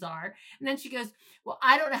intentions are. And then she goes, well,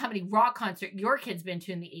 I don't know how many rock concerts your kid's been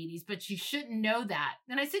to in the 80s, but she shouldn't know that.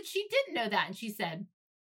 And I said, she didn't know that. And she said,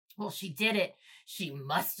 well, she did it. She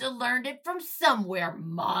must have learned it from somewhere,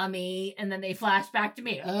 mommy. And then they flash back to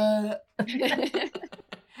me.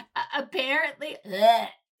 Apparently,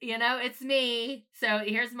 it's me. So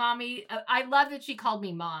here's mommy. I love that she called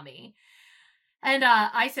me mommy. And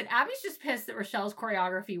I said, Abby's just pissed that Rochelle's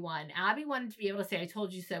choreography won. Abby wanted to be able to say, I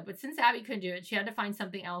told you so. But since Abby couldn't do it, she had to find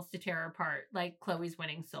something else to tear her apart, like Chloe's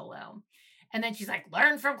winning solo. And then she's like,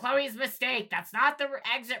 learn from Chloe's mistake. That's not the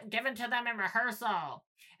exit given to them in rehearsal.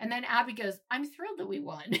 And then Abby goes, I'm thrilled that we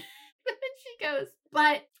won. And then she goes,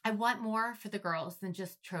 but I want more for the girls than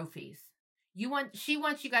just trophies. She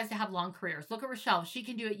wants you guys to have long careers. Look at Rochelle. She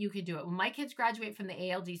can do it. You can do it. When my kids graduate from the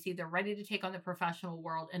ALDC, they're ready to take on the professional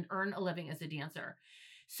world and earn a living as a dancer.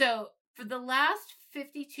 So for the last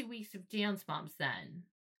 52 weeks of Dance Moms, then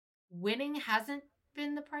winning hasn't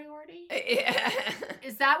been the priority.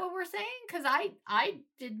 Is that what we're saying? Because I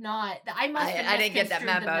did not. I didn't get that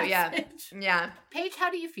memo. Yeah. Paige, how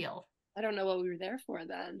do you feel? I don't know what we were there for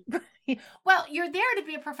then. Well, you're there to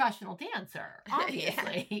be a professional dancer,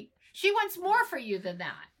 obviously. Yeah. She wants more for you than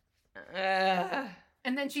that.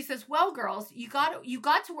 And then she says, well, girls, you got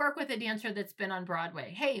to work with a dancer that's been on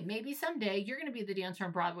Broadway. Hey, maybe someday you're going to be the dancer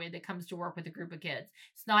on Broadway that comes to work with a group of kids.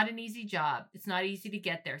 It's not an easy job. It's not easy to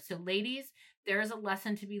get there. So ladies, there is a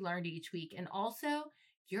lesson to be learned each week. And also,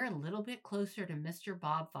 you're a little bit closer to Mr.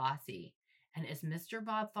 Bob Fosse. And as Mr.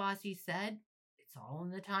 Bob Fosse said, it's all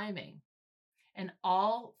in the timing. And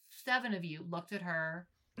all 7 of you looked at her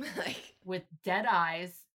with dead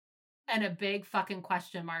eyes and a big fucking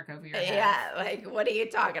question mark over your head. Yeah, like, what are you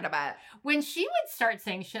talking about? When she would start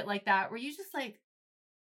saying shit like that, were you just like,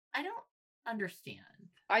 I don't understand?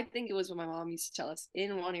 I think it was when my mom used to tell us,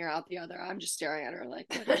 in one ear, out the other. I'm just staring at her like,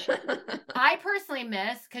 what is she? I personally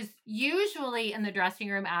miss, because usually in the dressing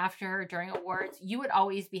room after, during awards, you would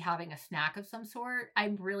always be having a snack of some sort.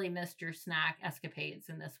 I really missed your snack escapades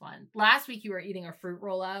in this one. Last week you were eating a fruit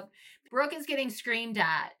roll up. Brooke is getting screamed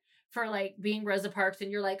at for like being Rosa Parks,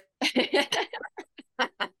 and you're like, it's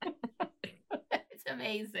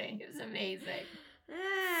amazing. It's amazing.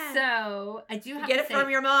 So I do have get to it say, from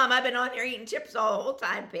your mom. I've been on here eating chips all the whole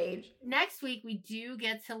time, Paige. Next week we do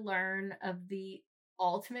get to learn of the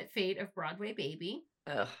ultimate fate of Broadway Baby.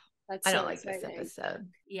 Ugh, That's I so don't like exciting. this episode.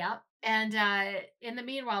 Yeah. And in the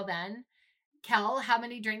meanwhile then, Kel, how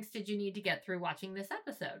many drinks did you need to get through watching this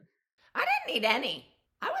episode? I didn't need any.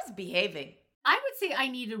 I was behaving. I would say I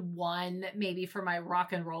needed 1, maybe for my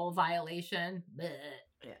rock and roll violation. Blech.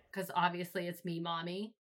 Yeah. Because obviously it's me,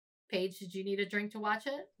 mommy. Paige, did you need a drink to watch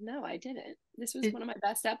it? No, I didn't. This was one of my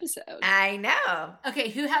best episodes. I know. Okay,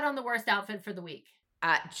 who had on the worst outfit for the week?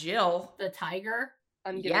 Jill. The tiger?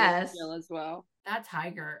 I'm giving it to Jill as well. That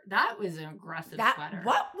tiger, that was an aggressive sweater.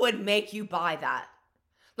 What would make you buy that?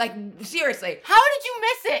 Like, seriously. How did you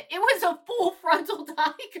miss it? It was a full frontal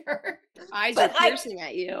tiger. Eyes are piercing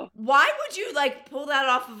at you. Why would you, like, pull that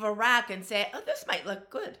off of a rack and say, oh, this might look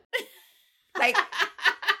good? Like...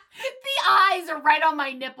 The eyes are right on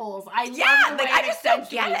my nipples. I just don't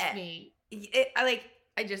get it.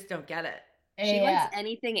 I just don't get it. She likes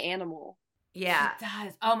anything animal. Yeah. She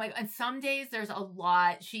does. Oh my God. And some days there's a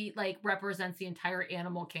lot. She like represents the entire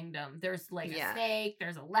animal kingdom. There's like a snake,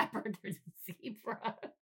 there's a leopard, there's a zebra.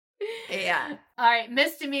 Yeah. All right.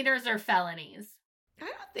 Misdemeanors or felonies? I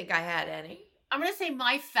don't think I had any. I'm going to say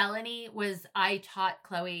my felony was I taught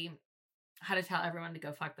Chloe how to tell everyone to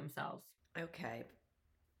go fuck themselves. Okay.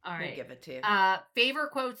 All right. We'll give it to you. Favorite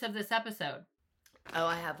quotes of this episode? Oh,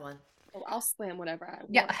 I have one. Oh, I'll slam whatever I want.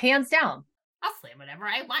 Yeah, hands down. I'll slam whatever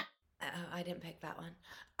I want. Oh, I didn't pick that one.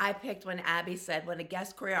 I picked when Abby said, when a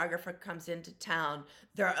guest choreographer comes into town,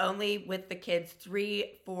 they're only with the kids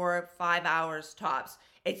 3, 4, 5 hours tops.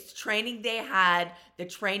 It's training they had, the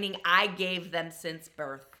training I gave them since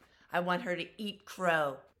birth. I want her to eat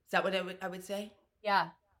crow. Is that what I would say? Yeah.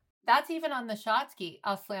 That's even on the Shotsky.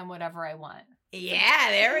 I'll slam whatever I want. Yeah,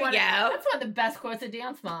 there we go. That's one of the best quotes of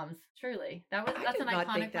Dance Moms. Truly. That's an iconic. I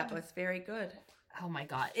not think that was very good. Oh my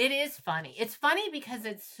God. It is funny. It's funny because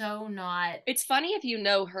it's so not. It's funny if you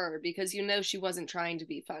know her because you know she wasn't trying to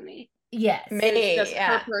be funny. Yes. Maybe it's just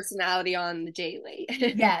her personality on the daily.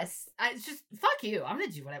 Yes. It's just, fuck you. I'm going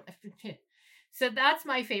to do what I. So that's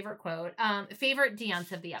my favorite quote. Favorite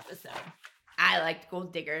dance of the episode. I liked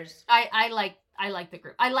Gold Diggers. I like the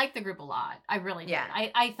group. I like the group a lot. I really did. Yeah.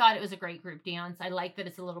 I thought it was a great group dance. I like that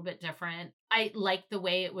it's a little bit different. I like the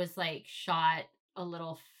way it was like shot a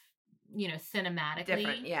little, cinematically.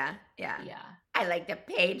 Different. Yeah. I like that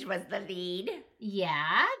Paige was the lead.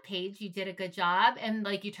 Yeah. Paige, you did a good job. And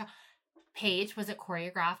like Paige, was it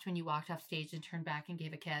choreographed when you walked off stage and turned back and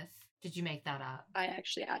gave a kiss? Did you make that up? I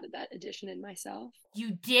actually added that addition in myself.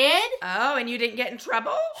 You did? Oh, and you didn't get in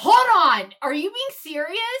trouble? Hold on. Are you being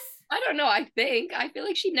serious? I don't know. I feel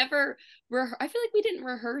like she never, I feel like we didn't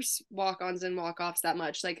rehearse walk-ons and walk-offs that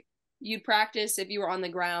much. Like you'd practice if you were on the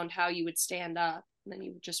ground, how you would stand up and then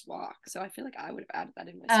you would just walk. So I feel like I would have added that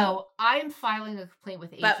in myself. Oh, I'm filing a complaint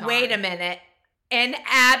with HR. But wait a minute. In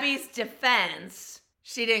Abby's defense,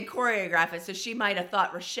 she didn't choreograph it. So she might have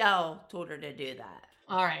thought Rochelle told her to do that.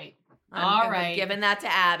 All right. I'm giving that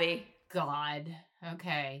to Abby. God.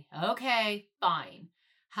 Okay. Fine.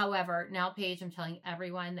 However, now Paige, I'm telling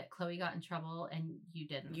everyone that Chloe got in trouble and you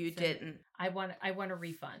didn't. You didn't. I want a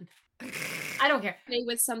refund. I don't care. Stay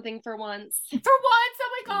with something for once. For once,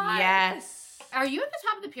 oh my God. Yes. Are you at the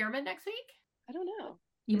top of the pyramid next week? I don't know.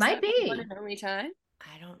 You might be. One and only time?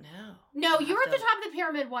 I don't know. No, you were at the top of the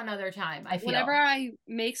pyramid one other time, I feel. Whenever I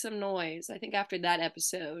make some noise, I think after that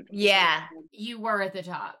episode. Yeah. You were at the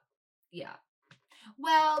top. Yeah.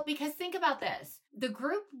 Well, because think about this. The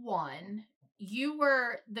group won. You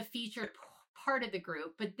were the featured part of the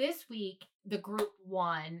group, but this week the group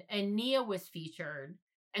won and Nia was featured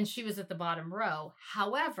and she was at the bottom row.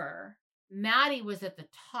 However, Maddie was at the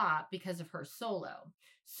top because of her solo.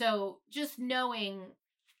 So just knowing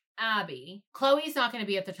Abby, Chloe's not going to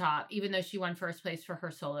be at the top, even though she won first place for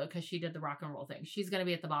her solo because she did the rock and roll thing. She's going to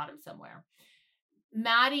be at the bottom somewhere.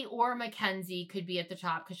 Maddie or Mackenzie could be at the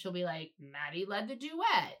top because she'll be like, Maddie led the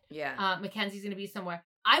duet. Yeah. Mackenzie's going to be somewhere.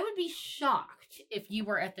 I would be shocked if you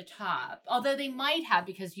were at the top, although they might have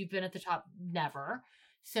because you've been at the top never.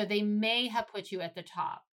 So they may have put you at the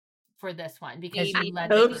top for this one because you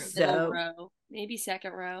led the group. So. Row. Maybe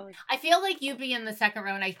second row. I feel like you'd be in the second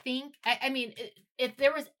row. And I think, I mean, if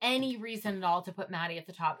there was any reason at all to put Maddie at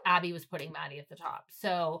the top, Abby was putting Maddie at the top.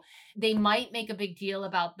 So they might make a big deal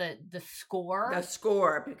about the score. The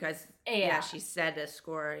score, because, yeah she said the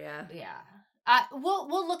score, yeah. Yeah.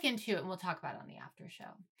 We'll look into it and we'll talk about it on the after show.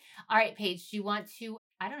 All right, Paige, do you want to,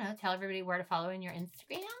 I don't know, tell everybody where to follow in your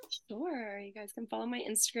Instagram? Sure. You guys can follow my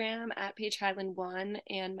Instagram at Paige Highland1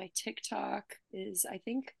 and my TikTok is, I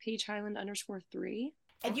think, Paige Highland _3.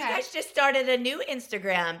 And you guys just started a new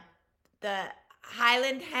Instagram, the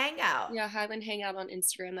Highland Hangout. Yeah, Highland Hangout on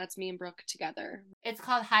Instagram. That's me and Brooke together. It's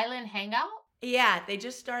called Highland Hangout? Yeah, they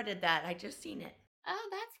just started that. I just seen it. Oh,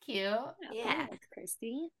 that's cute. Yeah. Thanks,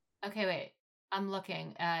 Christy. Okay, wait. I'm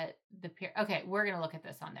looking at the okay, we're going to look at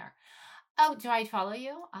this on there. Oh, do I follow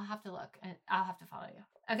you? I'll have to look. I'll have to follow you.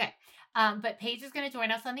 Okay. But Paige is going to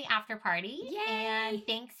join us on the after party. Yay! And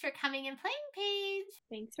thanks for coming and playing, Paige.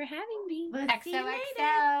 Thanks for having me. We'll see you later.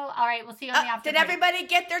 XOXO. All right, we'll see you on the after Did party. everybody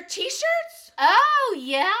get their t-shirts? Oh,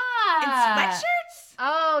 yeah. And sweatshirts?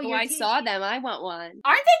 Oh, I saw them. I want one.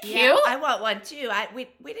 Aren't they cute? Yeah, I want one too. We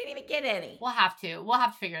didn't even get any. We'll have to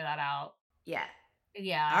figure that out. Yeah.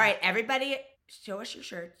 Yeah. All right, everybody, show us your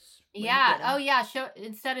shirts. Yeah. Oh, yeah.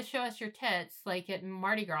 Instead of show us your tits, like at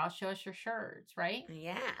Mardi Gras, show us your shirts, right?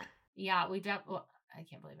 Yeah. Yeah. Well, I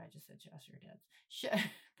can't believe I just said show us your tits.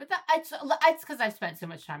 But it's because I've spent so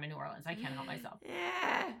much time in New Orleans. I can't help myself.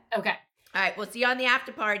 Yeah. Okay. All right, we'll see you on the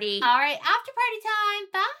after party. All right. After party time.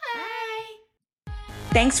 Bye.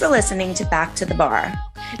 Thanks for listening to Back to the Bar.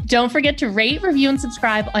 Don't forget to rate, review, and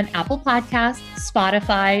subscribe on Apple Podcasts,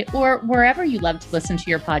 Spotify, or wherever you love to listen to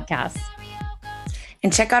your podcasts.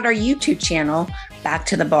 And check out our YouTube channel, Back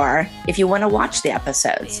to the Bar, if you want to watch the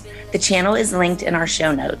episodes. The channel is linked in our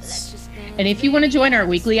show notes. And if you want to join our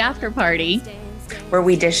weekly after party, where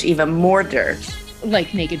we dish even more dirt,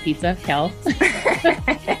 like naked pizza, hell,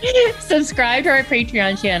 subscribe to our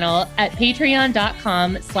Patreon channel at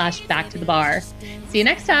patreon.com/backtothebar. See you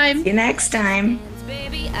next time. See you next time.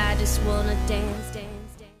 Baby, I just wanna dance.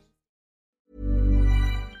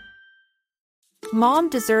 Mom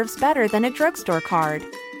deserves better than a drugstore card.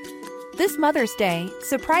 This Mother's Day,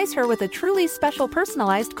 surprise her with a truly special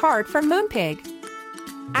personalized card from Moonpig.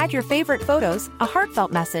 Add your favorite photos, a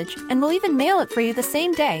heartfelt message, and we'll even mail it for you the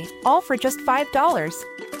same day, all for just $5.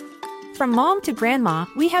 From mom to grandma,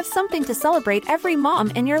 we have something to celebrate every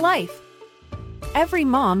mom in your life. Every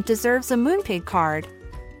mom deserves a Moonpig card.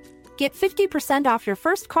 Get 50% off your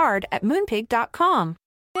first card at moonpig.com.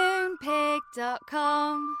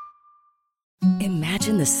 Moonpig.com.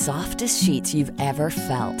 Imagine the softest sheets you've ever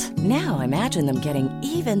felt. Now imagine them getting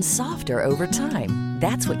even softer over time.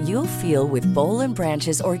 That's what you'll feel with Boll &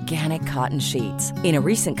 Branch's organic cotton sheets. In a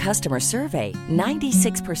recent customer survey,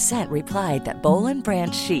 96% replied that Boll &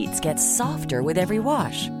 Branch sheets get softer with every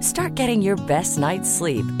wash. Start getting your best night's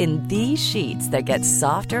sleep in these sheets that get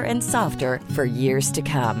softer and softer for years to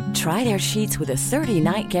come. Try their sheets with a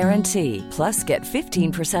 30-night guarantee. Plus, get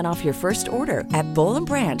 15% off your first order at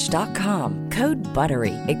bollandbranch.com. Code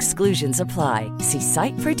BUTTERY. Exclusions apply. See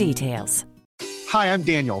site for details. Hi, I'm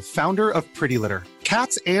Daniel, founder of Pretty Litter.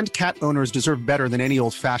 Cats and cat owners deserve better than any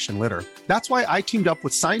old-fashioned litter. That's why I teamed up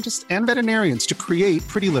with scientists and veterinarians to create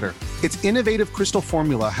Pretty Litter. Its innovative crystal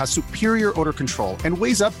formula has superior odor control and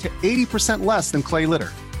weighs up to 80% less than clay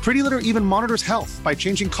litter. Pretty Litter even monitors health by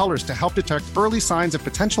changing colors to help detect early signs of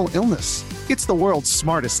potential illness. It's the world's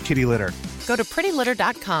smartest kitty litter. Go to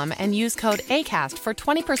prettylitter.com and use code ACAST for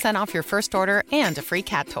 20% off your first order and a free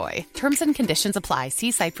cat toy. Terms and conditions apply.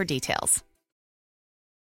 See site for details.